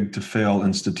too big to fail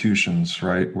institutions,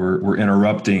 right? We're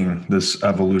interrupting this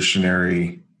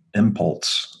evolutionary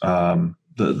impulse.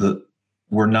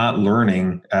 We're not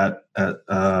learning at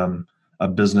a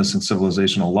business and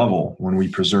civilizational level when we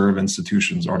preserve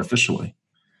institutions artificially.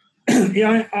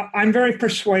 I'm very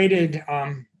persuaded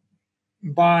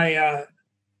by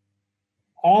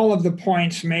all of the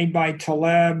points made by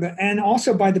Taleb and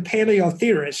also by the paleo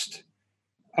theorist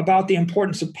about the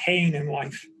importance of pain in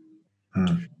life.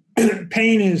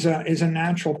 Pain is a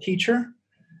natural teacher,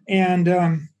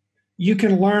 and you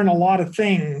can learn a lot of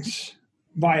things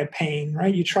via pain,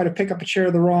 right? You try to pick up a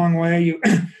chair the wrong way,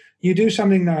 you do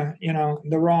something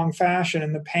the wrong fashion,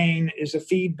 and the pain is a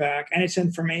feedback and it's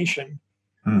information.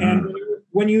 Mm-hmm. And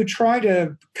when you try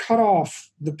to cut off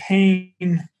the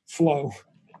pain flow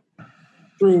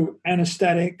through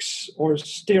anesthetics or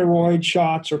steroid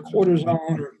shots or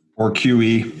cortisone or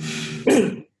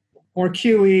QE or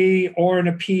QE or an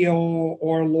appeal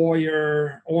or a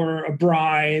lawyer or a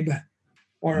bribe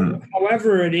or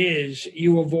however it is,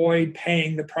 you avoid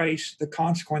paying the price, the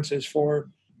consequences for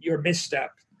your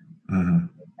misstep. Mm-hmm.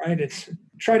 Right? It's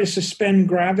try to suspend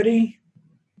gravity.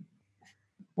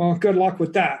 Well, good luck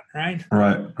with that, right?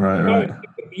 Right.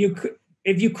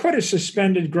 If you could have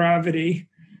suspended gravity,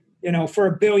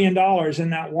 for $1 billion in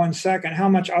that 1 second, how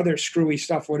much other screwy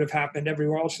stuff would have happened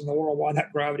everywhere else in the world while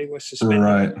that gravity was suspended?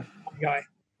 Right. Guy.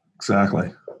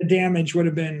 Exactly. The damage would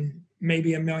have been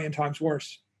maybe 1 million times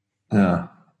worse. Yeah. I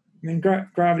mean,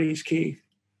 gravity is key.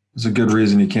 There's a good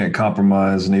reason you can't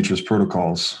compromise nature's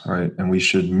protocols, right? And we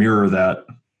should mirror that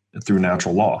through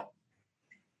natural law.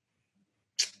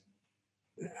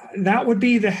 That would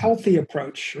be the healthy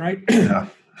approach, right? Yeah.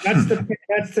 That's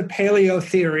the paleo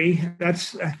theory.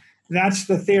 That's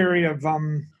the theory of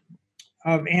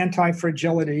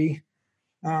antifragility.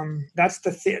 That's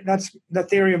the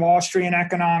theory of Austrian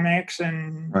economics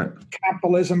and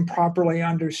capitalism properly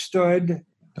understood,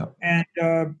 and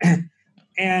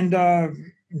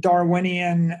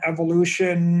Darwinian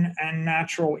evolution and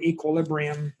natural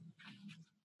equilibrium.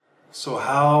 So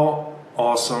how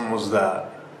awesome was that,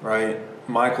 right?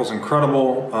 Michael's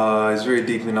incredible. He's very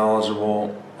deeply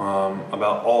knowledgeable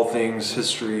about all things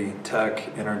history,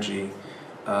 tech, energy.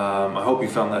 I hope you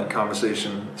found that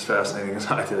conversation as fascinating as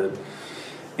I did.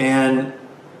 And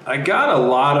I got a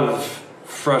lot of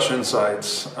fresh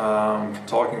insights from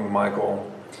talking with Michael.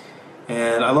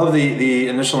 And I love the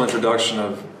initial introduction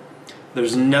of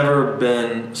there's never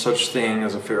been such thing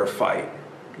as a fair fight,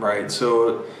 right?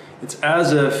 So it's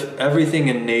as if everything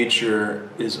in nature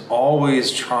is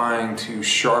always trying to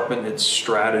sharpen its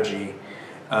strategy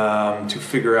to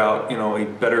figure out, a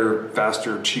better,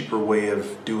 faster, cheaper way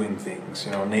of doing things,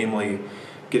 namely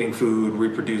getting food,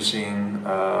 reproducing,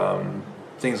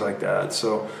 things like that.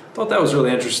 So I thought that was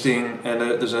really interesting, and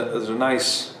there's a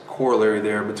nice corollary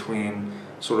there between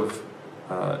sort of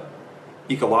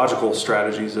ecological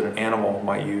strategies that an animal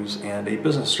might use and a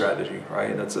business strategy,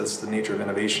 right? That's the nature of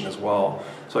innovation as well.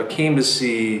 So I came to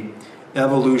see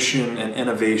evolution and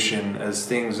innovation as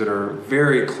things that are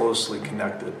very closely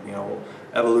connected.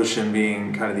 Evolution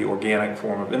being kind of the organic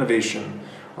form of innovation,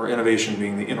 or innovation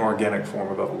being the inorganic form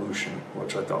of evolution,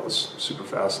 which I thought was super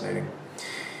fascinating.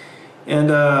 And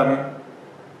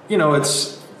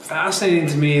it's fascinating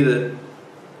to me that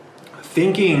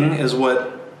thinking is what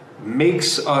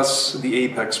makes us the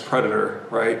apex predator,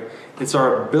 right? It's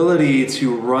our ability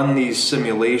to run these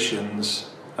simulations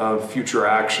of future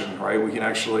action, right? We can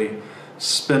actually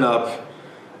spin up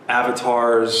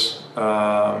avatars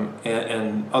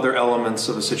and other elements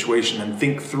of a situation and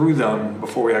think through them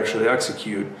before we actually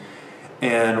execute.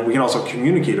 And we can also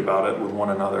communicate about it with one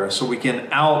another. So we can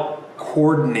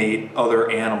out-coordinate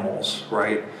other animals,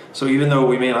 right? So even though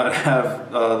we may not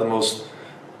have the most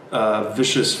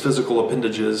vicious physical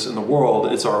appendages in the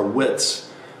world, it's our wits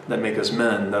that make us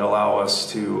men, that allow us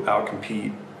to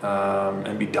outcompete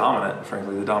and be dominant,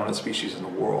 frankly, the dominant species in the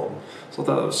world. So I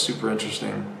thought that was super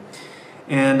interesting.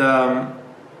 And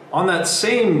on that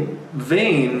same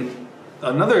vein,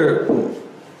 another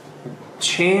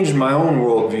change in my own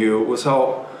worldview was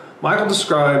how Michael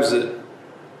describes that,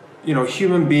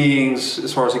 human beings,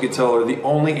 as far as he could tell, are the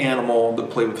only animal that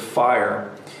play with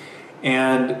fire.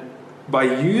 And by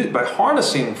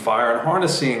harnessing fire and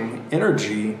harnessing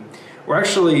energy, we're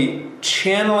actually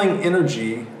channeling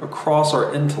energy across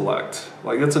our intellect.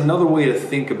 Like, that's another way to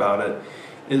think about it,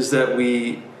 is that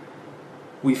we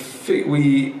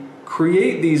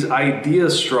create these idea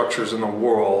structures in the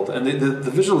world, and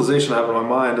the visualization I have in my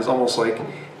mind is almost like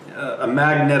a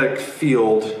magnetic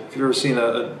field. If you've ever seen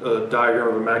a diagram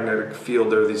of a magnetic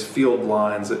field, there are these field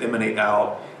lines that emanate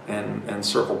out and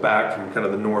circle back from kind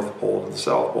of the North Pole to the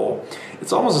South Pole.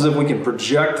 It's almost as if we can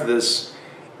project this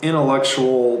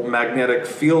intellectual magnetic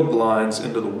field lines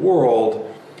into the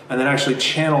world and then actually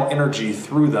channel energy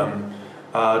through them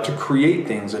to create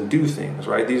things and do things,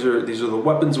 right? These are the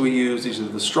weapons we use, these are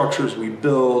the structures we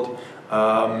build,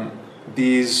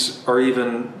 these are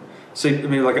even, say,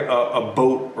 maybe like a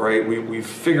boat, right? We've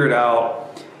figured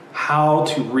out how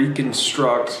to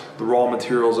reconstruct the raw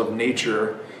materials of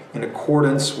nature in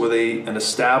accordance with an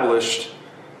established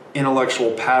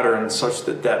intellectual pattern such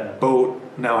that that boat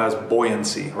now has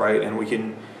buoyancy, right? And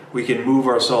we can move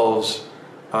ourselves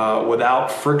without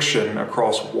friction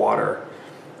across water.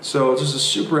 So it's just a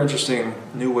super interesting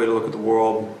new way to look at the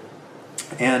world.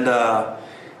 And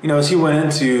as he went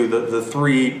into the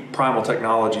three primal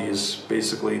technologies,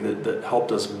 basically, that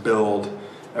helped us build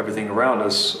everything around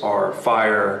us, are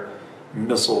fire,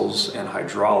 missiles, and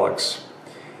hydraulics.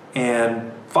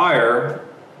 And fire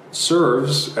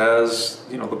serves as,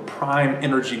 the prime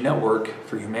energy network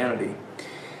for humanity.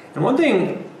 And one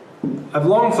thing I've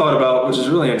long thought about, which is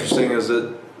really interesting, is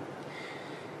that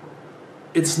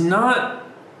it's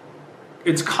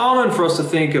common for us to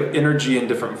think of energy in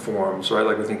different forms, right?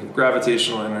 Like we think of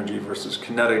gravitational energy versus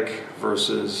kinetic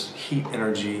versus heat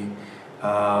energy,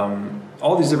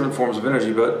 all these different forms of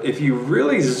energy. But if you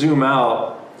really zoom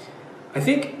out, I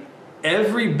think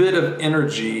every bit of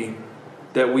energy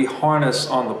that we harness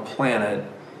on the planet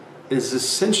is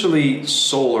essentially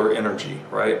solar energy,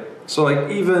 right? So like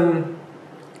even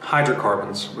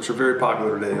hydrocarbons, which are very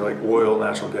popular today, like oil,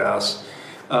 natural gas,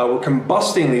 we're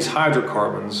combusting these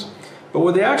hydrocarbons. But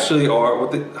what the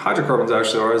hydrocarbons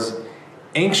actually are is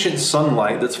ancient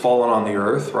sunlight that's fallen on the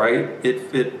earth, right?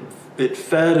 It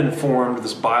fed and formed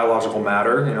this biological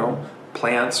matter,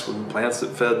 plants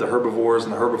that fed the herbivores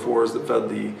and the herbivores that fed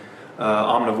the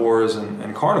omnivores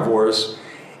and carnivores.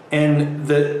 And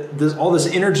all this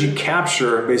energy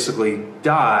capture basically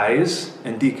dies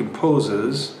and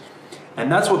decomposes, and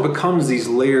that's what becomes these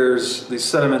layers, these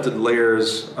sedimented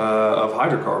layers of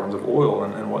hydrocarbons, of oil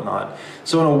and whatnot.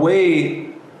 So in a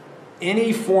way,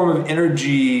 any form of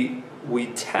energy we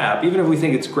tap, even if we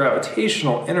think it's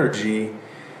gravitational energy,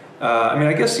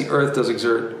 I guess the Earth does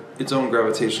exert its own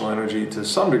gravitational energy to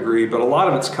some degree, but a lot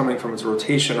of it's coming from its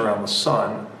rotation around the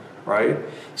sun, right?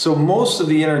 So most of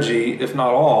the energy, if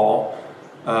not all,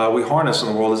 we harness in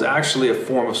the world is actually a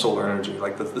form of solar energy.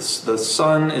 Like the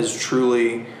sun is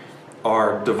truly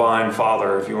our divine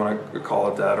father, if you want to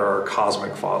call it that, or our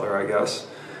cosmic father, I guess.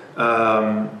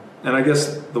 And I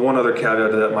guess the one other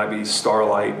caveat to that might be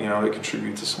starlight. It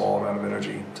contributes a small amount of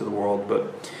energy to the world.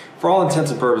 But for all intents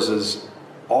and purposes,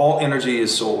 all energy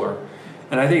is solar.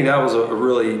 And I think that was a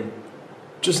really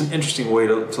just an interesting way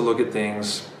to look at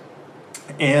things.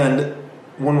 And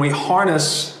when we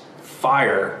harness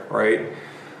fire, right,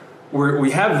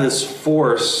 we have this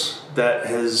force that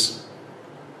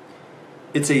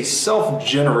it's a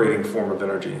self-generating form of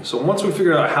energy. So once we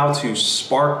figured out how to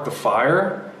spark the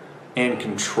fire and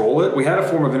control it, we had a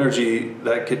form of energy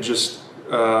that could just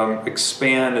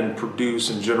expand and produce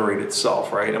and generate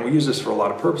itself, right? And we use this for a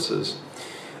lot of purposes.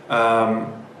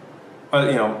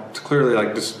 Clearly,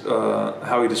 like just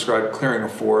how he described clearing a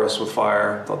forest with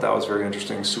fire, I thought that was very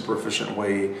interesting. Super efficient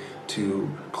way to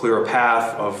clear a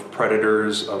path of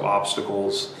predators, of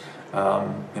obstacles.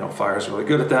 Fire is really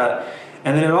good at that.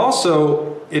 And then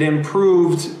it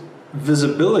improved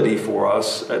visibility for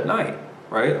us at night,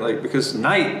 right? Like, because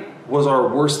night was our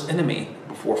worst enemy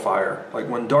before fire. Like,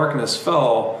 when darkness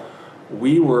fell,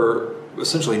 we were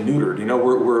essentially neutered.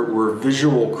 We're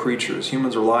visual creatures.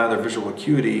 Humans rely on their visual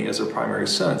acuity as their primary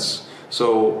sense.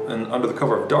 So, under the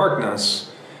cover of darkness,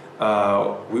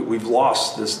 we've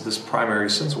lost this primary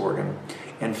sense organ.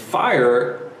 And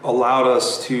fire allowed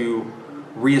us to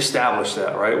reestablish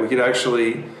that, right? We could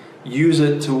actually use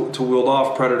it to wield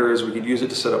off predators. We could use it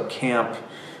to set up camp.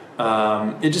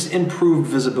 It just improved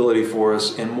visibility for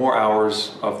us in more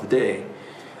hours of the day.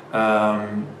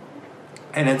 And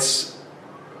it's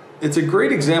a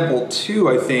great example too,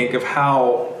 I think, of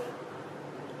how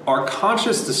our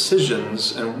conscious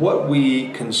decisions and what we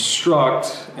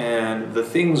construct and the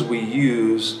things we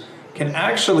use can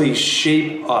actually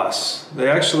shape us.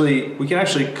 We can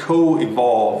actually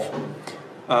co-evolve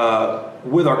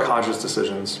with our conscious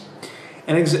decisions.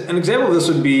 And an example of this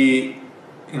would be,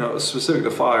 specific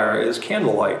to fire, is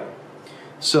candlelight.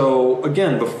 So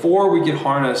again, before we could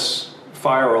harness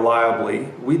fire reliably,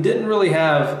 we didn't really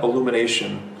have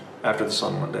illumination after the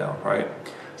sun went down, right?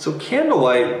 So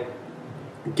candlelight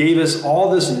gave us all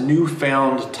this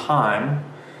newfound time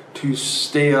to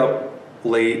stay up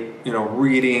late,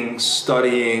 reading,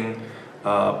 studying,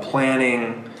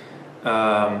 planning,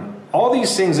 all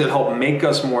these things that help make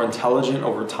us more intelligent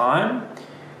over time.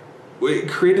 It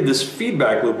created this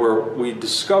feedback loop where we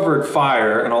discovered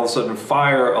fire, and all of a sudden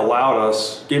fire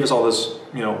gave us all this,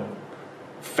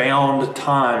 found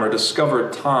time or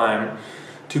discovered time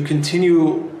to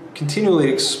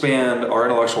continually expand our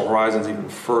intellectual horizons even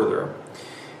further.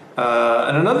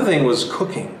 And another thing was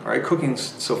cooking, right? Cooking's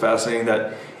so fascinating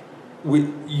that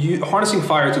harnessing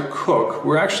fire to cook,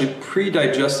 we're actually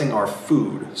pre-digesting our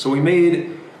food. So we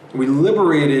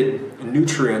liberated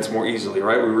nutrients more easily,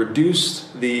 right? We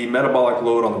reduced the metabolic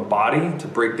load on the body to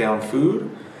break down food.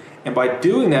 And by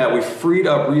doing that, we freed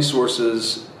up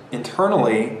resources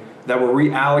internally that were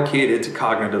reallocated to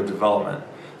cognitive development.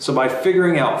 So by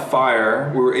figuring out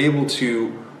fire, we were able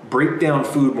to break down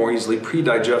food more easily,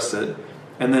 pre-digest it,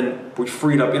 and then we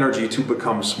freed up energy to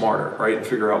become smarter, right? And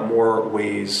figure out more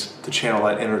ways to channel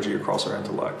that energy across our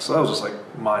intellect. So that was just like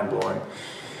mind-blowing.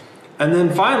 And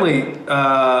then finally,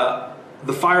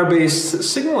 the fire-based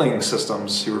signaling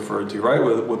systems he referred to, right?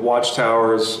 With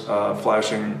watchtowers,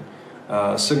 flashing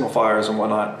signal fires and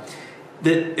whatnot.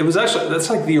 That's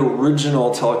like the original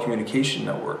telecommunication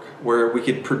network, where we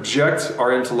could project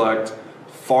our intellect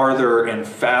farther and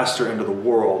faster into the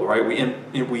world, right?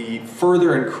 We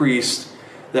further increased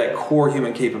that core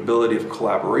human capability of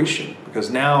collaboration, because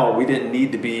now we didn't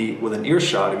need to be within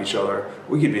earshot of each other.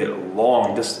 We could be at a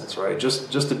long distance, right?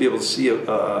 Just to be able to see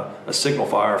a signal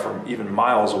fire from even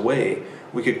miles away,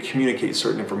 we could communicate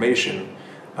certain information,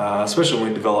 especially when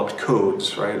we developed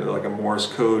codes, right? Like a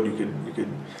Morse code you could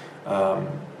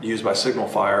use by signal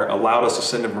fire, allowed us to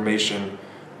send information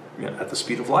at the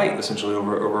speed of light, essentially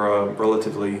over a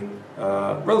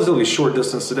relatively short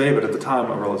distance today, but at the time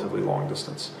a relatively long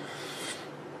distance.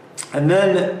 And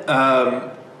then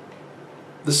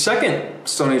the second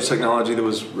Stone Age technology that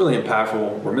was really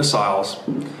impactful were missiles.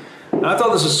 And I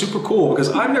thought this was super cool because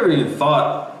I've never even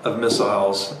thought of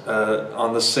missiles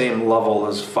on the same level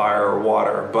as fire or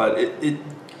water. But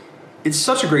it's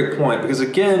such a great point because,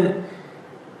 again,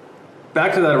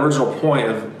 back to that original point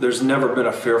of there's never been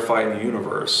a fair fight in the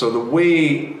universe. So the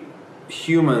way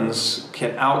humans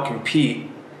can outcompete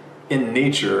in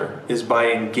nature is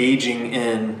by engaging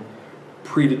in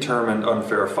predetermined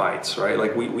unfair fights, right?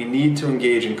 Like we need to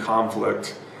engage in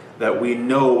conflict that we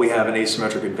know we have an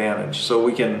asymmetric advantage, so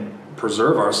we can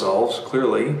preserve ourselves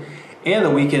clearly, and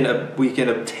that we can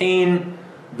obtain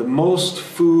the most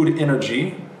food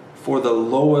energy for the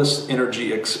lowest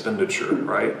energy expenditure,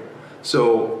 right?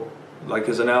 So, like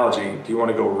his analogy, do you want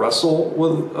to go wrestle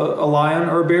with a lion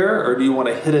or a bear, or do you want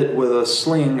to hit it with a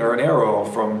sling or an arrow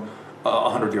from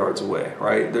 100 yards away,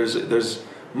 right? There's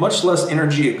much less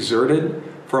energy exerted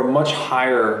for a much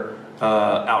higher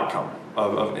outcome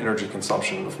of energy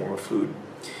consumption in the form of food.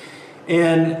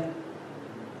 And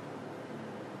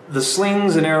the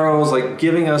slings and arrows, like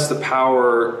giving us the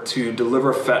power to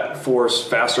deliver force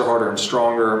faster, harder, and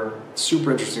stronger,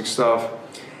 super interesting stuff.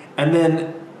 And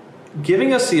then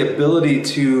giving us the ability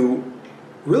to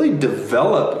really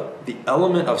develop the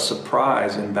element of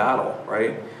surprise in battle,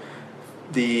 right?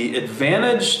 The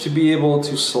advantage to be able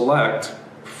to select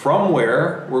from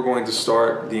where we're going to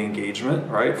start the engagement,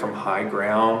 right? From high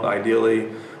ground,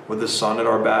 ideally with the sun at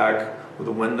our back, with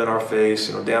the wind in our face,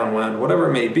 downwind, whatever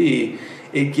it may be.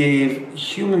 It gave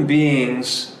human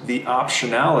beings the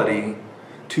optionality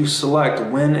to select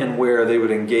when and where they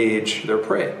would engage their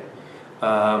prey.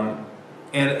 And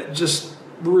just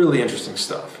really interesting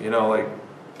stuff, I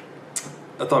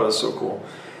thought it was so cool.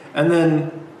 And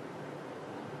then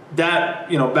that,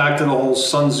 back to the whole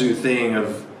Sun Tzu thing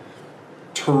of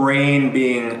terrain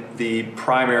being the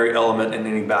primary element in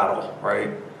any battle, right?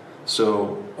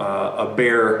 So a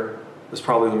bear is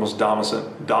probably the most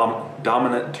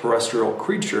dominant terrestrial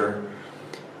creature,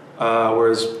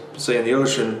 whereas, say in the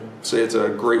ocean, say it's a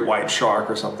great white shark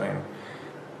or something,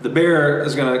 the bear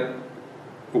is going to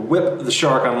whip the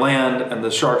shark on land, and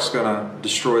the shark's going to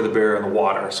destroy the bear in the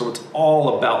water. So it's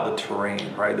all about the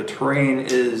terrain, right? The terrain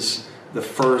is the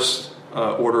first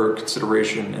order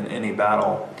consideration in any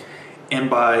battle. And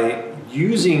by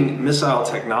using missile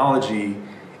technology,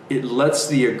 it lets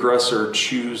the aggressor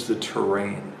choose the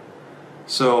terrain.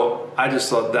 So I just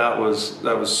thought that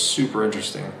was super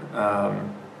interesting.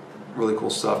 Really cool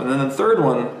stuff. And then the third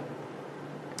one,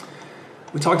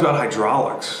 we talked about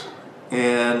hydraulics.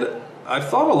 And I've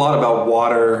thought a lot about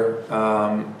water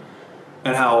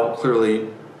and how clearly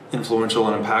influential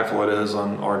and impactful it is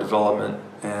on our development.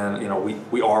 And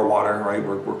we are water, right?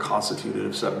 We're constituted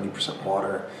of 70%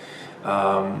 water.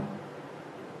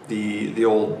 The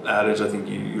old adage, I think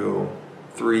you go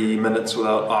 3 minutes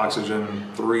without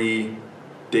oxygen, 3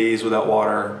 days without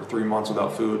water, 3 months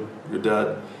without food, you're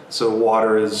dead. So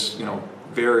water is,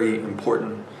 very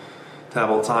important to have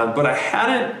all the time. But I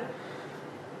hadn't,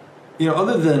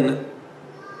 other than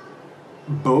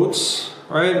boats,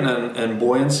 right, and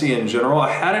buoyancy in general,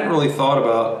 I hadn't really thought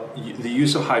about the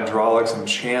use of hydraulics and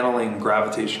channeling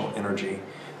gravitational energy.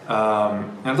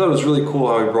 And I thought it was really cool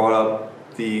how he brought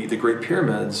up the Great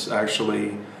Pyramids,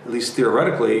 actually, at least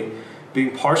theoretically,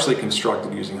 being partially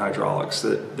constructed using hydraulics,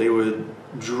 that they would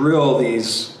drill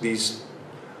these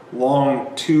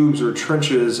long tubes or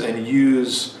trenches and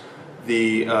use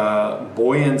the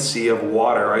buoyancy of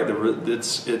water, right?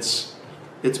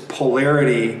 Its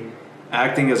polarity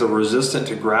acting as a resistant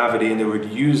to gravity, and they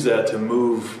would use that to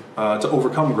move, to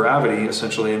overcome gravity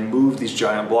essentially, and move these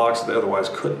giant blocks that they otherwise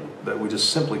couldn't, that we just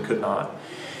simply could not.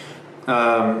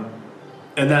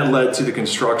 And that led to the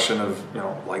construction of,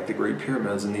 like the Great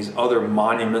Pyramids and these other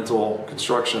monumental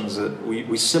constructions that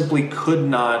we simply could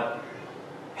not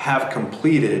have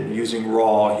completed using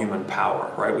raw human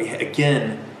power, right? We,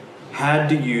 again, had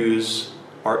to use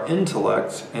our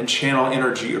intellect and channel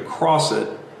energy across it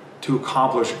to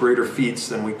accomplish greater feats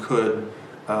than we could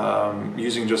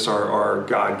using just our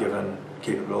God-given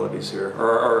capabilities here,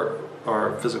 or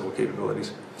our physical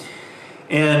capabilities.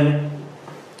 And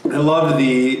I loved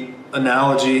the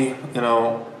analogy,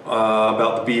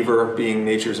 about the beaver being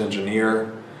nature's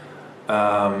engineer.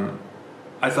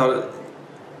 I thought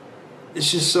it's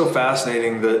just so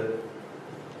fascinating that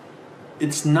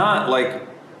it's not like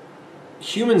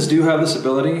humans do have this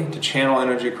ability to channel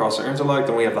energy across our intellect,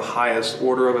 and we have the highest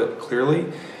order of it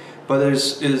clearly. But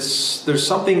there's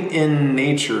something in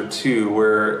nature too,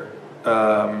 where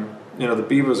the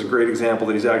beaver is a great example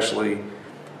that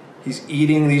he's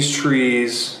eating these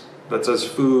trees. That's as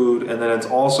food, and then it's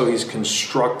also he's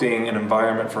constructing an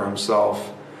environment for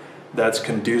himself that's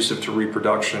conducive to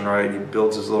reproduction, right? He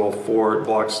builds his little fort,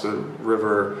 blocks the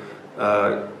river,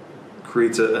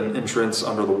 creates an entrance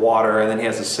under the water, and then he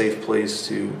has a safe place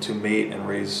to mate and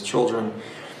raise children.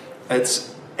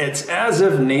 It's as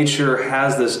if nature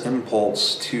has this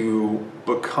impulse to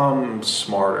become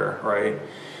smarter, right?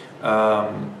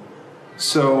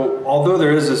 So although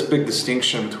there is this big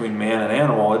distinction between man and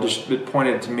animal, it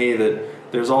pointed to me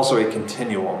that there's also a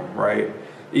continuum, right?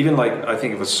 Even like I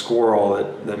think of a squirrel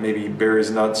that maybe buries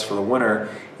nuts for the winter,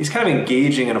 he's kind of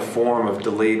engaging in a form of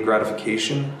delayed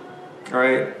gratification,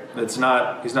 right? He's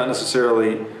not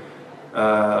necessarily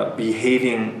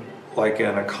behaving like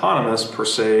an economist per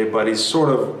se, but he's sort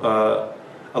of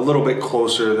a little bit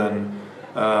closer than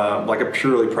like a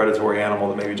purely predatory animal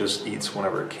that maybe just eats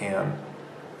whenever it can.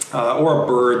 Or a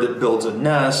bird that builds a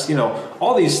nest, you know,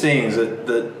 all these things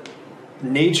that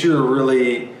nature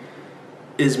really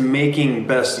is making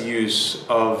best use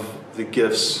of the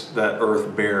gifts that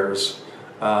Earth bears.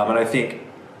 And I think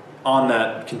on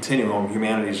that continuum,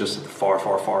 humanity is just at the far,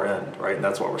 far, far end, right? And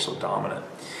that's why we're so dominant.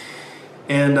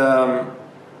 And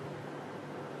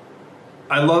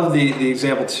I love the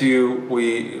example too,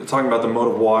 talking about the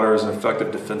mode of water as an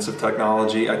effective defensive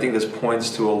technology. I think this points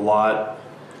to a lot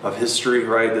of history,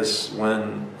 right? This,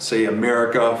 when, say,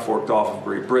 America forked off of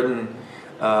Great Britain,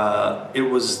 it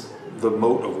was the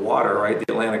moat of water, right?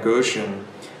 The Atlantic Ocean,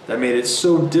 that made it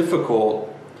so difficult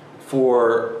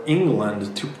for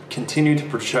England to continue to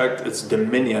project its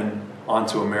dominion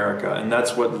onto America. And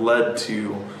that's what led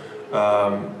to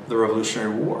the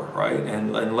Revolutionary War, right?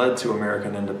 And led to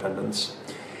American independence.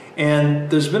 And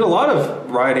there's been a lot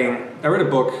of writing. I read a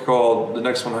book called The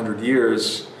Next 100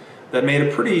 Years that made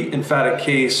a pretty emphatic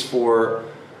case for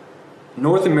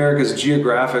North America's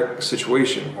geographic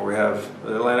situation, where we have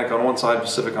the Atlantic on one side,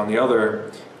 Pacific on the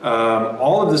other.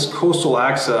 All of this coastal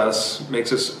access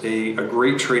makes us a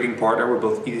great trading partner with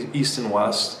both East and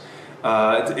West.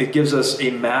 It gives us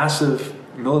a massive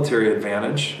military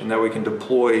advantage in that we can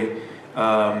deploy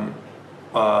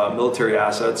military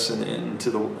assets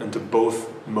into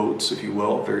both moats, if you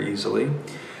will, very easily.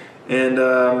 And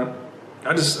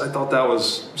I thought that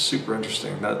was super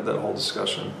interesting, that whole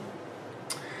discussion.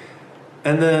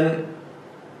 And then,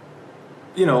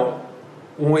 you know,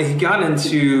 when he got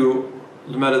into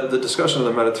the discussion of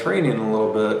the Mediterranean a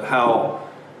little bit, how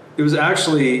it was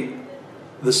actually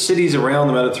the cities around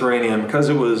the Mediterranean, because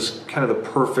it was kind of the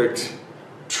perfect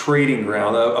trading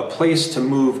ground, a place to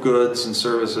move goods and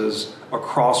services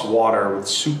across water with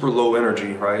super low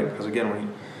energy, right? Because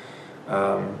again,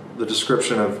 the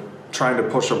description of trying to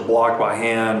push a block by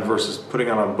hand versus putting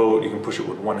it on a boat, you can push it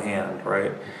with one hand,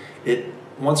 right?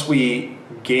 Once we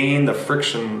gain the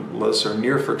frictionless or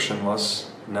near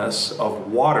frictionlessness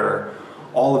of water,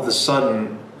 all of a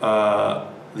sudden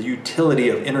the utility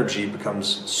of energy becomes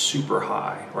super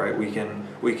high, right? We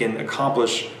can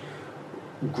accomplish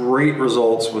great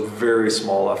results with very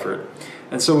small effort.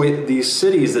 And so these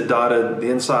cities that dotted the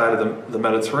inside of the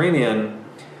Mediterranean,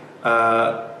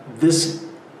 this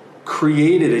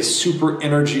created a super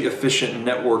energy efficient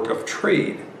network of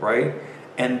trade, right?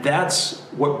 And that's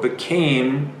what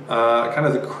became kind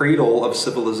of the cradle of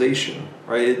civilization,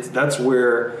 right? That's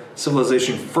where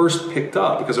civilization first picked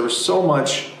up, because there was so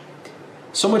much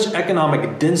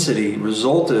economic density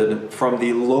resulted from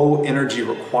the low energy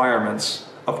requirements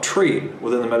of trade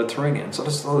within the Mediterranean. So I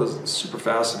just thought it was super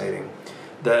fascinating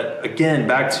that, again,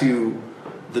 back to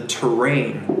the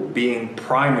terrain being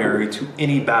primary to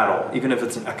any battle, even if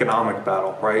it's an economic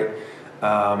battle, right?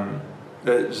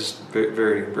 That's just very,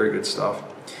 very, very good stuff.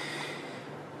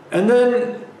 And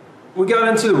then we got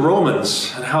into the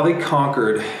Romans and how they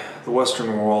conquered the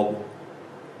Western world.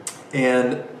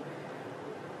 And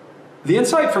the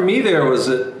insight for me there was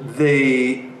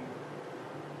that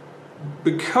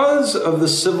because of the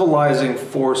civilizing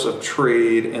force of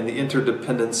trade and the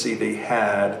interdependency they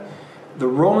had, the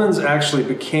Romans actually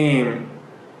became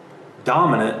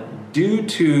dominant due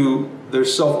to their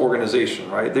self-organization,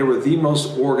 right? They were the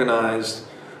most organized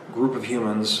group of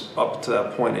humans up to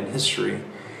that point in history.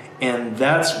 And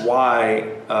that's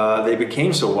why they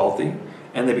became so wealthy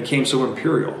and they became so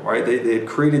imperial, right? They had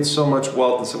created so much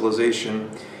wealth and civilization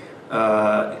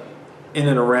in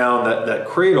and around that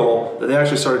cradle that they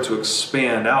actually started to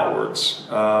expand outwards.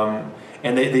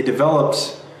 And they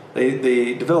developed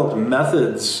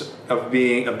methods of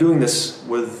doing this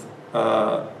with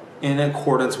in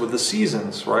accordance with the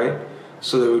seasons, right?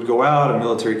 So they would go out on a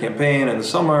military campaign in the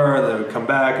summer, and they would come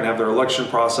back and have their election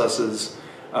processes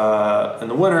in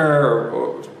the winter,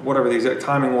 or whatever the exact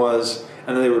timing was,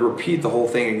 and then they would repeat the whole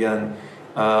thing again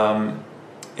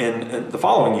in the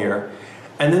following year.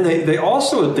 And then they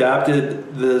also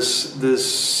adapted this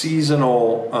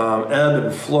seasonal ebb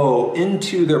and flow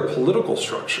into their political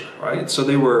structure, right? So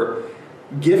they were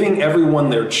giving everyone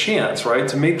their chance, right,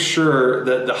 to make sure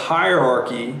that the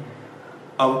hierarchy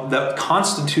that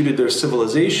constituted their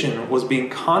civilization was being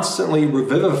constantly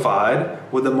revivified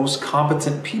with the most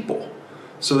competent people.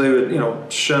 So they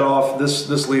would, shed off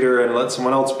this leader and let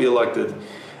someone else be elected.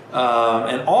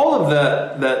 And all of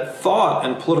that thought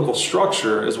and political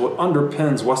structure is what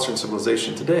underpins Western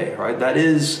civilization today, right? That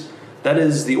is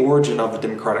the origin of the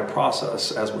democratic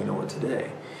process as we know it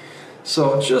today.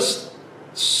 So just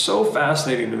so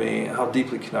fascinating to me how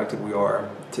deeply connected we are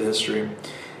to history.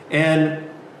 And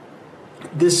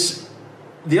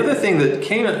the other thing that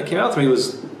came out to me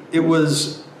was it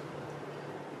was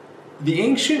the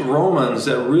ancient Romans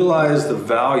that realized the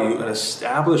value in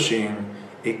establishing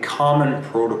a common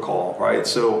protocol, right?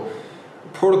 So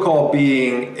protocol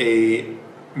being a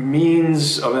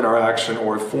means of interaction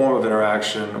or a form of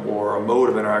interaction or a mode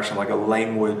of interaction, like a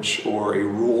language or a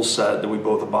rule set that we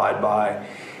both abide by.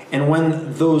 And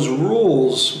when those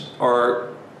rules are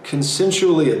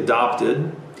consensually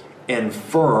adopted and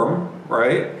firm,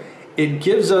 right, it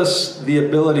gives us the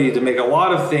ability to make a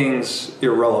lot of things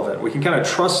irrelevant. We can kind of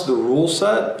trust the rule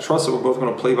set, trust that we're both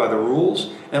going to play by the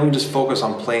rules, and we just focus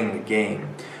on playing the game.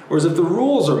 Whereas if the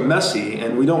rules are messy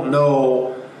and we don't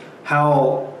know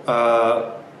how,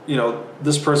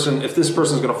 this person is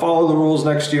going to follow the rules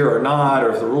next year or not,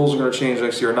 or if the rules are going to change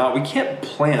next year or not, we can't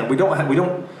plan. We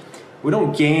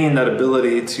don't gain that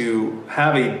ability to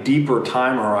have a deeper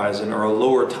time horizon or a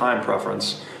lower time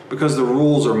preference because the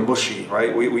rules are mushy,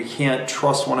 right? We can't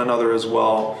trust one another as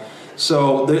well.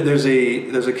 So there's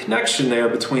a connection there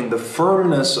between the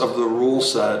firmness of the rule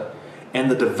set and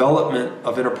the development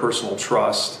of interpersonal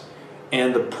trust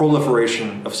and the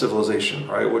proliferation of civilization,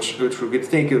 right? Which we could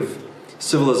think of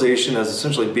civilization as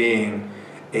essentially being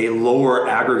a lower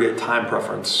aggregate time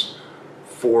preference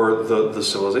for the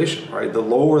civilization, right? The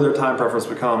lower their time preference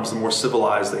becomes, the more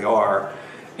civilized they are.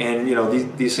 And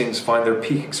these things find their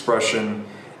peak expression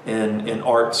in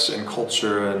arts and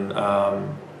culture and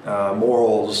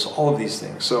morals, all of these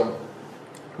things. So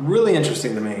really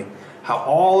interesting to me how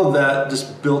all of that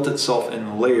just built itself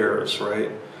in layers,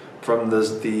 right? From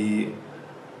the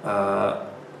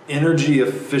energy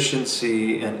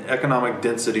efficiency and economic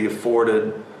density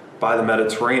afforded by the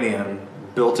Mediterranean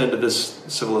built into this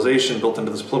civilization, built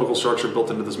into this political structure, built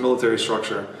into this military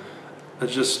structure.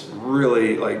 It's just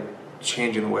really like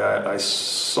changing the way I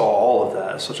saw all of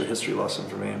that. It's such a history lesson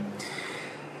for me.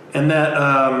 And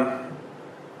that,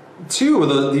 too,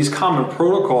 with these common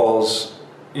protocols,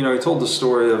 he told the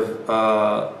story of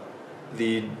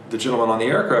the gentleman on the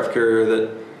aircraft carrier, that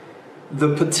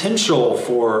the potential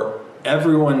for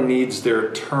everyone needs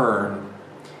their turn.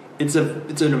 It's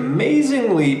an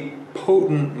amazingly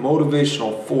potent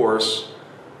motivational force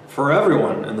for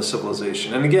everyone in the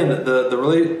civilization. And again,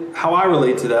 how I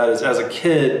relate to that is, as a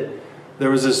kid, there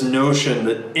was this notion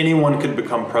that anyone could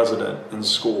become president in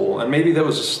school, and maybe that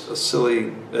was just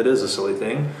it is a silly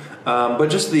thing, but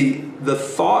just the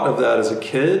thought of that as a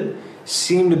kid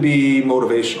seemed to be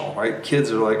motivational, right?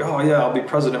 Kids are like, oh yeah, I'll be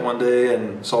president one day,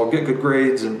 and so I'll get good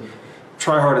grades and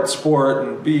try hard at sport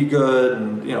and be good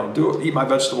and eat my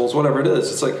vegetables, whatever it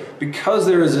is. It's like, because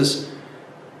there is this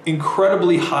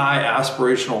incredibly high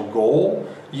aspirational goal,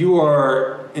 you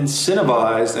are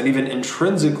incentivized, and even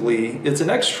intrinsically, it's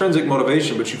an extrinsic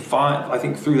motivation, but I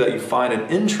think through that you find an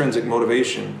intrinsic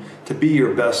motivation to be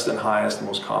your best and highest and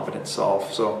most confident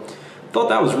self. So I thought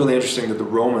that was really interesting that the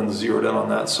Romans zeroed in on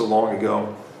that so long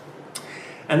ago.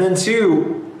 And then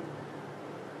too,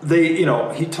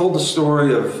 he told the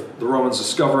story of the Romans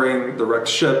discovering the wrecked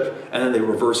ship, and then they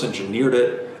reverse engineered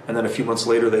it, and then a few months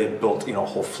later they had built a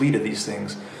whole fleet of these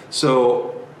things.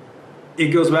 So it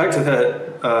goes back to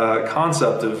that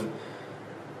concept of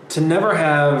to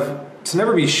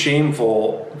never be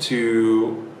shameful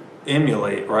to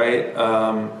emulate, right?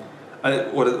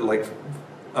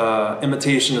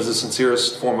 Imitation is the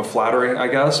sincerest form of flattery, I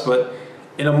guess, but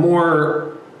in a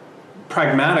more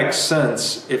pragmatic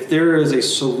sense, if there is a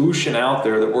solution out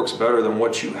there that works better than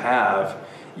what you have,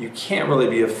 you can't really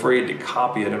be afraid to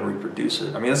copy it and reproduce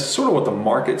it. I mean, that's sort of what the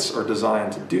markets are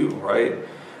designed to do, right?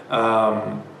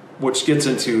 Which gets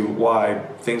into why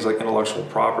things like intellectual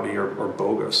property are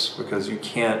bogus, because you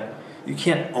can't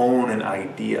own an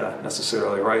idea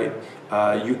necessarily, right?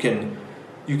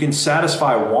 You can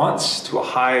satisfy wants to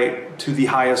the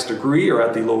highest degree or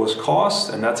at the lowest cost,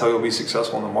 and that's how you'll be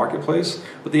successful in the marketplace.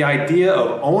 But the idea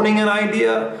of owning an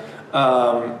idea,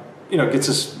 gets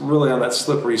us really on that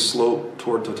slippery slope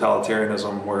toward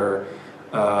totalitarianism, where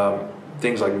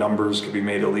things like numbers could be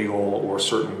made illegal or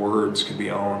certain words could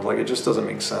be owned. Like, it just doesn't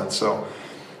make sense. So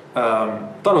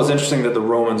thought it was interesting that the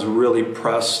Romans really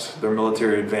pressed their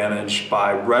military advantage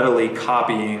by readily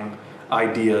copying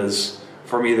ideas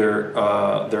from either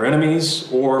their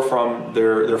enemies or from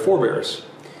their forebears.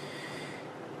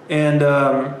 And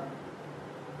the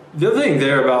other thing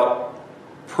there about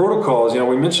protocols,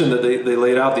 we mentioned that they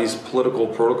laid out these political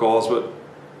protocols, but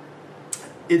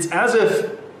it's as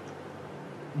if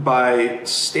by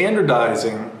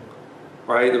standardizing,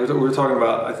 right? We were talking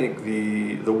about, I think,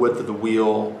 the width of the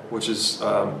wheel, which is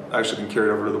actually been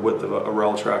carried over to the width of a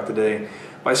rail track today.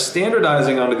 By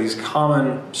standardizing onto these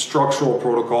common structural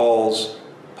protocols,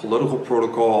 political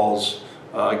protocols,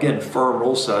 again, firm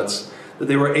rule sets, that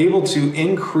they were able to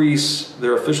increase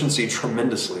their efficiency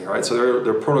tremendously, right? So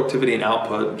their productivity and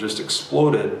output just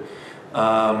exploded.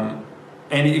 And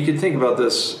you can think about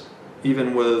this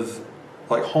even with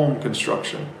like home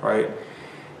construction, right?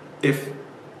 If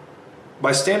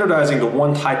by standardizing to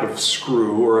one type of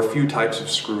screw or a few types of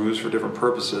screws for different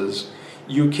purposes,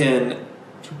 you can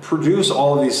produce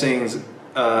all of these things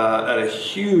at a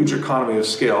huge economy of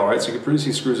scale, right? So you can produce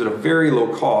these screws at a very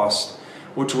low cost,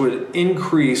 which would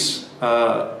increase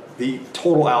the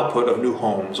total output of new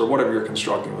homes or whatever you're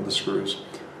constructing with the screws.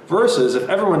 Versus if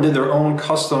everyone did their own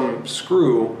custom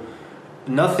screw,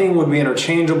 nothing would be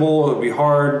interchangeable. It would be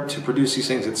hard to produce these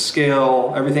things at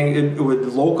scale. Everything, it would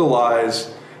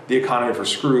localize the economy for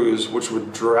screws, which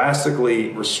would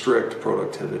drastically restrict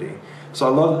productivity. So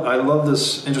I love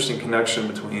this interesting connection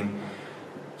between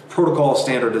protocol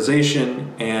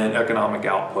standardization and economic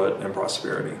output and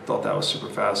prosperity. Thought that was super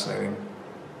fascinating.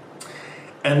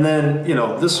 And then,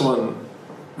 this one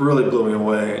really blew me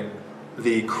away.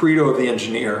 The credo of the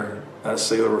engineer, as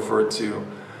Saylor referred to,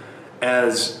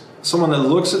 as someone that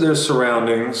looks at their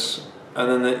surroundings and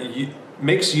then that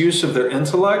makes use of their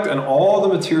intellect and all the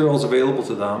materials available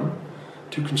to them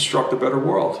to construct a better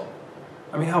world.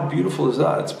 I mean, how beautiful is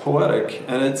that? It's poetic.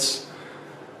 And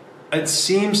it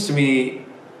seems to me,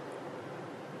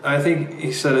 I think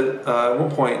he said it at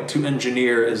one point, to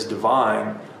engineer is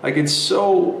divine. Like, it's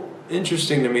so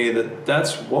interesting to me that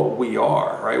that's what we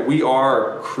are, right? We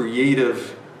are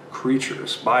creative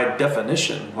creatures by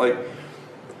definition. Like,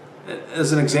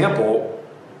 as an example,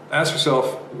 ask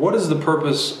yourself, what is the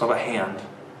purpose of a hand,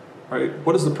 right?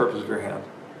 What is the purpose of your hand?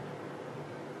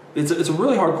 It's a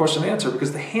really hard question to answer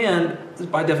because the hand is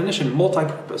by definition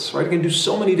multi-purpose, right? It can do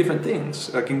so many different things.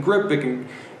 It can grip, it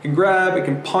can grab, it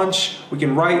can punch, we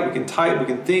can write, we can type, we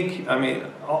can think. I mean,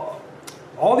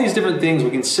 all these different things,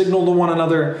 we can signal to one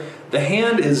another. The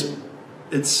hand is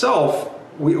itself,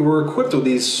 we're equipped with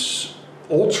these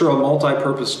ultra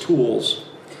multi-purpose tools.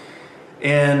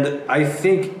 And I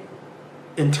think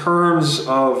in terms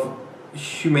of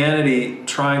humanity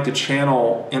trying to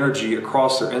channel energy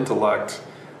across their intellect,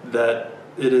 that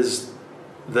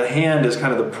the hand is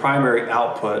kind of the primary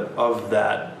output of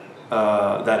that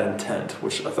intent,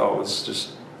 which I thought was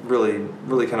just really,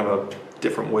 really kind of a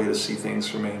different way to see things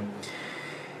for me.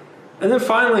 And then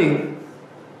finally,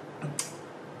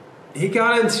 he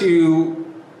got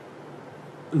into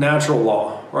natural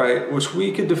law, right, which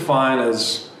we could define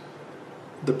as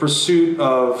the pursuit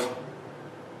of,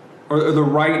 or the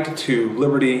right to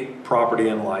liberty, property,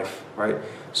 and life, right?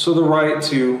 So the right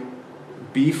to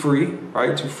be free,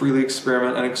 right, to freely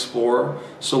experiment and explore,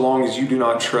 so long as you do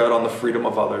not tread on the freedom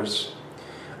of others.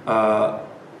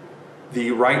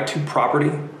 The right to property,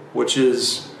 which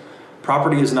is,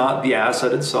 property is not the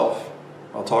asset itself.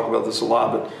 I'll talk about this a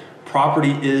lot, but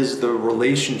property is the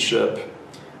relationship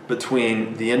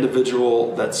between the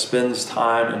individual that spends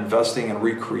time investing and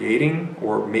recreating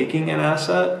or making an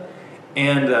asset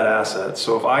and that asset.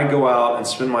 So if I go out and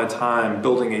spend my time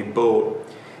building a boat,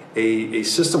 a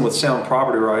system with sound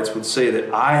property rights would say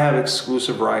that I have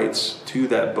exclusive rights to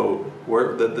that boat,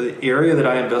 where the area that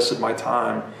I invested my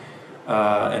time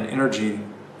and energy,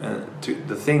 to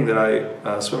the thing that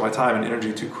I spent my time and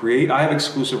energy to create, I have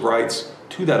exclusive rights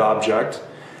to that object,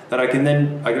 that I can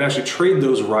actually trade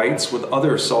those rights with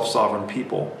other self-sovereign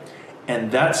people.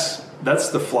 And that's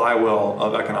the flywheel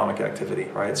of economic activity,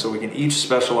 right? So we can each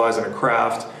specialize in a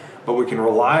craft, but we can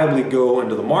reliably go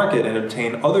into the market and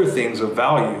obtain other things of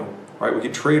value, right? We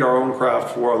can trade our own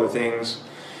craft for other things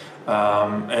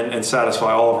and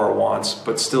satisfy all of our wants,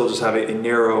 but still just have a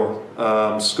narrow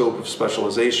scope of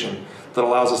specialization that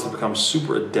allows us to become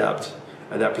super adept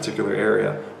at that particular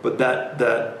area. But that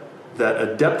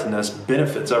adeptness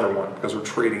benefits everyone because we're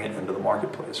trading it into the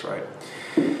marketplace, right?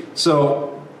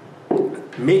 So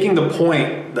making the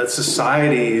point that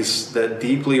societies that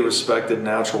deeply respected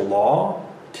natural law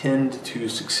tend to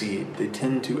succeed. They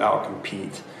tend to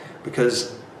outcompete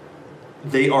because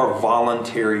they are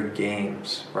voluntary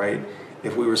games, right?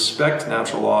 If we respect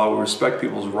natural law, we respect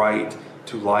people's right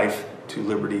to life, to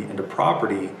liberty, and to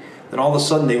property, then all of a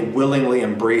sudden they willingly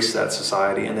embrace that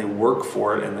society and they work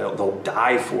for it and they'll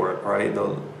die for it, right?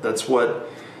 That's what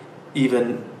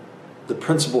even the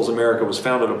principles America was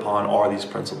founded upon are, these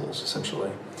principles,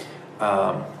 essentially.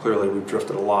 Clearly we've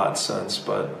drifted a lot since,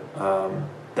 but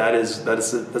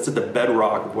that's at the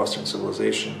bedrock of Western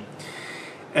civilization.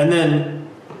 And then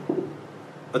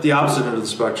at the opposite end of the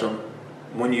spectrum,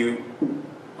 when you,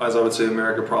 as I would say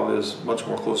America probably is much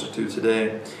more closer to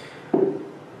today,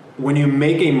 when you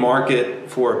make a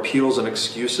market for appeals and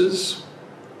excuses,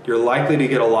 you're likely to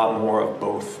get a lot more of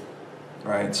both.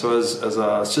 right? So as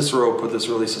Cicero put this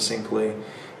really succinctly,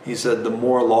 he said, the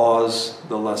more laws,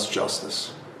 the less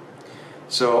justice.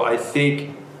 So I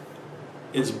think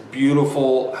it's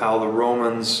beautiful how the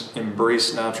Romans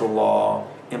embraced natural law,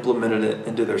 implemented it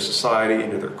into their society,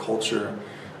 into their culture,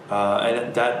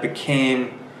 and that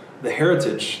became the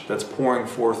heritage that's pouring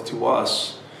forth to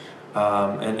us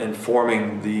and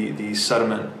forming the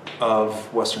sediment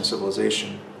of Western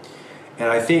civilization. And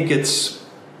I think it's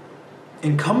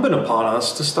incumbent upon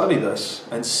us to study this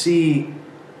and see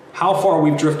how far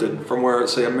we've drifted from where,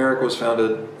 say, America was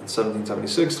founded in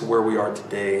 1776 to where we are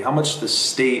today, how much the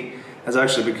state has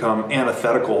actually become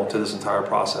antithetical to this entire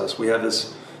process. We have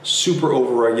this super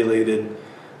overregulated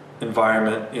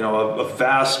environment, a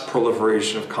vast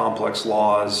proliferation of complex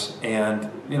laws, and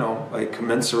a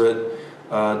commensurate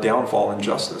downfall in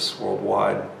justice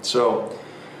worldwide. So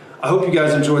I hope you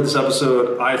guys enjoyed this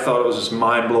episode. I thought it was just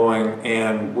mind-blowing,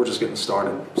 and we're just getting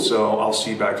started. So I'll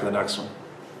see you back for the next one.